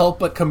can't help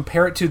but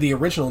compare it to the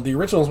original. The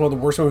original is one of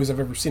the worst movies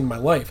I've ever seen in my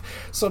life.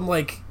 So I'm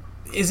like,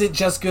 is it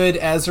just good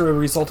as a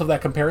result of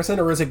that comparison,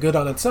 or is it good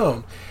on its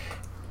own?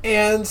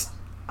 And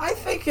I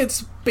think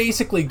it's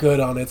basically good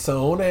on its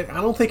own. I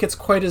don't think it's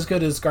quite as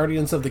good as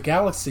Guardians of the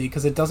Galaxy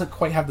because it doesn't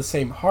quite have the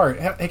same heart.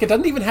 Heck, it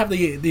doesn't even have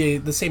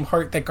the same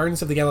heart that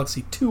Guardians of the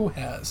Galaxy 2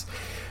 has.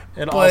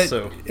 And But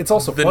also, it's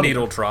also the funny.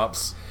 needle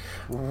drops.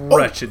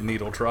 Wretched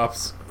needle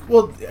drops.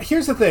 Well,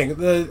 here's the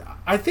thing.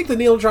 I think the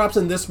needle drops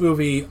in this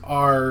movie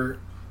are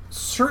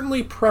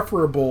certainly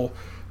preferable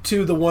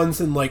to the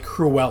ones in, like,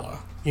 Cruella.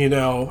 You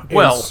know, and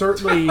Well,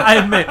 certainly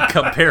I meant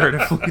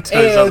comparatively to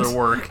his other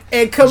work.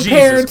 and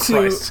compared Jesus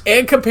to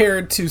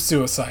Christ.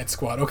 Suicide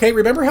Squad. Okay,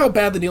 remember how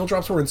bad the needle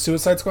drops were in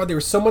Suicide Squad? They were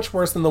so much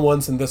worse than the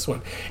ones in this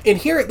one. And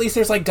here, at least,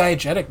 there's like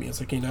diegetic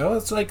music. You know,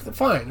 it's like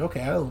fine,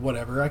 okay,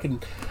 whatever. I can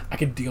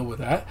deal with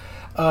that.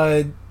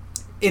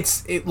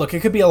 Look, it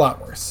could be a lot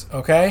worse,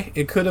 okay?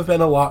 It could have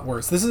been a lot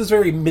worse. This is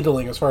very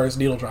middling as far as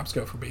needle drops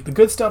go for me. The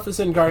good stuff is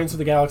in Guardians of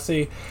the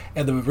Galaxy,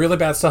 and the really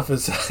bad stuff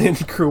is in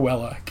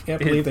Cruella. I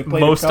can't believe they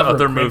played most a cover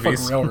other of Grand Funk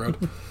movies.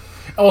 Railroad.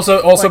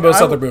 Also most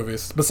other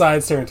movies,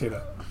 besides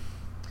Tarantino.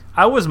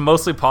 I was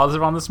mostly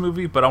positive on this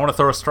movie, but I want to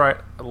throw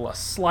a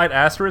slight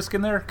asterisk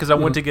in there because I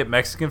went to get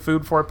Mexican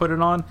food before I put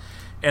it on,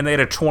 and they had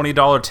a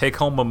 $20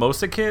 take-home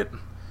mimosa kit.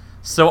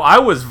 So I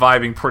was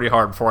vibing pretty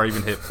hard before I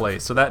even hit play.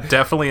 So that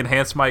definitely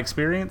enhanced my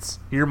experience.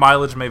 Your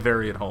mileage may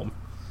vary at home.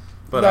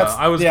 But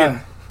I was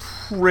getting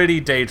pretty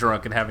day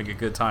drunk and having a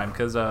good time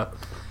because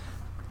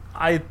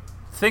I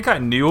think I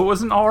knew it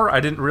was an R.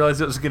 I didn't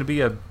realize it was going to be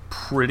a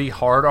pretty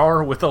hard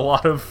R with a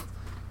lot of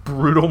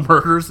brutal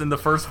murders in the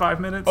first 5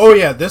 minutes. Oh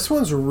yeah, this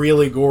one's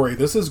really gory.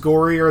 This is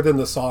gorier than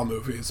the Saw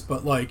movies,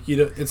 but like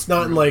it's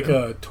not in like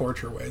a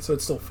torture way, so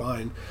it's still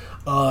fine.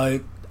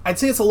 I'd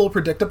say it's a little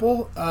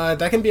predictable.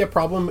 That can be a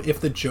problem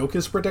if the joke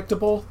is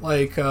predictable.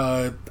 Like,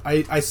 I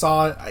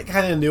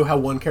kind of knew how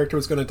one character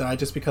was going to die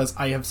just because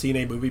I have seen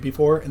a movie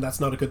before, and that's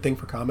not a good thing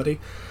for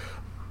comedy.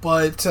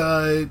 But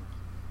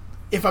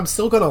if I'm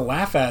still going to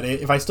laugh at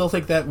it, if I still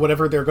think that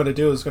whatever they're going to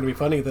do is going to be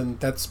funny, then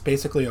that's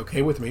basically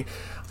okay with me.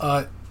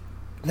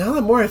 Now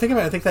the more I think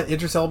about it, I think that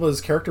Idris Elba's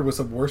character was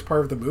the worst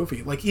part of the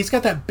movie. Like, he's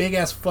got that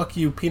big-ass fuck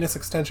you penis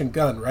extension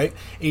gun, right?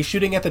 And he's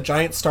shooting at the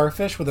giant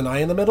starfish with an eye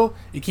in the middle.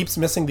 He keeps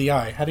missing the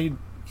eye.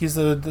 He's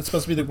supposed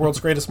to be the world's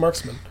greatest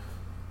marksman.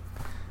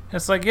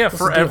 It's like, yeah,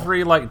 for the deal?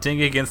 every, like,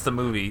 ding against the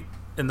movie,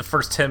 in the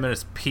first 10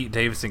 minutes, Pete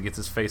Davidson gets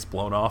his face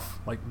blown off,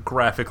 like,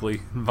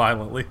 graphically,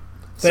 violently.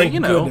 Thank so, you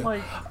know, goodness.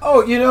 like...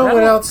 Oh, you know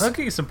what else? That'll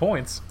get you some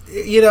points.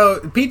 You know,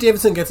 Pete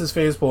Davidson gets his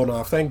face blown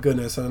off. Thank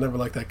goodness. I never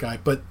liked that guy.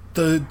 But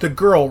the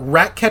girl,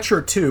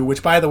 Ratcatcher 2,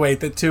 which, by the way,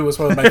 the 2 was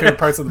one of my favorite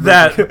parts of the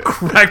movie. That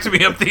cracked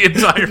me up the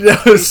entire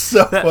That was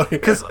so funny.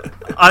 Because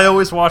I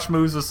always watch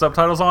movies with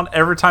subtitles on.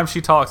 Every time she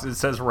talks, it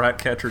says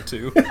Ratcatcher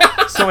 2.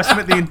 So I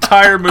spent the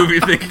entire movie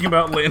thinking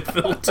about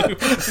Landfill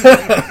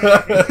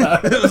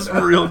 2. It was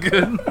real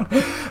good.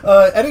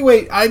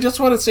 Anyway, I just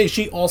want to say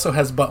she also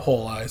has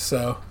butthole eyes,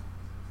 so...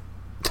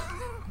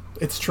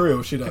 It's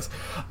true, she does.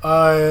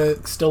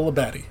 Still a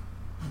baddie.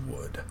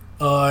 Would.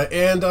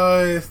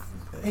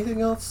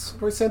 Anything else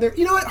we're saying there?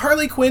 You know what?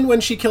 Harley Quinn,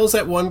 when she kills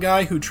that one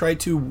guy who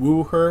tried to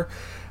woo her,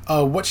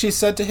 what she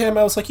said to him,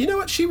 I was like, you know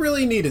what? She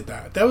really needed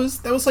that. That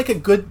was like a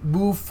good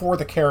move for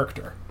the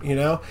character, you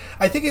know?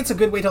 I think it's a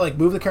good way to like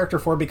move the character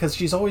forward because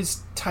she's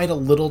always tied a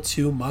little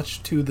too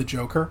much to the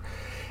Joker.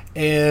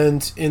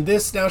 And in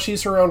this, now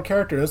she's her own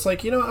character. And it's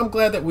like, you know, I'm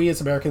glad that we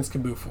as Americans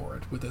can move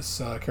forward with this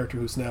character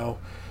who's now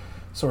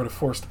sort of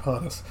forced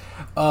upon us.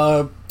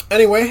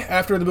 Anyway,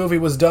 after the movie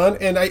was done,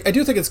 and I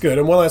do think it's good.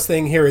 And one last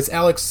thing here is,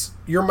 Alex,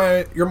 your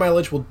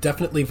mileage will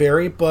definitely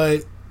vary,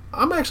 but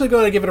I'm actually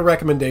going to give it a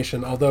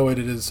recommendation, although it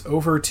is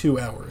over 2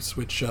 hours,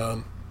 which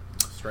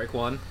Strike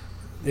one.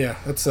 yeah,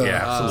 that's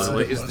Yeah,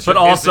 absolutely. Is the But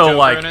Jo- is the also, Joker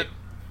like- in it?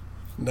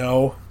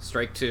 no.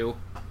 Strike two.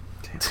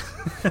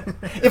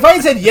 If I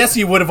had said yes,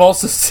 you would have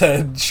also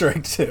said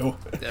Shrek 2.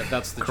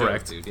 That's the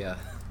Correct. joke, dude. Yeah.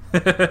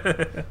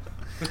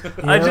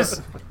 I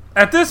just...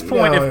 At this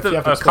point, No, if if you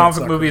have to a explain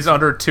comic movie is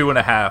suckers.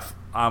 under 2.5,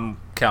 I'm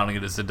counting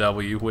it as a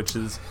W, which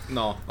is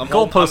No.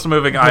 goalpost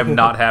moving I'm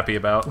not happy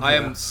about. I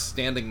am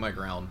standing my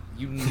ground.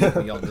 You need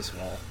me on this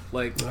wall.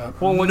 Like,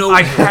 Well, when no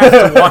I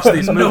have to watch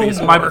these No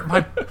movies. more.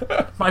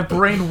 My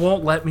brain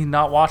won't let me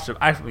not watch them.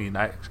 I mean,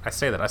 I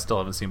say that I still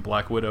haven't seen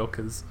Black Widow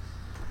because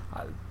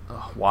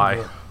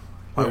why?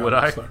 Why would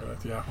I? It's not gonna-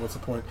 yeah, what's the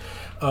point?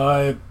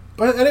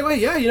 But anyway,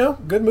 yeah, you know,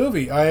 good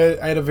movie. I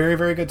had a very,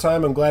 very good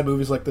time. I'm glad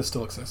movies like this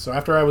still exist. So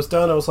after I was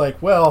done, I was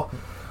like, well,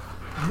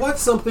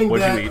 what's something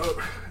What'd that... you eat?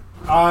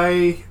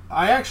 I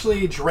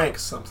actually drank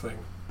something.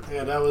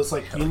 And I was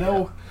like, you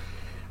know,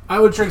 I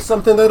would drink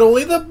something that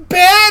only the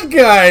bad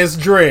guys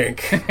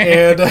drink.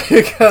 And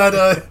I got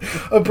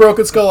a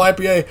Broken Skull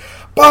IPA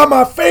by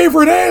my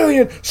favorite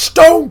alien,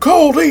 Stone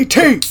Cold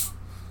E.T.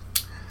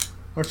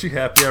 Aren't you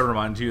happy I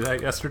reminded you of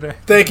that yesterday?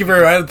 Thank you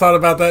very much. I hadn't thought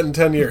about that in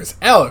 10 years.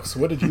 Alex,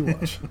 what did you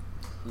watch?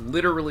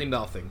 literally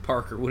nothing.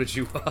 Parker, what did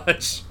you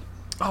watch?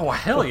 Oh,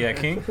 hell yeah,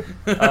 King.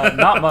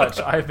 Not much.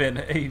 I've been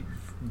a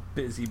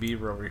busy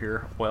beaver over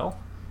here. Well,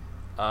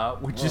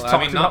 we just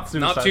talked about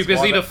Suicide not too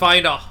busy Squad. to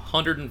find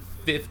 150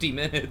 50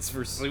 minutes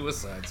for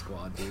Suicide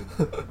Squad, dude.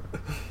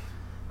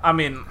 I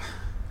mean,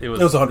 it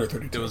was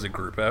 132. It was a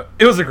group effort.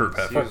 It was a group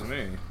effort. Excuse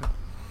me.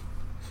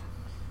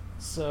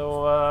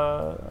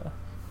 So,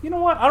 you know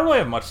what? I don't really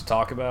have much to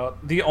talk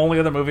about. The only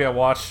other movie I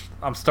watched,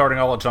 I'm starting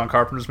all of John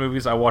Carpenter's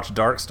movies. I watched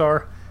Dark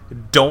Star.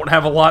 Don't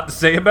have a lot to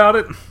say about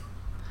it.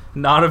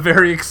 Not a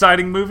very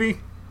exciting movie.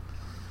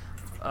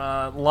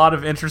 A lot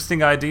of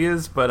interesting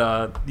ideas,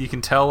 but you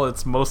can tell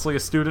it's mostly a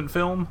student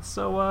film,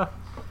 so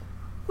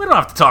we don't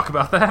have to talk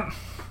about that.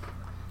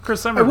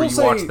 Chris, I remember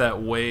you watched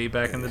that way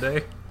back in the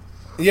day.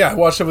 Yeah, I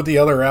watched it with the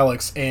other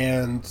Alex,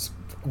 and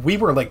we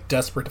were like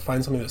desperate to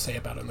find something to say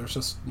about it, and there's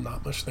just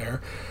not much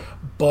there.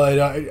 But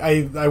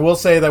I will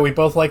say that we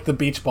both like the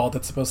beach ball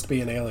that's supposed to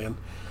be an alien.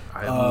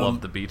 I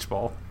love the beach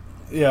ball.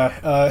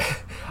 Yeah,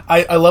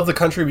 I love the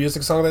country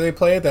music song that they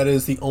play. That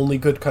is the only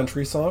good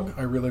country song.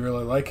 I really,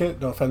 really like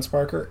it. No offense,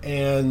 Parker.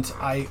 And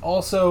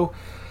I'll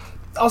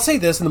say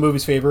this in the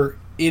movie's favor.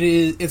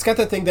 It's got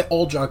that thing that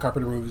old John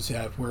Carpenter movies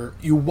have, where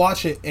you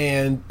watch it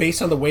and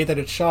based on the way that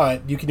it's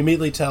shot, you can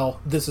immediately tell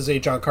this is a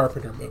John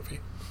Carpenter movie.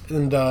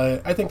 And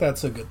I think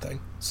that's a good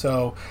thing.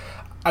 So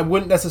I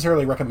wouldn't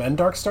necessarily recommend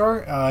Dark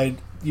Star.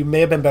 You may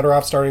have been better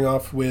off starting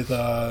off with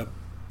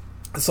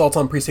Assault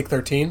on Precinct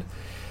 13.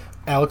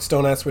 Alex,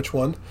 don't ask which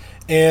one.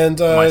 And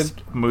my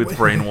smooth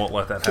brain won't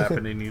let that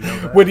happen, and you know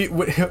that.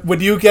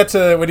 When you get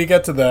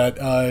to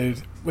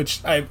that,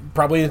 which I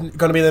probably going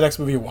to be the next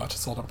movie you watch,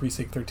 Assault on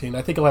Precinct 13.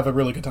 I think you'll have a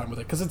really good time with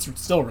it because it's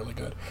still really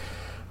good.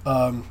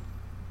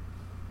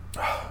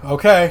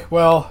 Okay,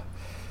 well,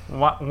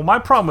 my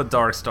problem with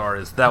Dark Star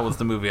is that was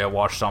the movie I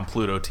watched on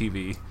Pluto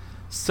TV.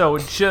 So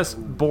just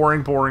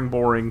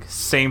boring,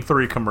 same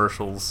 3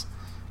 commercials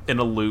in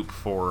a loop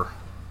for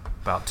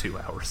about 2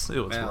 hours. It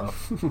was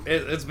rough.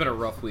 It's been a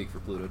rough week for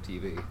Pluto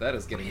TV. That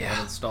is getting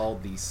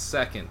uninstalled the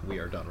second we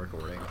are done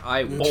recording.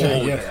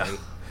 Yeah.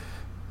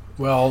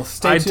 Well,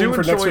 stay tuned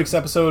for next week's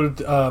episode,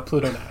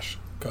 Pluto Nash.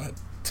 Go ahead.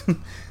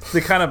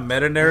 The kind of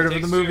meta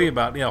narrative of the movie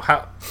about,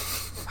 how...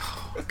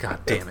 Oh, God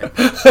damn it.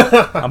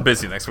 I'm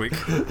busy next week.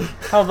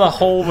 How the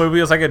whole movie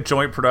is like a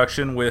joint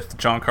production with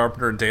John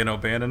Carpenter and Dan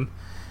O'Bannon.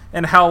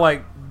 And how,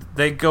 like,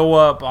 they go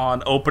up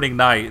on opening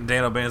night, and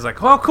Dan O'Bannon's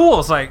like, "Oh, cool."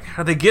 It's like,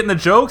 are they getting the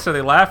jokes? Are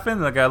they laughing?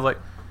 And the guy's like,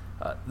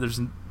 "There's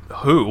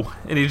who?"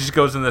 And he just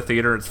goes in the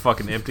theater, and it's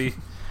fucking empty.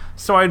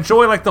 So I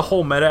enjoy, like, the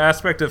whole meta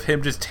aspect of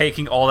him just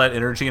taking all that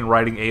energy and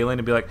writing Alien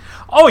and be like,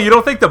 "Oh, you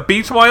don't think the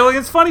beach ball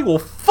alien's funny? Well,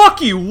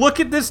 fuck you. Look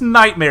at this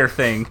nightmare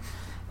thing.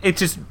 It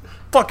just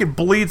fucking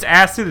bleeds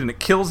acid and it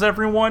kills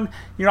everyone.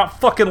 You're not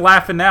fucking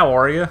laughing now,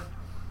 are you?"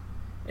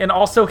 And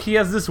also, he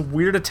has this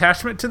weird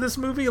attachment to this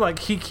movie. Like,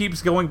 he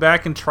keeps going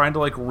back and trying to,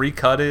 like,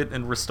 recut it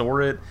and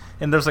restore it.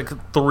 And there's, like,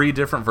 3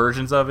 different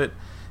versions of it.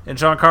 And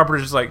John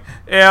Carpenter's just like,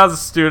 "Yeah, it was a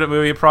student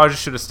movie. It probably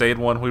just should have stayed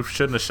one. We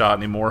shouldn't have shot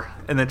anymore."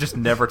 And then just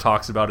never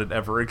talks about it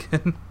ever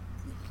again.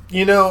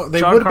 They John would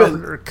have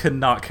Carpenter could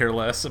not care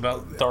less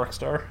about Dark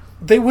Star.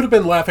 They would have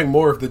been laughing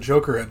more if the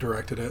Joker had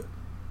directed it.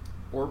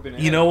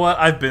 You know what?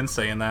 I've been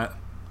saying that.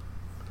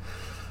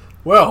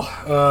 Well,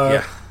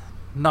 yeah.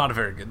 Not a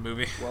very good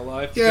movie. Well,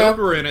 if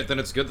Joker were in it, then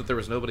it's good that there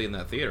was nobody in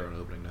that theater on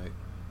opening night.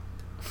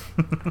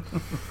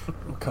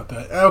 We'll cut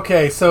that.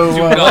 Okay, so...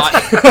 Do not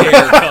dare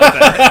cut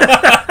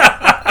that.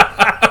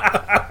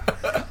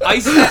 I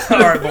said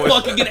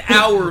fucking an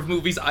hour of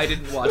movies I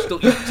didn't watch.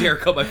 Don't you dare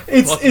cut my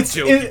fucking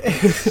joke.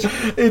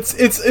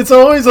 It's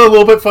always a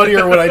little bit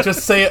funnier when I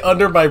just say it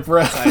under my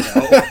breath. I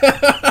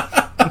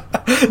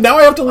know. Now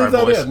I have to leave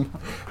that in.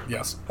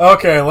 Yes.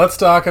 Okay, let's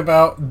talk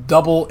about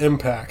Double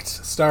Impact,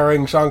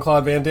 starring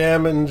Jean-Claude Van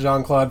Damme and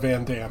Jean-Claude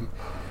Van Damme.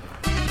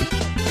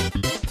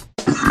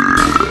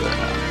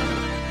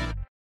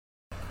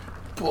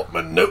 Pull up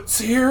my notes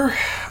here.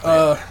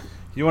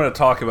 You want to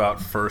talk about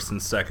first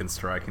and second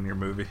strike in your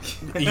movie?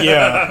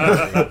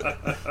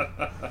 Yeah.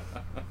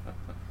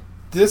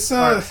 This.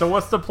 Right, so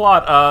what's the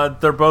plot?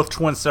 They're both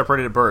twins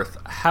separated at birth.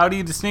 How do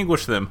you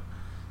distinguish them?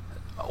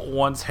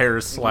 One's hair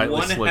is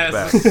slightly slicked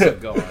back. One has a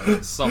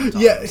cigar,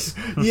 sometimes.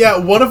 Yeah.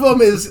 One of them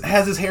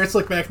has his hair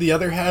slicked back. The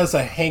other has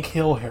a Hank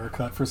Hill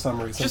haircut for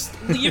some reason. Just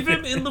leave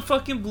him in the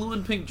fucking blue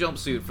and pink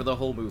jumpsuit for the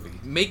whole movie.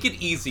 Make it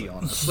easy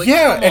on us. Like,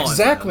 yeah, come on,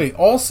 exactly. Man.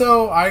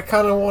 Also, I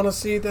kind of want to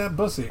see that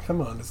bussy.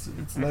 Come on,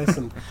 it's nice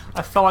and.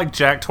 I felt like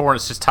Jack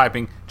Torrance just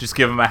typing. Just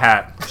give him a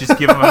hat. Just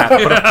give him a hat.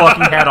 Put a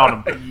fucking hat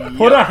on him.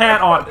 Put a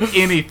hat on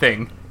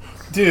anything.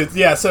 Dude,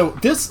 yeah, so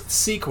this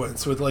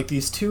sequence with, like,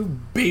 these 2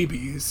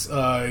 babies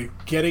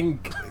getting,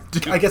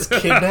 I guess,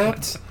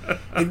 kidnapped,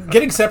 and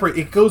getting separate,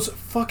 it goes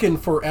fucking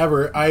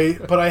forever.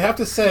 But I have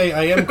to say,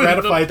 I am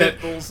gratified the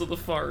pit bulls of the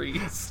Far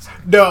East.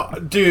 No,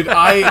 dude,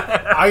 I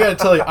gotta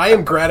tell you, I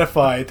am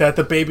gratified that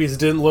the babies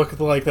didn't look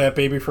like that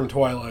baby from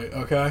Twilight,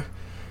 okay?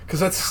 Because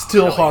that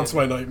still haunts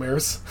my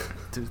nightmares.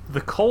 Dude, the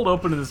cold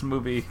open of this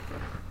movie...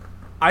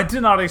 I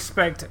did not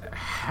expect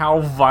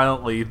how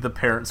violently the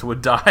parents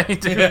would die,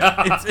 dude.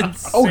 Yeah. It's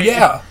insane. Oh,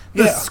 yeah.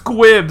 The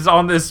squibs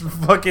on this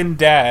fucking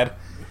dad.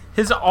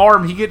 His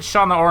arm, he gets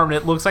shot in the arm, and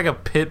it looks like a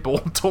pit bull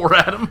tore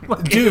at him.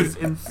 Like, dude, it's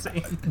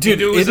insane. Dude,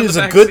 it is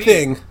a good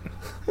thing.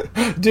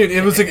 Dude,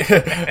 it was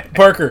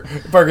Parker.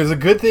 It's a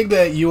good thing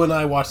that you and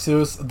I watched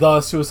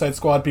the Suicide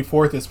Squad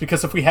before this,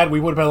 because if we had, we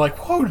would have been like,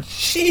 "Whoa,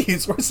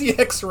 jeez, where's the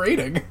X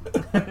rating?"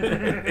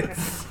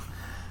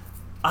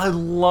 I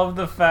love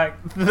the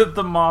fact that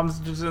the mom's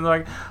just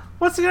like,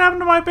 "What's gonna happen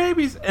to my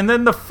babies?" And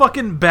then the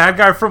fucking bad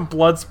guy from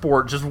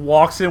Bloodsport just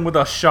walks in with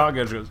a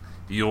shotgun. She goes,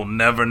 "You'll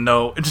never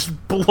know." It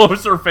just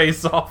blows her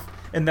face off,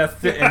 and that's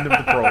the end of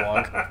the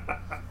prologue.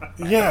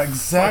 Yeah,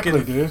 exactly,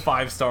 Fucking dude.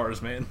 5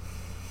 stars, man.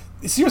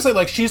 Seriously,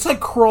 like, she's like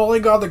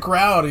crawling on the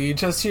ground, and you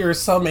just hear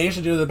some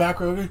Asian dude in the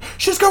background.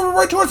 She's coming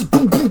right towards us,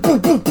 boom, boom, boom,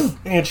 boom, boom,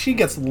 and she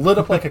gets lit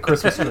up like a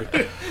Christmas tree.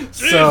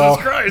 Jesus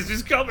Christ,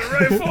 he's coming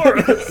right for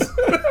us.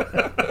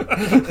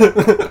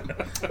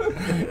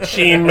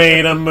 She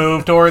made a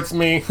move towards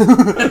me.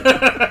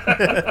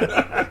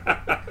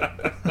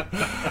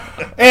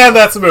 And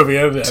that's the movie.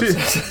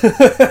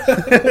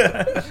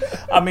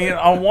 I mean,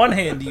 on one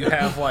hand, you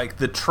have like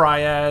the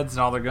triads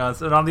and all their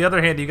guns, and on the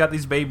other hand, you got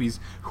these babies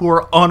who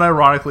are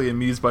unironically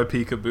amused by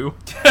Peekaboo.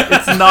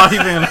 It's not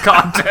even a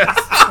contest.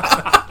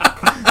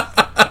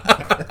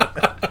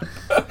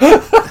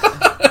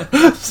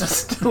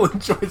 Still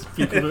enjoys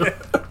Peekaboo.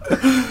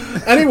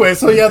 Anyway,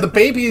 so yeah, the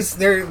babies,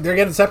 they're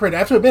getting separated. I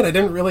have to admit, I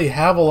didn't really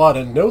have a lot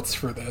of notes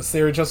for this.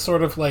 They were just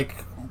sort of like,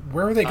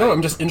 where are they going?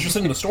 I'm just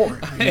interested in the story.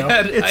 You know?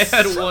 I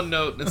had one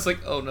note, and it's like,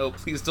 oh no,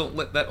 please don't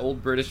let that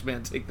old British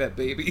man take that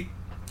baby.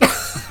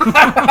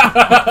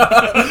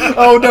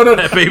 Oh, no.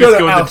 That baby's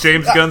going to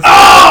James Gunn's.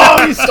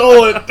 Oh, he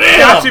stole it. Damn.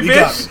 Got you,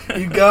 bitch.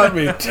 You got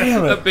me.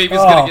 Damn it. That baby's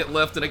gonna get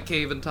left in a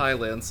cave in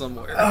Thailand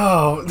somewhere.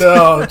 Oh,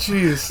 no.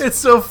 Jeez. It's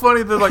so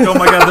funny. They're like, oh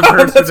my god, the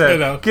parents are That's good dead.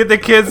 now. Get the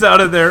kids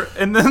out of there.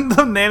 And then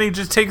the nanny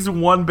just takes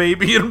one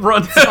baby and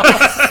runs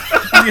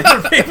off. The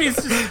other baby's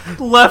just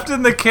left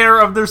in the care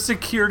of their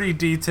security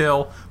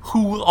detail,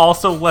 who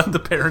also let the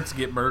parents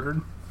get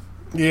murdered.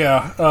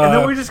 Yeah. And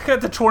then we just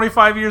cut to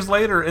 25 years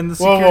later, and the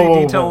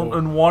security detail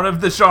in one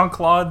of the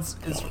Jean-Claude's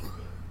is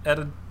at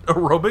an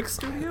aerobics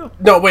studio.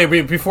 No,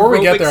 wait. Before we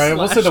get there, I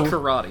will say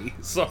karate.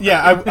 Sorry.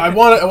 Yeah, I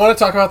want to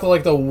talk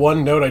about the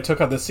one note I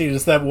took on this scene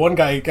is that one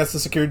guy gets the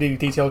security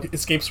detail,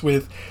 escapes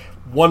with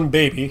one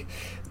baby,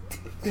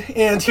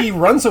 and he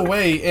runs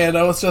away. And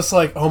I was just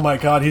like, oh my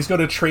god, he's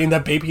going to train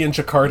that baby in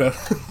Jakarta.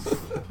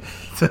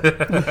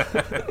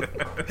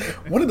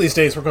 One of these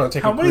days we're going to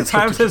take How a many group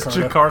trip times to has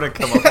Jakarta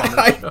come up on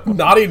this show?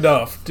 Not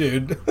enough,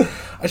 dude.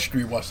 I should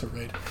rewatch the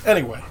raid.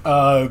 Anyway,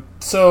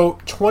 so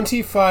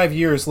 25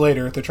 years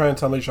later, they're trying to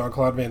tell me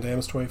Jean-Claude Van Damme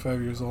is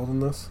 25 years old in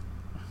this?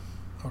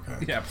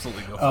 Okay. Yeah,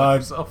 absolutely. Go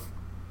fuck yourself.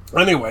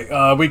 Anyway,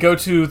 we go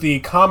to the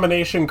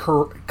combination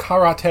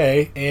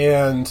karate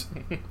and...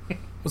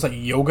 Was that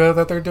yoga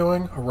that they're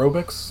doing?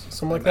 Aerobics?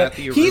 Something like that? At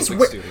the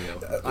aerobics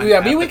studio.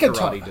 Yeah, maybe we could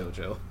talk.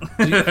 Dojo.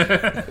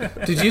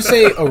 Did you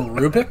say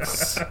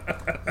aerobics?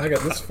 I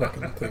got this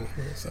fucking thing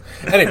here. So.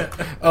 Anyway,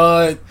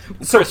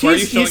 so Chris, why are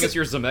you showing us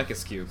your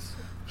Zemeckis cubes?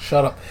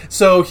 Shut up.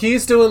 So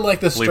he's doing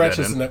like the Leave that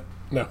stretches in. and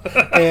no,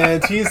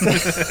 and he's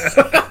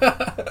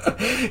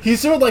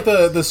he's doing like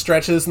the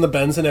stretches and the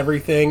bends and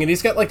everything, and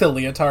he's got like the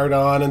leotard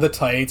on and the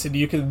tights, and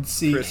you can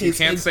see. Chris, you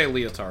can't say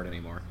leotard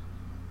anymore.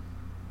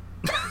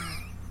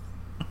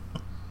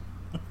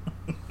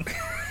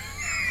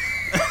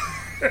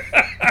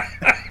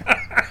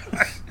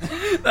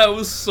 That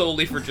was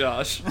solely for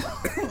Josh.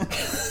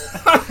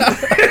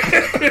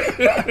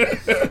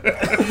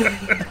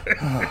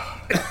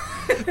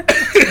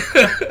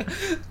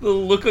 The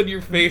look on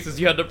your face as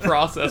you had to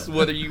process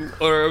whether you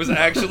or I was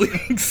actually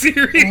being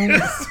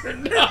serious or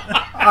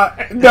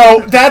not.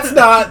 No, that's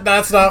not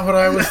what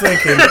I was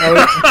thinking.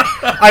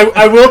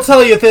 I will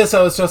tell you this.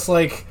 I was just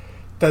like,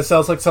 that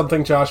sounds like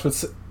something Josh would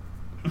say.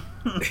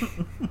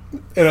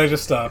 And I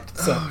just stopped.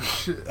 So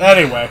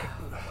anyway,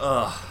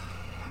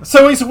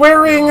 so he's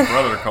wearing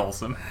Brother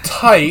Coulson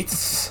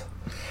tights,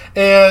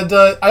 and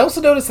I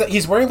also noticed that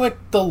he's wearing like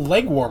the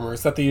leg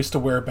warmers that they used to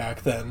wear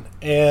back then.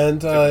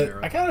 And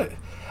I gotta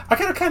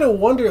kind of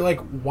wonder, like,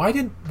 why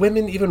did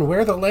women even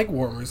wear the leg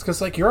warmers? Because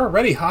like you're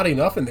already hot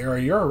enough in there, or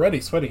you're already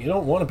sweating. You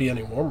don't want to be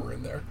any warmer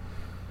in there.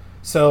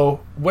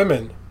 So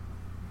women,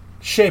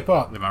 shape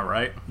up. Am I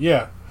right?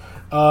 Yeah.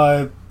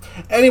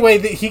 Anyway,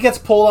 he gets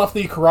pulled off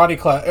the karate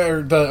class,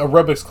 or the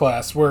aerobics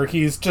class, where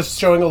he's just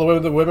showing all the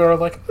women. The women are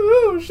like,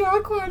 "Ooh,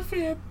 Jean-Claude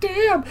Van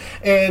Damme,"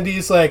 and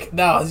he's like,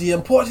 "Now the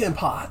important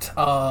part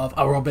of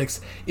aerobics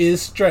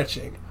is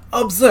stretching.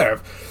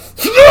 Observe."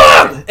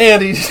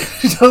 And he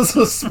does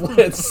the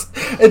splits,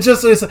 and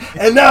just says,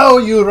 "And now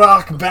you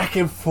rock back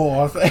and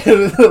forth,"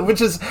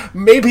 which is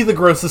maybe the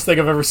grossest thing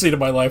I've ever seen in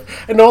my life.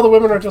 And all the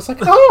women are just like,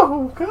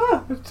 "Oh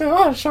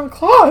God,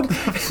 Jean-Claude."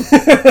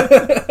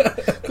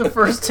 The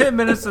first 10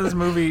 minutes of this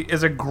movie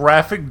is a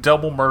graphic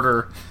double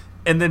murder,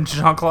 and then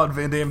Jean-Claude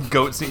Van Damme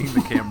goats eating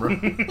the camera.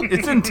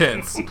 It's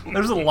intense.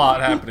 There's a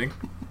lot happening.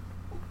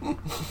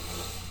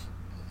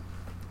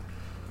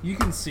 You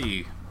can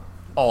see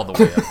all the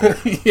way up there.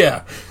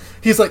 Yeah.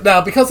 He's like, now,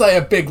 because I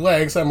have big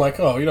legs, I'm like,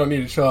 oh, you don't need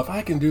to show off.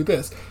 I can do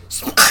this.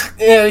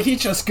 And he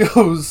just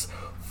goes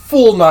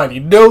full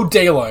 90. No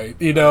daylight,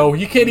 you know.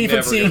 You can't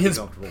even see his...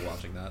 comfortable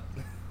watching that.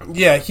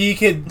 Yeah, you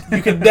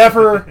could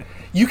never.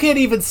 You can't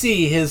even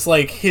see his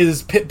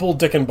pit bull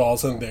dick and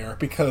balls in there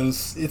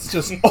because it's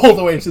just all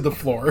the way to the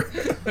floor.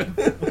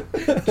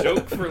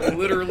 Joke for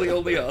literally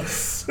only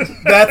us.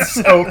 That's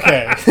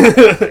okay.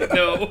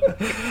 No.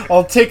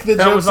 I'll take the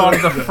joke. That was on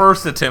the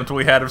first attempt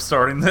we had of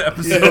starting the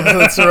episode. Yeah,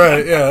 that's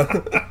right,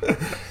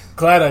 yeah.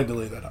 Glad I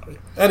deleted that audio.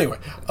 Anyway,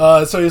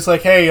 so he's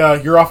like, hey,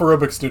 you're off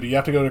aerobics duty. You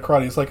have to go to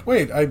karate. He's like,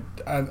 wait,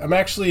 I'm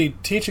actually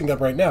teaching them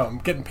right now. I'm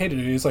getting paid to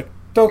do it. He's like,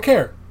 don't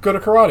care. Go to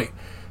karate.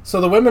 So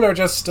the women are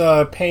just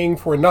paying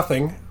for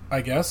nothing,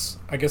 I guess.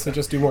 I guess they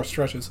just do more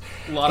stretches.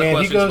 A lot of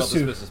questions about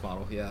this business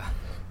model, yeah.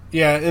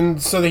 Yeah,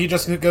 and so he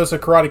just goes to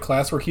karate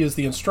class where he is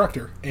the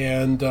instructor.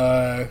 And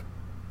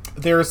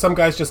there are some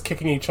guys just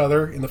kicking each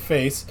other in the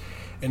face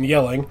and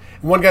yelling.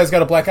 And one guy's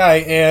got a black eye,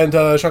 and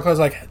Jean-Claude's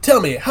like,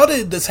 tell me, how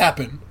did this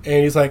happen?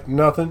 And he's like,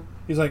 nothing.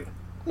 He's like,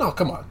 no,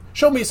 come on.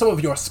 Show me some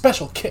of your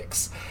special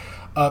kicks.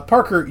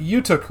 Parker,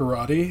 you took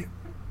karate.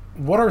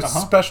 What are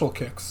special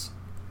kicks?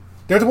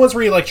 They're the ones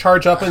where you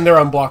charge up and they're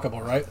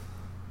unblockable, right?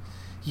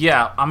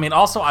 Yeah, I mean,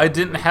 also, I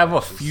didn't have a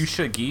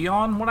fuchsia gi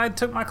on when I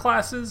took my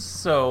classes,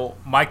 so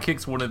my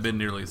kicks wouldn't have been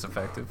nearly as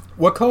effective.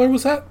 What color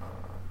was that?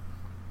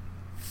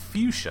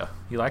 Fuchsia.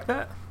 You like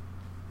that?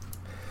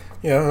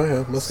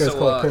 Yeah. Most guys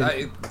call it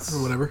pink. It's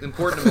or whatever.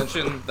 important to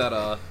mention that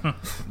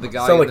the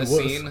guy Sound in like this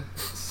Willis. scene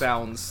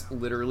sounds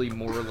literally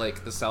more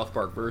like the South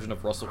Park version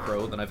of Russell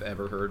Crowe than I've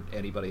ever heard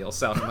anybody else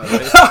sound in my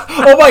life.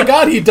 Oh my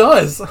god, he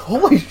does!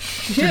 Holy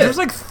shit! Dude,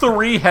 there's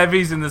 3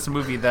 heavies in this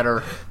movie that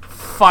are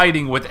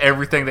fighting with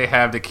everything they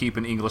have to keep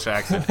an English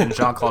accent, and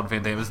Jean-Claude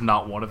Van Damme is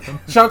not one of them.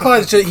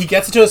 Jean-Claude, he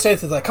gets into his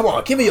stance, he's like, come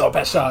on, give me your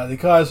best shot. And the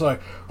guy's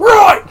like,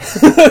 right!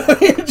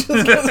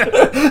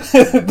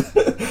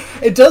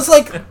 It does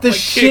the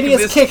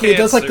shittiest kick. He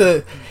does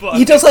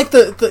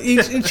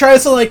he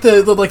tries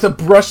to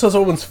brush this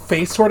woman's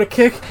face sort of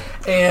kick,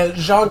 and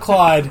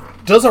Jean-Claude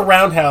does a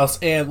roundhouse,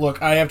 and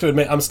look, I have to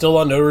admit, I'm still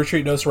on no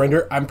retreat, no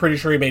surrender. I'm pretty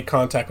sure he made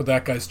contact with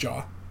that guy's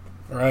jaw.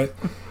 Alright?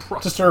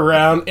 Just turned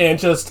around and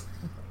just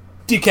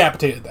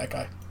decapitated that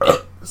guy.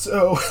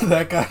 So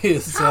that guy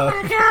is Oh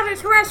my god,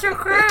 it's Russell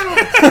Crowe!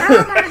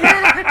 Oh my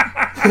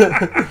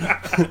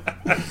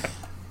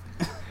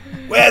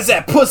god! where's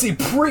that pussy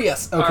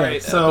Prius? Okay,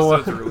 Alright, so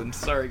episode's ruined.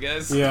 Sorry,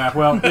 guys. yeah,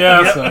 well,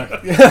 yeah,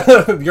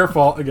 sorry. Your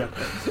fault again.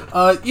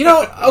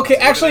 Okay,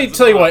 actually,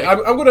 tell you what,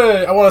 I want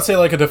to say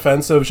a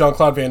defense of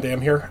Jean-Claude Van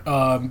Damme here.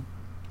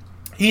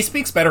 He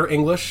speaks better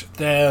English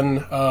than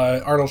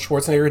Arnold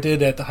Schwarzenegger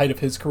did at the height of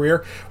his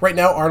career. Right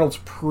now, Arnold's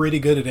pretty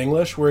good at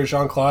English, whereas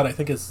Jean-Claude, I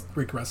think, is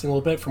regressing a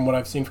little bit from what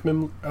I've seen from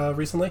him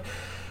recently.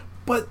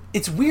 But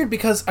it's weird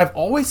because I've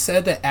always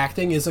said that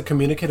acting is a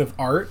communicative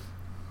art,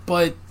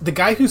 but the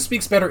guy who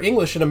speaks better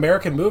English in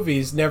American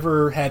movies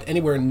never had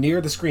anywhere near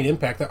the screen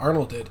impact that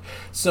Arnold did.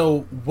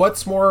 So what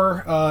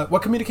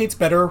communicates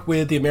better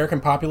with the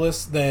American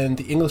populace than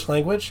the English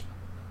language?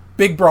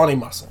 Big brawny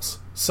muscles.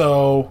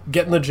 So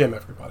get in the gym,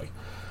 everybody.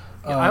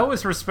 I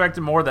always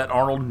respected more that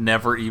Arnold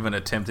never even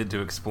attempted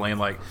to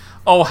explain,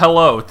 oh,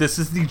 hello, this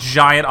is the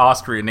giant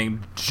Austrian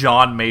named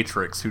John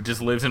Matrix who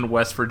just lives in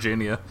West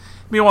Virginia.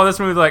 Meanwhile, this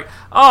movie's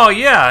oh,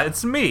 yeah,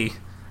 it's me.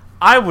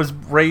 I was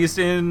raised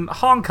in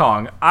Hong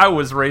Kong. I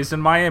was raised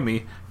in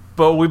Miami.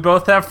 But we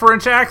both have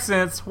French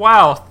accents.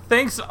 Wow,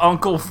 thanks,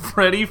 Uncle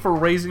Freddie, for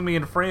raising me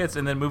in France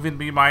and then moving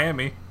me to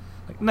Miami.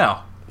 No.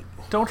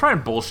 Don't try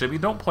and bullshit me.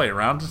 Don't play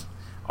around.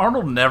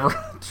 Arnold never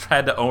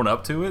had to own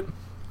up to it.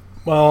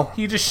 Well,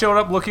 he just showed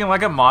up looking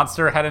like a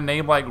monster, had a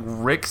name like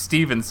Rick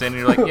Stevenson, and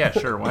you're like, yeah,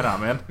 sure, why not,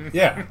 man?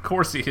 Yeah. Of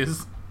course he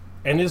is.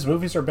 And his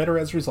movies are better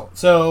as a result.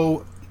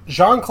 So,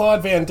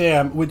 Jean-Claude Van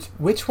Damme,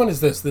 which one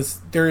is this?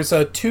 There's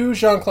 2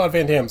 Jean-Claude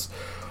Van Dammes.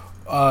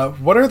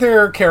 What are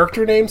their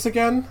character names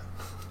again?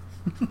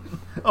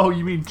 Oh,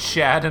 you mean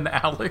Chad and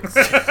Alex?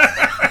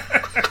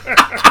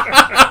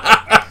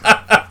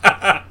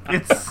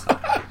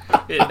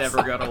 It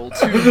never got old.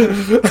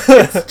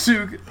 It's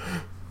too...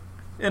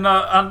 And,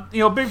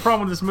 big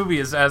problem with this movie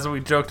is, as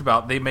we joked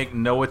about, they make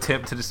no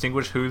attempt to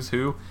distinguish who's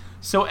who.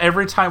 So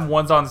every time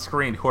one's on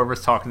screen,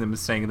 whoever's talking to them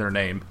is saying their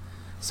name.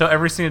 So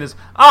every scene is,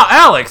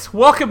 Alex,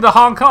 welcome to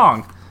Hong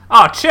Kong.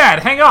 Chad,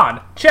 hang on.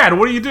 Chad,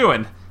 what are you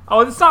doing? Oh,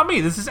 it's not me.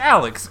 This is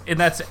Alex. And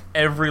that's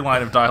every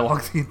line of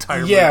dialogue the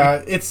entire movie.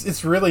 Yeah,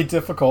 it's really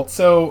difficult.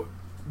 So,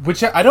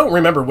 I don't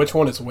remember which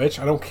one is which.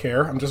 I don't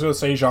care. I'm just going to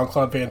say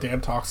Jean-Claude Van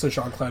Damme talks to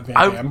Jean-Claude Van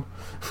Damme.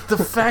 The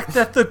fact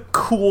that the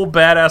cool,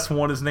 badass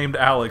one is named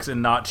Alex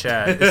and not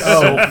Chad is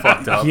so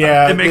fucked up.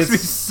 Yeah. It makes me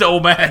so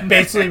mad.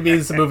 Basically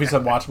means the movie's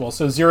unwatchable.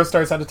 So 0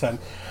 stars out of 10.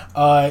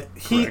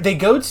 They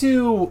go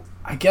to,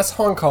 I guess,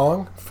 Hong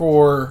Kong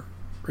for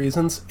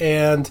reasons,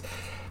 and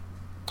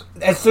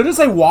as soon as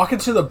they walk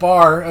into the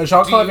bar,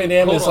 Jean-Claude Van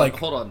Damme is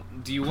Hold on.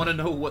 Do you want to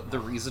know what the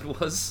reason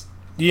was?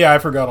 Yeah, I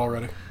forgot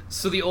already.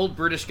 So the old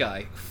British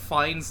guy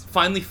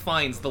finally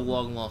finds the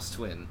long-lost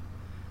twin.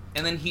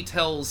 And then he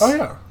tells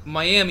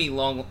Miami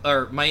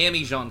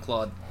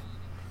Jean-Claude,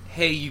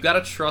 hey, you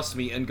gotta trust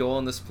me and go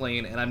on this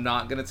plane, and I'm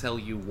not gonna tell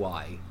you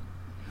why.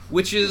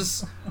 Which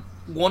is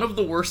one of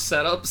the worst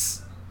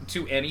setups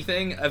to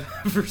anything I've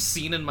ever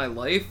seen in my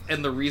life,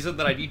 and the reason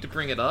that I need to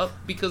bring it up,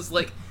 because,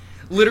 like,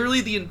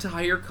 literally the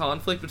entire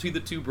conflict between the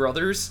two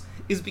brothers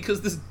is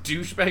because this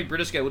douchebag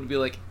British guy would be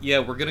like, yeah,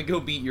 we're gonna go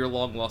meet your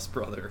long-lost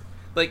brother.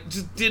 Like,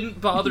 just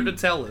didn't bother to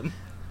tell him.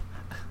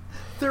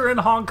 They're in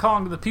Hong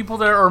Kong. The people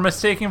there are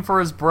mistaken for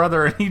his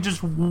brother, and he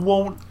just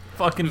won't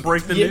fucking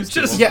break the news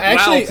to Just, them. Yeah,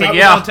 actually, wow, people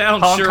yeah,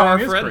 downtown Hong sure Kong are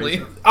is friendly.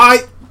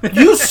 crazy.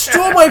 You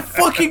stole my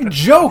fucking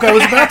joke. I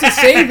was about to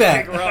say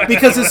that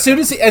because as soon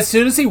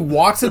as he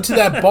walks into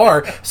that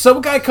bar,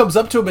 some guy comes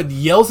up to him and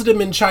yells at him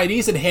in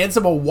Chinese and hands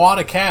him a wad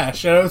of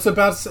cash. And I was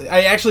about to say,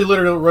 I actually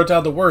literally wrote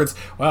down the words.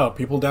 Wow,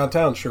 people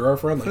downtown sure are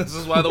friendly. This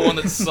is why the one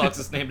that sucks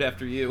is named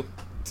after you,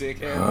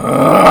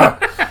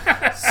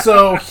 dickhead.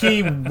 So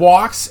he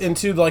walks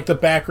into like the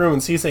back room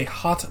and sees a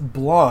hot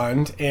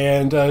blonde,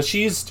 and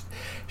she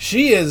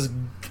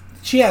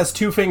has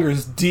two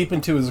fingers deep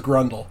into his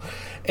grundle.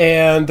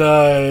 And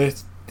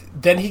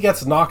then he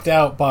gets knocked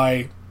out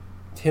by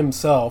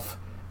himself,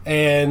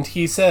 and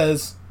he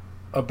says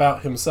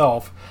about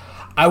himself,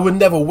 I would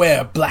never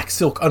wear black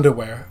silk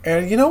underwear.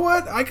 And you know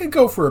what? I could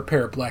go for a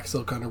pair of black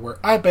silk underwear.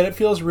 I bet it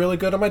feels really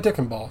good on my dick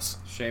and balls.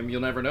 Shame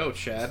you'll never know,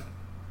 Chad.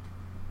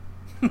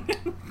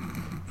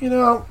 You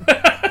know,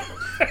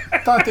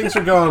 thought things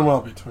were going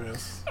well between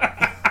us.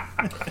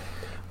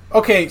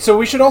 Okay, so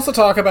we should also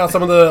talk about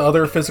some of the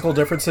other physical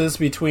differences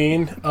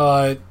between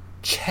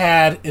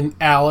Chad and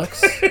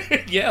Alex.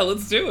 Yeah,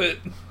 let's do it.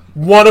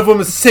 One of them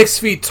is 6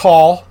 feet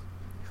tall.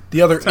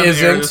 The other Time to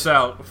air this isn't.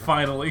 out,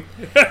 finally.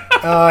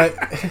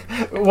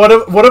 One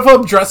of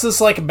them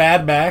dresses like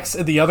Mad Max,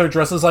 and the other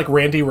dresses like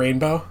Randy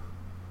Rainbow.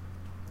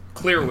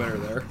 Clear winner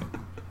there.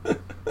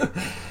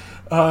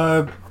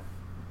 Let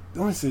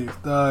me see.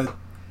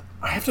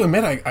 I have to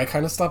admit, I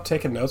kind of stopped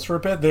taking notes for a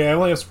bit. They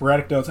only have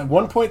sporadic notes. At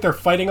one point, they're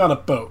fighting on a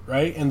boat,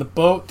 right? And the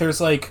boat, there's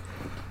like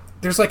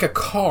a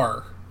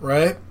car,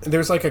 right? And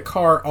there's like a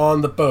car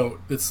on the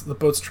boat. The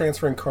boat's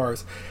transferring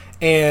cars,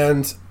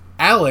 and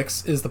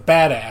Alex is the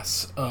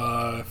badass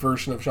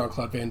version of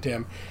Jean-Claude Van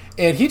Damme,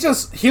 and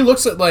he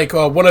looks at like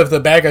one of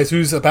the bad guys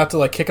who's about to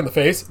like kick in the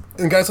face,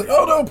 and the guy's like,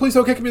 "Oh no, please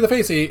don't kick me in the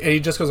face!" And he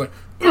just goes like,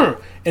 "Ugh,"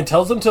 and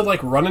tells him to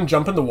like run and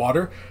jump in the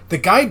water. The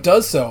guy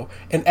does so,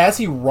 and as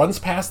he runs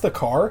past the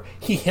car,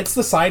 he hits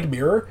the side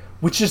mirror,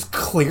 which is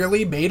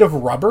clearly made of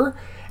rubber.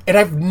 And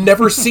I've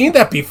never seen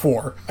that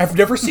before. I've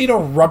never seen a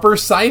rubber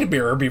side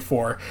mirror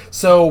before.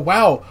 So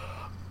wow,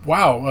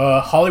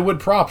 Hollywood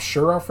props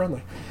sure are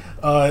friendly.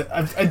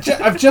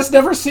 I've just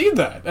never seen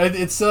that.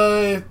 It's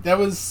that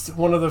was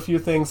one of the few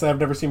things that I've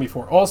never seen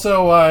before.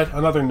 Also,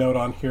 another note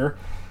on here.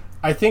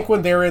 I think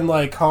when they're in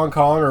like Hong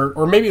Kong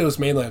or maybe it was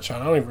mainland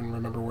China. I don't even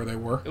remember where they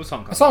were. It was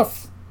Hong Kong.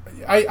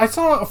 I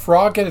saw a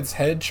frog get its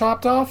head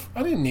chopped off.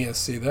 I didn't need to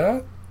see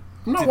that.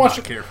 I'm not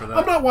watching. Care for that.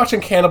 I'm not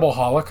watching Cannibal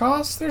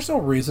Holocaust. There's no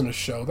reason to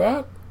show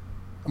that.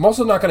 I'm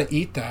also not going to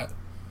eat that.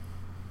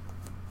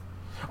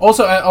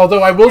 Also,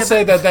 although I will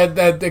say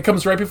that it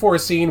comes right before a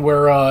scene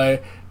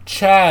where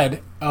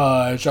Chad,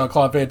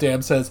 Jean-Claude Van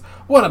Damme says,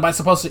 "What, am I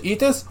supposed to eat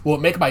this? Will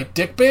it make my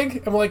dick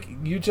big?" I'm like,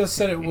 you just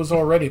said it was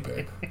already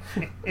big.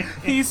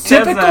 He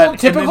says Typical and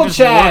then just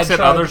Chad looks at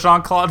trying- other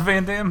Jean-Claude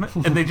Van Damme,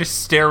 and they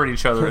just stare at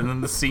each other, and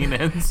then the scene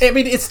ends. I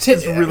mean, it's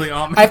really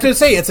ominous. I have to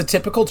say, it's a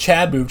typical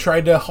Chad move,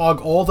 trying to hog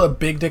all the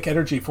big dick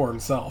energy for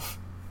himself.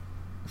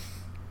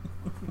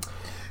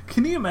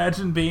 Can you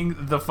imagine being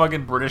the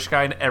fucking British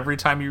guy, and every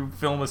time you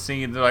film a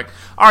scene, they're like,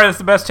 "All right, that's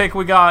the best take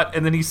we got,"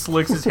 and then he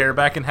slicks his hair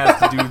back and has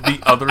to do the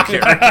other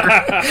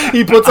character.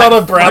 He puts on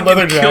a brown Fucking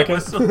leather kill jacket.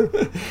 myself.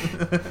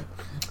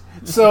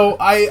 So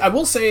I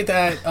will say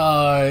that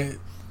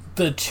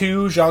the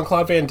two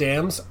Jean-Claude Van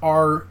Dammes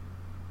are...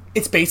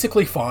 It's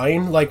basically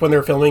fine, like, when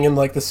they're filming in,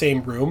 like, the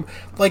same room.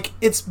 Like,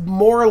 it's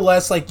more or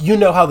less, like, you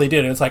know how they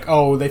did it. It's like,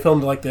 oh, they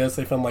filmed like this,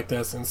 they filmed like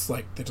this, and it's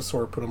like, they just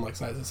sort of put them, like,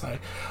 side to side.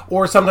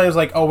 Or sometimes,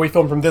 like, oh, we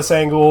filmed from this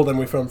angle, then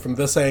we filmed from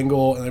this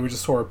angle, and then we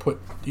just sort of put,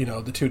 you know,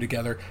 the two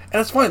together.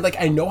 And it's fine, like,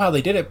 I know how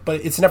they did it,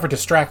 but it's never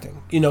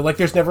distracting. You know, like,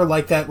 there's never,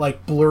 like, that,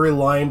 like, blurry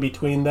line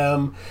between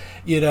them.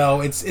 You know,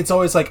 it's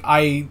always, like,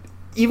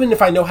 even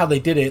if I know how they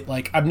did it,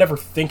 like, I'm never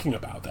thinking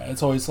about that.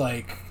 It's always,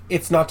 like...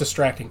 It's not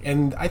distracting,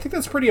 and I think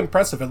that's pretty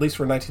impressive, at least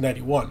for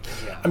 1991.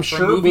 Yeah. I'm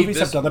sure movies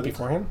have done that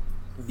beforehand.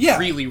 Yeah,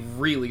 really,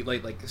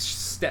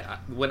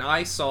 when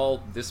I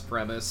saw this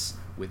premise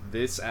with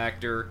this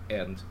actor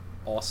and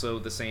also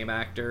the same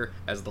actor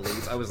as the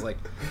leads, I was like,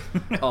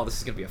 "Oh, this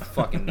is gonna be a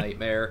fucking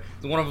nightmare."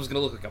 One of them's gonna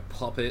look like a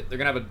puppet. They're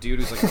gonna have a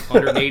dude who's like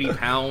 180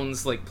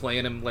 pounds, like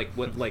playing him like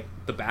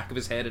the back of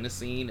his head in a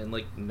scene, and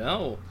like,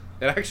 no,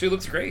 it actually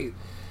looks great.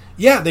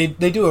 Yeah, they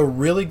do a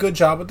really good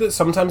job with it.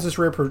 Sometimes it's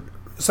rear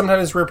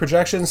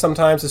projection,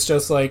 sometimes it's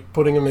just like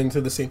putting them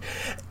into the scene.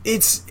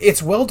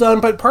 It's well done,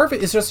 but part of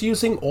it is just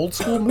using old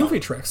school movie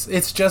tricks.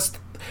 It's just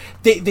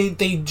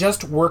they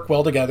just work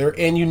well together,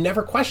 and you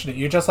never question it.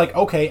 You're just like,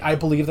 okay, I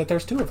believe that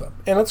there's two of them,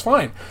 and it's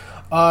fine.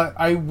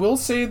 I will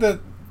say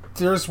that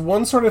there's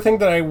one sort of thing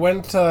that I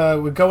went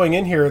going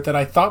in here that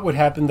I thought would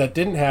happen that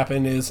didn't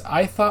happen. Is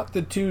I thought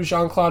the two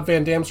Jean-Claude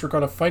Van Dammes were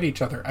going to fight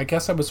each other. I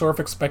guess I was sort of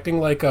expecting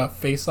like a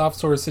face-off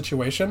sort of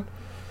situation.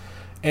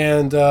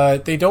 and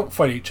they don't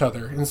fight each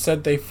other.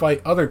 Instead, they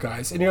fight other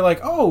guys. And you're like,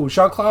 oh,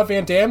 Jean-Claude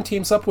Van Damme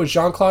teams up with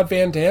Jean-Claude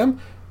Van Damme?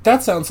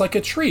 That sounds like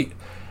a treat.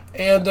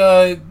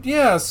 And,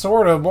 yeah,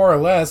 sort of, more or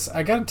less.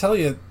 I gotta tell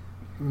you,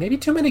 maybe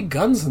too many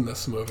guns in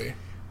this movie,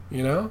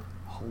 you know?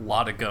 A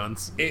lot of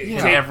guns.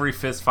 Yeah. Every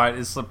fist fight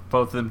is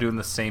both of them doing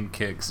the same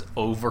kicks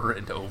over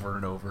and over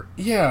and over.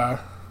 Yeah.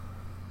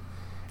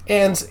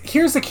 And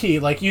here's the key,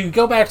 like, you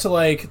go back to,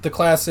 like, the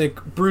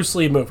classic Bruce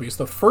Lee movies.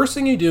 The first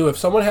thing you do if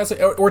someone has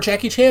or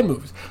Jackie Chan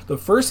movies, the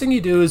first thing you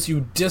do is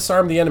you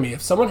disarm the enemy.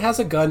 If someone has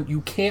a gun,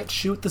 you can't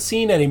shoot the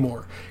scene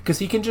anymore, because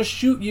he can just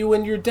shoot you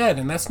and you're dead,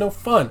 and that's no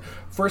fun.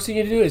 First thing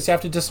you do is you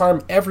have to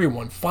disarm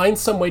everyone. Find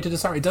some way to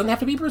disarm. It doesn't have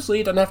to be Bruce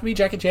Lee, it doesn't have to be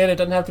Jackie Chan, it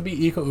doesn't have to be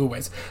Iko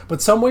Uwais.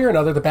 But some way or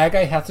another, the bad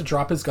guy has to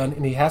drop his gun,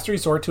 and he has to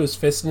resort to his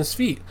fists and his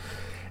feet.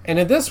 And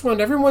in this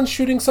one, everyone's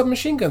shooting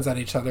submachine guns at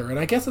each other. And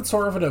I guess it's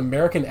sort of an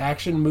American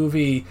action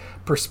movie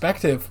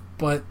perspective.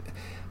 But,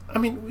 I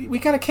mean, we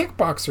got a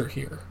kickboxer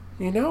here,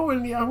 you know?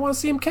 And I want to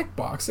see him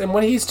kickbox. And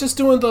when he's just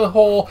doing the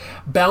whole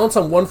balance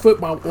on one foot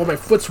while my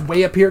foot's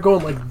way up here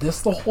going like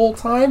this the whole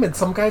time, and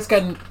some guy's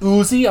got an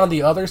Uzi on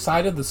the other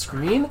side of the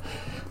screen,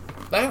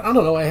 I don't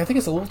know. I think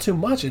it's a little too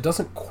much. It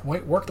doesn't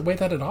quite work the way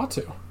that it ought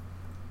to.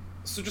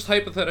 So just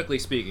hypothetically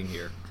speaking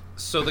here,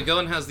 so the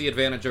gun has the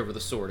advantage over the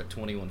sword at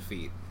 21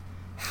 feet.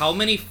 How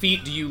many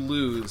feet do you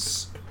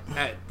lose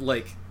at,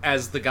 like,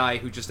 as the guy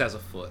who just has a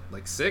foot?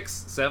 Like 6,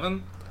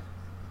 7?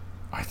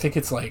 I think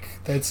it's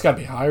got to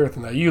be higher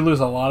than that. You lose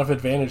a lot of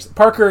advantage.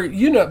 Parker,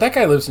 you know, that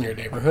guy lives in your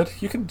neighborhood.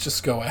 You can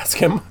just go ask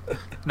him.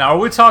 Now, are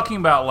we talking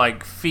about,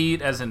 like,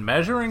 feet as in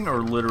measuring,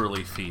 or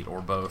literally feet, or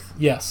both?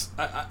 Yes.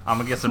 I'm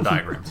gonna get some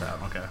diagrams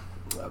out, okay.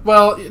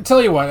 Well,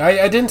 tell you what,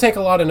 I didn't take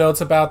a lot of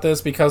notes about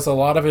this because a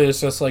lot of it is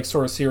just like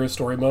sort of serious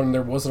story mode, and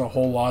there wasn't a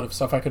whole lot of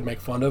stuff I could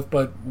make fun of,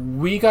 but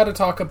we got to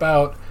talk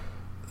about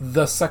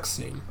the sex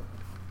scene.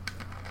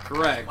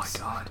 Correct. Oh my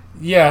god.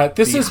 Yeah,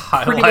 this The is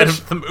pretty highlight much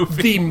of the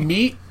movie. the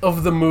meat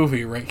of the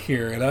movie right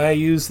here, and I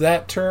use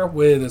that term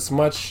with as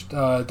much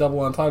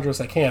double entendre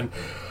as I can.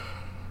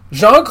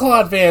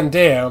 Jean-Claude Van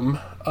Damme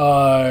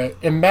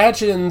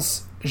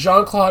imagines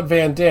Jean-Claude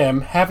Van Damme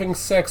having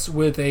sex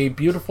with a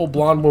beautiful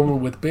blonde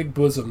woman with big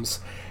bosoms,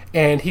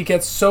 and he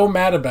gets so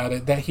mad about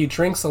it that he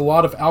drinks a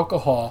lot of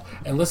alcohol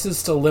and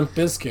listens to Limp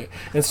Bizkit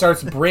and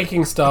starts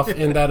breaking stuff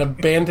in that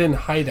abandoned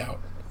hideout.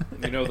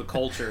 You know the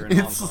culture in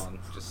Hong Kong.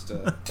 Just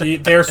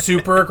They're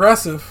super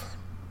aggressive.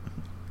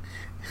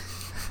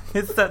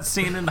 It's that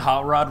scene in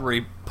Hot Rod where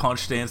he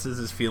punch dances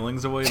his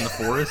feelings away in the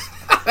forest.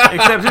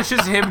 Except it's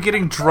just him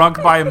getting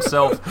drunk by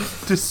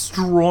himself,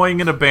 destroying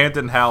an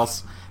abandoned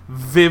house,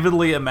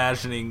 vividly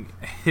imagining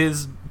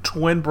his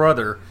twin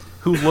brother,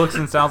 who looks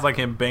and sounds like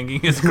him,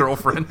 banging his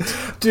girlfriend.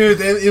 Dude,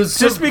 it was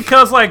Just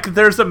because, like,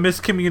 there's a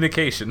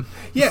miscommunication.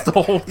 Yeah, The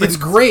whole it's thing's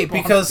great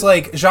wrong. because,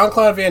 like,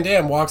 Jean-Claude Van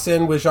Damme walks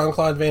in with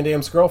Jean-Claude Van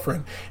Damme's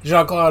girlfriend.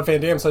 Jean-Claude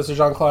Van Damme says to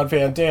Jean-Claude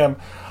Van Damme,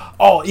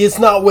 "Oh, it's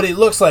not what it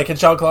looks like." And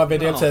Jean-Claude Van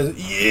Damme says,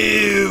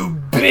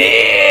 "You bitch!"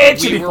 we And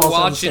he were falls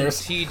down the watching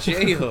stairs.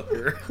 T.J.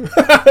 Hooker.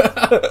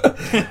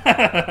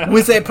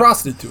 with a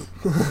prostitute.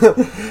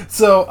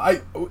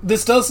 So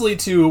this does lead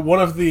to one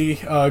of the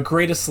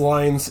greatest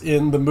lines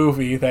in the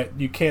movie that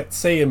you can't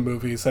say in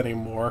movies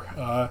anymore.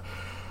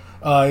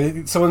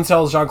 Someone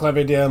tells Jean-Claude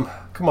Van Damme,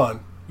 "Come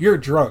on, you're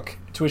drunk."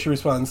 To which he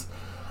responds,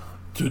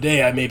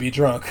 "Today I may be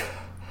drunk,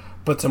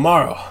 but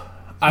tomorrow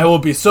I will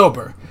be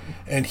sober,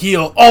 and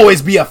he'll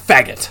always be a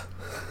faggot."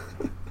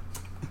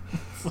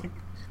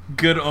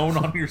 Good own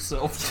on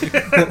yourself, too.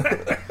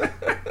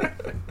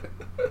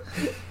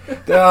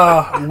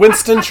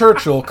 Winston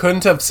Churchill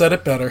couldn't have said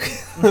it better.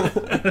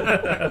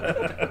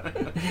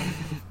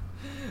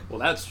 Well,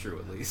 that's true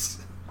at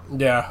least.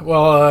 Yeah,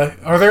 well,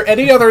 are there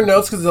any other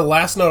notes? Because the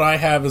last note I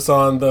have is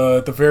on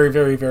the very,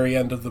 very, very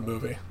end of the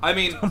movie. I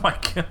mean, Oh my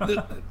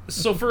god.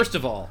 so first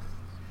of all,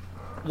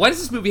 why does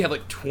this movie have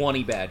like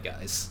 20 bad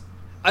guys?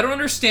 I don't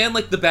understand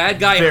like the bad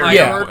guy Very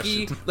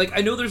hierarchy. good Like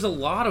I know there's a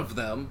lot of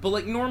them, but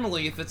like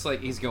normally if it's like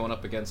he's going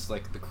up against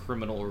like the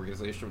criminal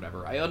organization or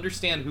whatever, I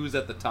understand who's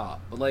at the top.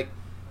 But like,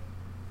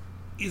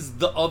 is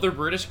the other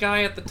British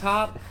guy at the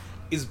top?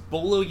 Is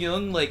Bolo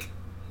Young like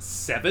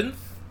 7th?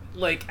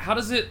 Like how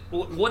does it?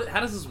 What?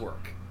 How does this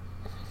work?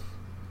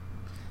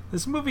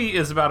 This movie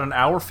is about an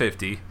hour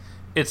 50.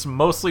 It's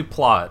mostly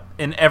plot.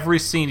 In every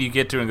scene you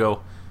get to and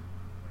go,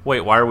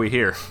 wait, why are we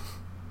here?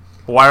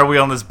 Why are we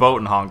on this boat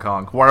in Hong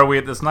Kong? Why are we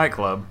at this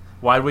nightclub?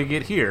 Why did we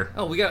get here?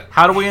 Oh, we got.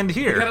 How do we end We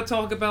here? gotta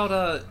talk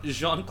about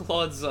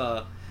Jean-Claude's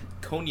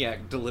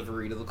cognac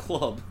delivery to the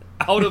club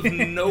out of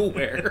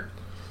nowhere.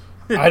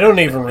 I don't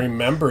even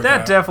remember That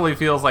that. definitely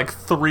feels like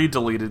 3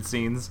 deleted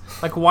scenes.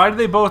 Like, why do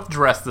they both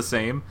dress the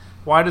same?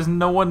 Why does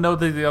no one know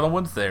that the other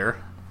one's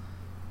there?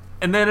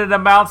 And then it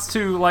amounts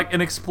to, like, an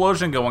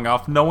explosion going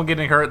off, no one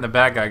getting hurt, and the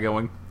bad guy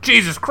going,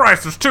 Jesus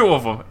Christ, there's 2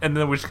 of them. And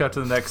then we just got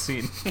to the next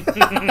scene.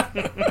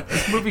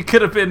 This movie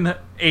could have been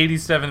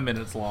 87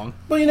 minutes long.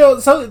 Well, you know,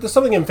 there's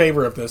something in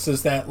favor of this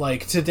is that,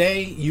 like,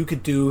 today you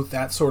could do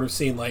that sort of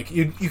scene. Like,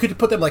 you could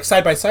put them, like,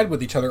 side by side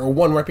with each other or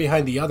one right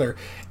behind the other,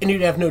 and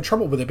you'd have no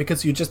trouble with it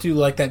because you just do,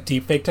 like, that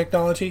deepfake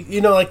technology.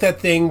 You know, like that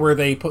thing where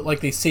they put, like,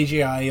 they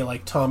CGI,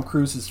 like, Tom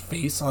Cruise's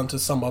face onto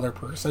some other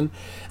person,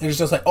 and it's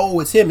just like, oh,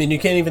 it's him, and you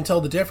can't even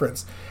tell the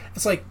difference.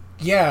 It's like,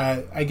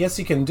 yeah, I guess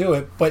you can do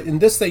it, but in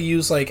this they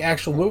use like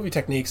actual movie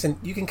techniques, and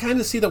you can kind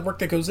of see the work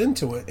that goes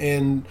into it,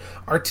 and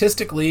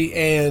artistically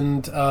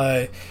and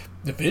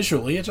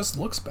visually it just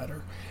looks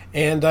better.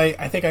 And I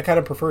think I kind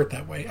of prefer it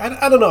that way.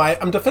 I don't know,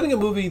 I'm defending a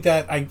movie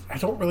that I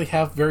don't really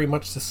have very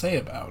much to say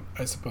about,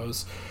 I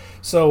suppose.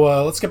 So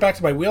let's get back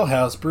to my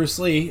wheelhouse. Bruce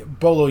Lee,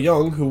 Bolo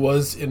Yeung, who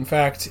was in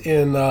fact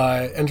in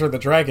Enter the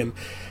Dragon.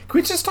 Can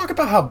we just talk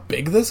about how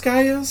big this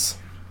guy is?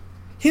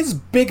 His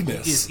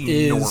bigness Is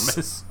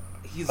enormous.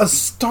 He's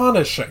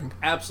astonishing.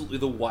 absolutely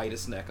the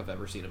widest neck I've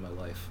ever seen in my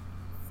life.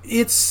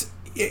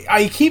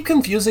 I keep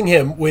confusing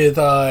him with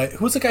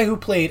who's the guy who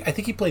played, I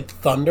think he played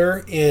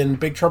Thunder in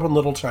Big Trouble in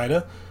Little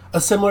China, a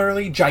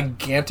similarly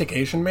gigantic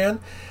Asian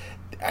man.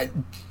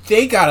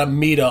 They gotta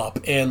meet up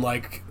and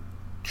like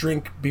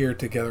drink beer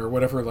together or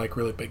whatever, like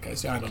really big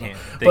guys do. I don't know.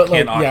 They But,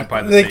 can't like,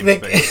 occupy the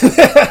same space.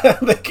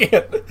 They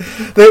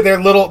can't.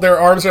 They're little. Their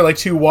arms are like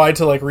too wide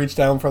to like reach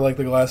down for like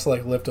the glass to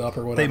like lift up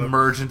or They whatever.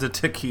 merge into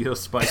taquito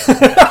spices.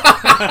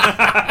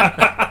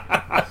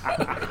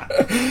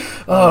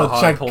 Oh,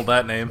 I pulled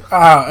that name.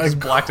 Just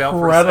blacked out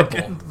for a incredible.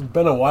 second. It's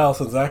been a while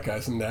since that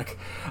guy's neck.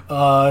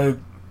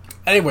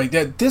 Anyway,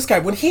 this guy,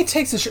 when he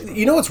takes his shirt,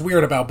 you know what's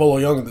weird about Bolo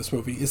Yeung in this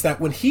movie is that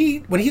when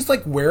he's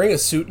like wearing a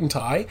suit and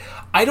tie,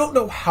 I don't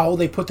know how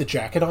they put the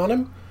jacket on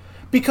him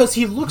because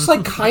he looks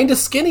like kind of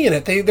skinny in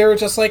it. They're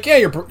just like, yeah,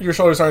 your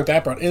shoulders aren't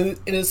that broad, and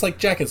it's like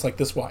jacket's like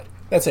this wide.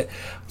 That's it.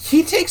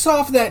 He takes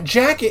off that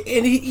jacket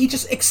and he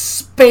just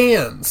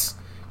expands.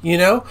 You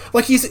know,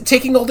 like he's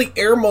taking all the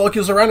air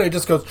molecules around and it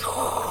just goes.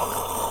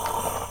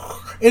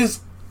 And his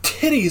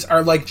titties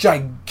are like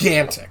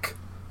gigantic.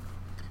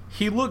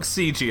 He looks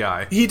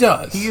CGI. He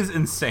does. He is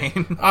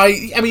insane.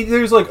 I mean,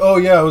 there's like, oh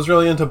yeah, I was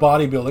really into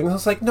bodybuilding. And I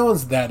was like, no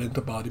one's that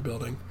into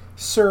bodybuilding.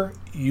 Sir,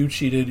 you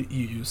cheated.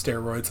 You used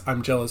steroids.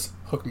 I'm jealous.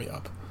 Hook me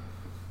up.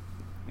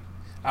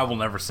 I will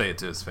never say it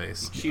to his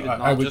face. Cheated I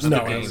not would- just no,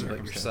 the I game, would but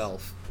understand.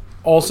 yourself.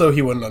 Also,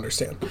 he wouldn't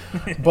understand.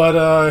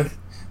 But,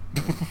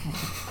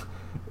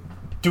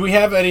 do we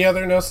have any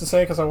other notes to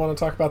say? Because I want to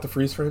talk about the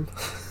freeze frame.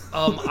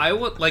 I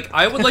would like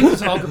to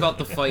talk about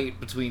the fight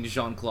between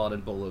Jean-Claude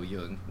and Bolo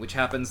Yeung, which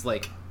happens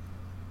like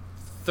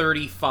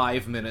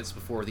 35 minutes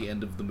before the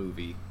end of the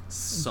movie.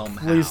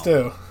 Somehow. Please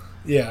do.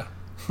 Yeah.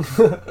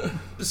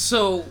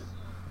 So,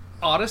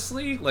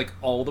 honestly, like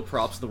all the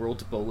props in the world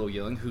to Bolo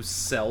Yeung, who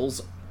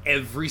sells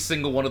every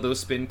single one of those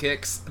spin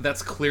kicks.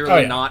 That's clearly Oh,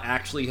 yeah. not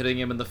actually hitting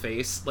him in the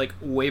face. Like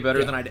way better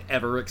Yeah. than I'd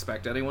ever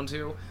expect anyone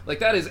to. Like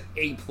that is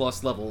A+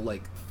 level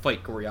like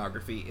fight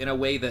choreography in a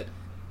way that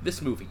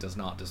this movie does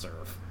not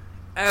deserve.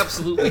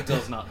 Absolutely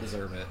does not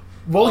deserve it.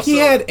 Well, Also- he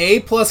had A+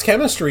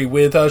 chemistry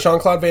with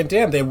Jean-Claude Van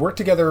Damme. They worked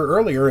together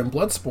earlier in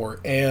Bloodsport,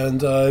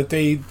 and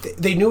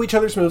they knew each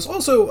other's moves.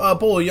 Also,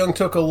 Bolo Yeung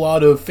took a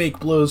lot of fake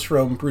blows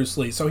from Bruce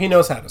Lee, so he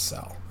knows how to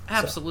sell.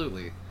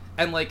 Absolutely.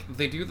 And, like,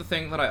 they do the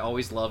thing that I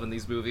always love in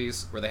these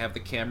movies, where they have the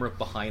camera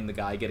behind the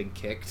guy getting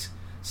kicked.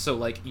 So,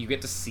 like, you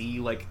get to see,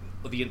 like,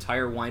 the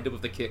entire wind-up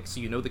of the kick, so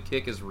you know the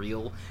kick is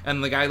real.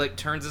 And the guy, like,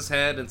 turns his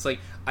head, and it's like,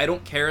 I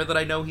don't care that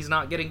I know he's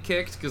not getting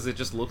kicked, because it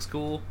just looks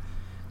cool.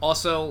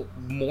 Also,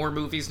 more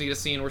movies need a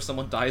scene where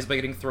someone dies by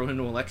getting thrown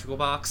into an electrical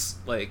box.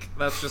 Like,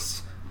 that's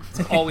just...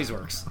 It always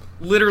works.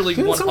 Literally 100%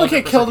 Didn't someone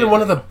get killed in hit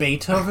one of the rate.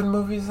 Beethoven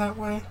movies that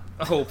way?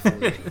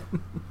 Hopefully.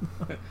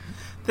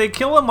 They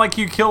kill him like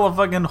you kill a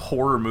fucking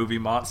horror movie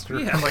monster.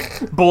 Yeah.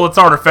 Like, bullets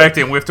aren't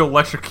affecting him, we have to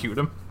electrocute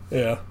him.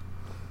 Yeah.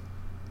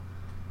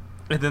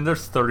 And then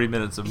there's 30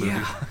 minutes of movie Yeah.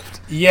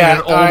 left. Yeah,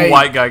 And an old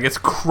white guy gets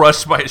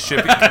crushed by a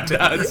shipping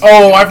container.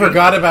 Oh, I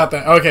forgot about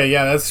that. Okay,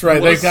 yeah, that's right.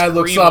 What a That guy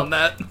looks scream up. on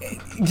that.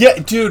 Yeah,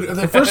 dude.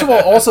 First of all,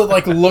 also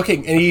like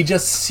looking, and he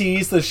just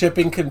sees the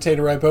shipping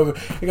container right above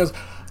him. He goes,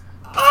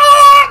 ah!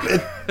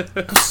 It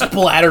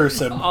splatters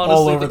him Honestly,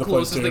 all over the the place,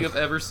 closest dude. thing I've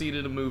ever seen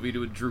in a movie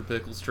to a Drew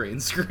Pickles train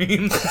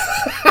scream.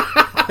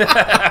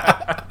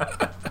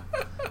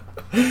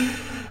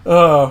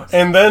 Oh,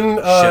 and then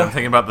Shit, I'm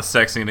thinking about the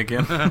sex scene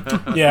again.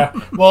 yeah.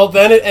 Well,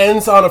 then it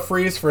ends on a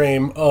freeze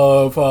frame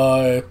of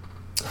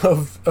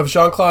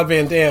Jean-Claude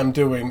Van Damme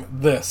doing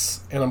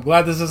this, and I'm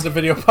glad this isn't a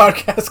video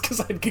podcast because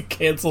I'd get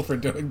canceled for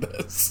doing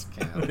this.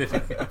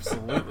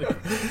 Absolutely.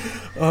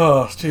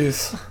 Oh,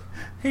 jeez.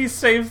 He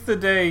saves the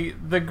day.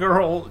 The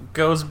girl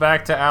goes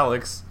back to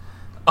Alex.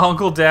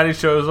 Uncle Daddy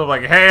shows up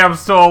like, hey, I'm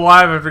still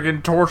alive after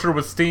getting tortured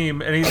with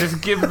steam, and he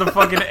just gives the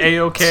fucking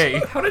A-OK.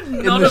 How did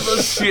in none the of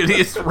us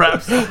shittiest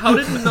rap song. How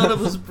did none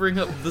of us bring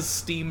up the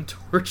steam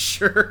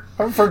torture?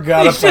 I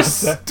forgot They about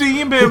just that.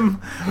 steam him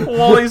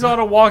while he's on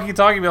a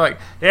walkie-talkie and be like,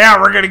 yeah,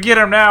 we're gonna get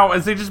him now,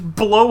 as they just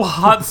blow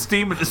hot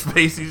steam in his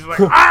face. He's like,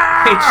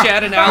 ah! Hey,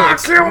 Chad and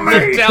Alex, kill me!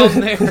 look down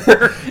there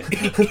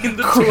in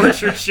the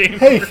torture chamber.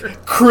 Hey,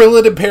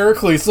 Krillin and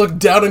Pericles, look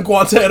down in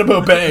Guantanamo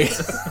Bay.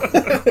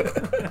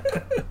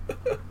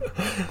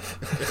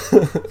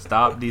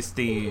 Stop the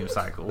steam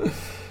cycle.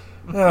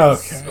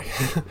 Okay.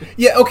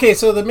 Yeah, okay,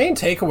 so the main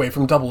takeaway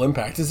from Double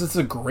Impact is it's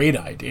a great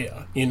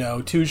idea. You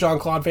know, 2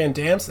 Jean-Claude Van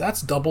Dammes,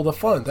 that's double the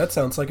fun. That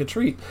sounds like a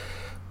treat.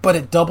 But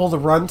at double the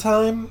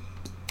runtime,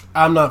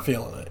 I'm not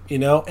feeling it. You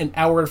know, an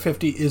hour and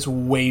 50 is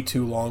way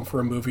too long for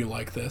a movie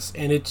like this.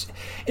 And it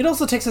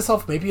also takes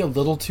itself maybe a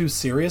little too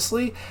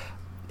seriously.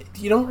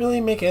 You don't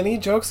really make any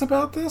jokes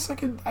about this? I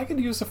could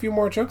use a few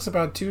more jokes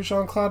about 2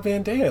 Jean-Claude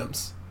Van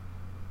Dammes.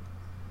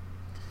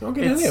 Don't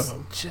get any of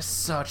them.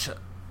 Just such a...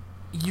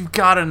 You've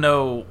got to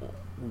know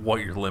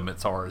what your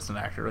limits are as an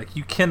actor. Like,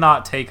 you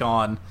cannot take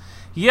on...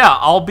 Yeah,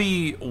 I'll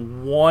be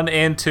 1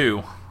 and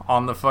 2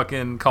 on the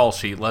fucking call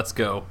sheet. Let's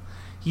go.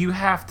 You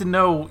have to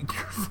know your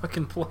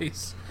fucking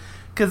place.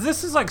 Because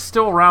this is, like,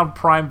 still around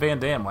prime Van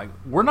Damme. Like,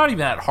 we're not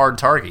even at hard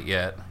target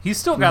yet. He's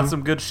still got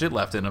some good shit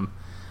left in him.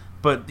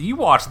 But you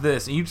watch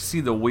this, and you just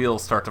see the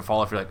wheels start to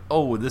fall off. You're like,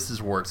 oh, this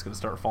is where it's going to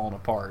start falling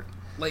apart.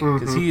 Like,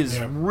 Because he is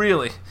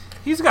really...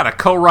 He's got a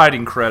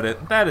co-writing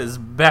credit. That is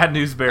bad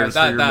news bears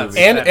for your movie.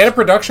 And a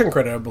production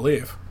credit, I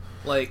believe.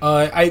 like,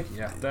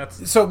 Yeah,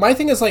 that's... So my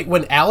thing is, like,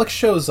 when Alex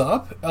shows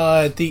up,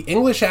 the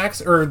English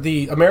accent or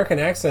the American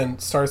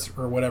accent starts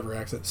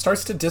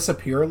to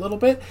disappear a little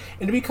bit,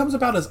 and it becomes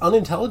about as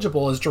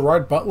unintelligible as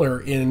Gerard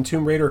Butler in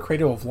Tomb Raider: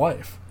 Cradle of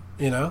Life.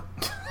 You know.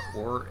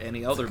 or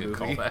any other movie.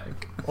 Callback.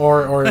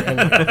 Or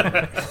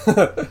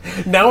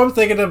now I'm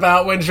thinking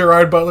about when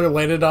Gerard Butler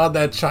landed on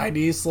that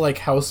Chinese like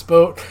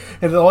houseboat,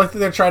 and the only thing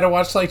they're trying to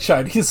watch like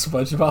Chinese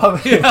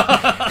SpongeBob.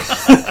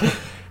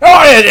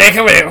 Oh yeah,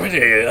 come here with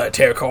the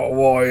terracotta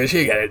warriors.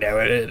 You gotta know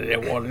it. They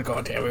wanted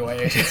to tell me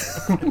why.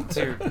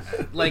 Dude,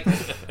 like,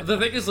 the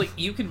thing is, like,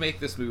 you can make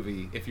this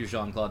movie if you're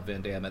Jean-Claude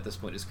Van Damme at this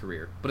point in his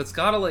career, but it's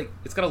gotta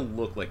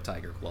look like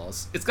Tiger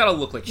Claws. It's gotta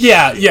look like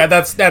Yeah, shit. yeah,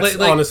 that's Like,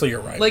 honestly you're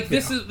right. Like,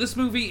 Yeah. this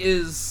movie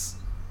is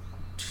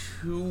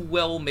too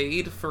well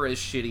made for as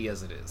shitty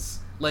as it is.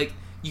 Like,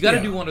 you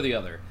gotta do one or the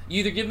other. You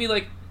either give me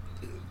like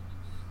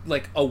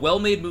a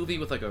well-made movie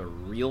with like a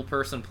real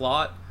person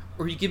plot,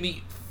 or you give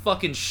me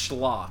fucking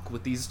schlock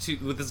with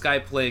this guy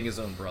playing his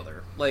own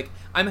brother. Like,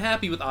 I'm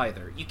happy with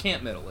either. You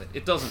can't middle it.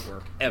 It doesn't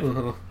work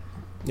ever.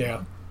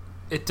 Yeah.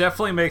 It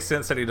definitely makes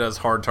sense that he does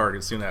Hard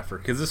Target soon after,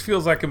 because this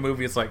feels like a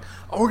movie. It's like,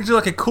 oh, we're gonna do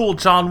like a cool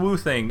John Woo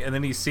thing, and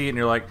then you see it and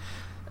you're like,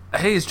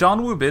 hey, is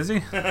John Woo busy?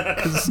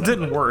 Because this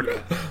didn't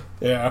work.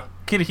 Yeah.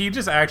 Can he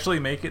just actually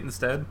make it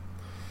instead?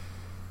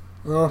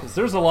 Well, 'Cause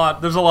there's a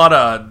lot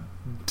of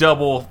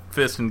double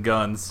fist and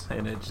guns,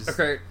 and it just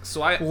Okay,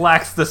 so I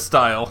lacks the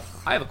style.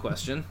 have a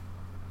question.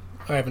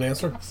 I have an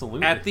answer.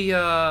 Absolutely. At the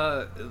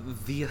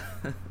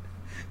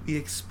the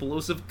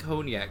explosive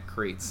cognac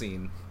crate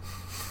scene,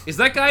 is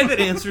that guy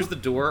that answers the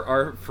door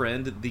our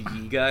friend the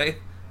Yi guy?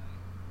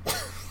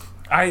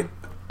 I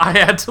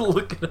had to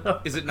look it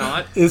up. Is it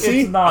not? Is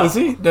he? It's not. Is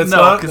he? That's no,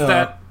 not.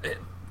 because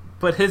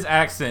but his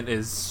accent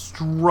is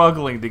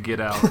struggling to get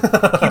out.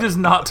 He does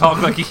not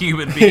talk like a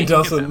human being. He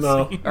doesn't in that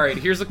know. scene. All right,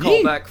 here's a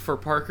callback for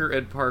Parker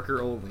and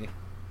Parker only.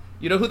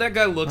 You know who that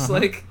guy looks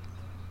like?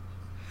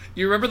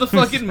 You remember the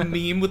fucking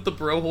meme with the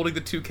bro holding the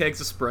 2 kegs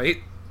of Sprite?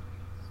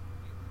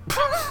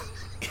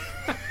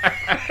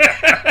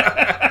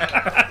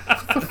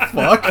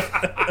 Fuck.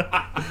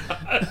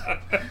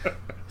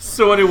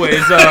 So,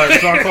 anyways,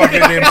 Jean-Claude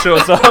Van Damme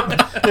shows up,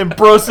 and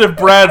Broseph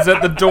Brad's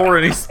at the door,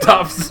 and he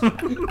stops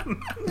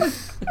him.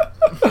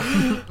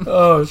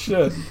 Oh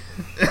shit.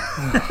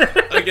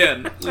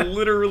 Again,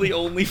 literally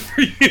only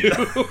for you.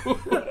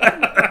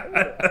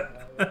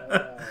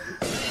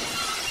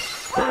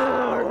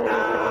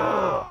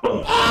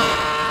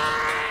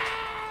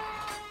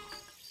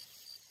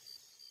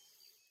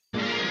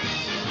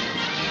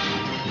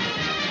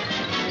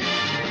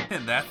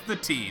 And that's the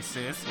tea,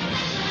 sis.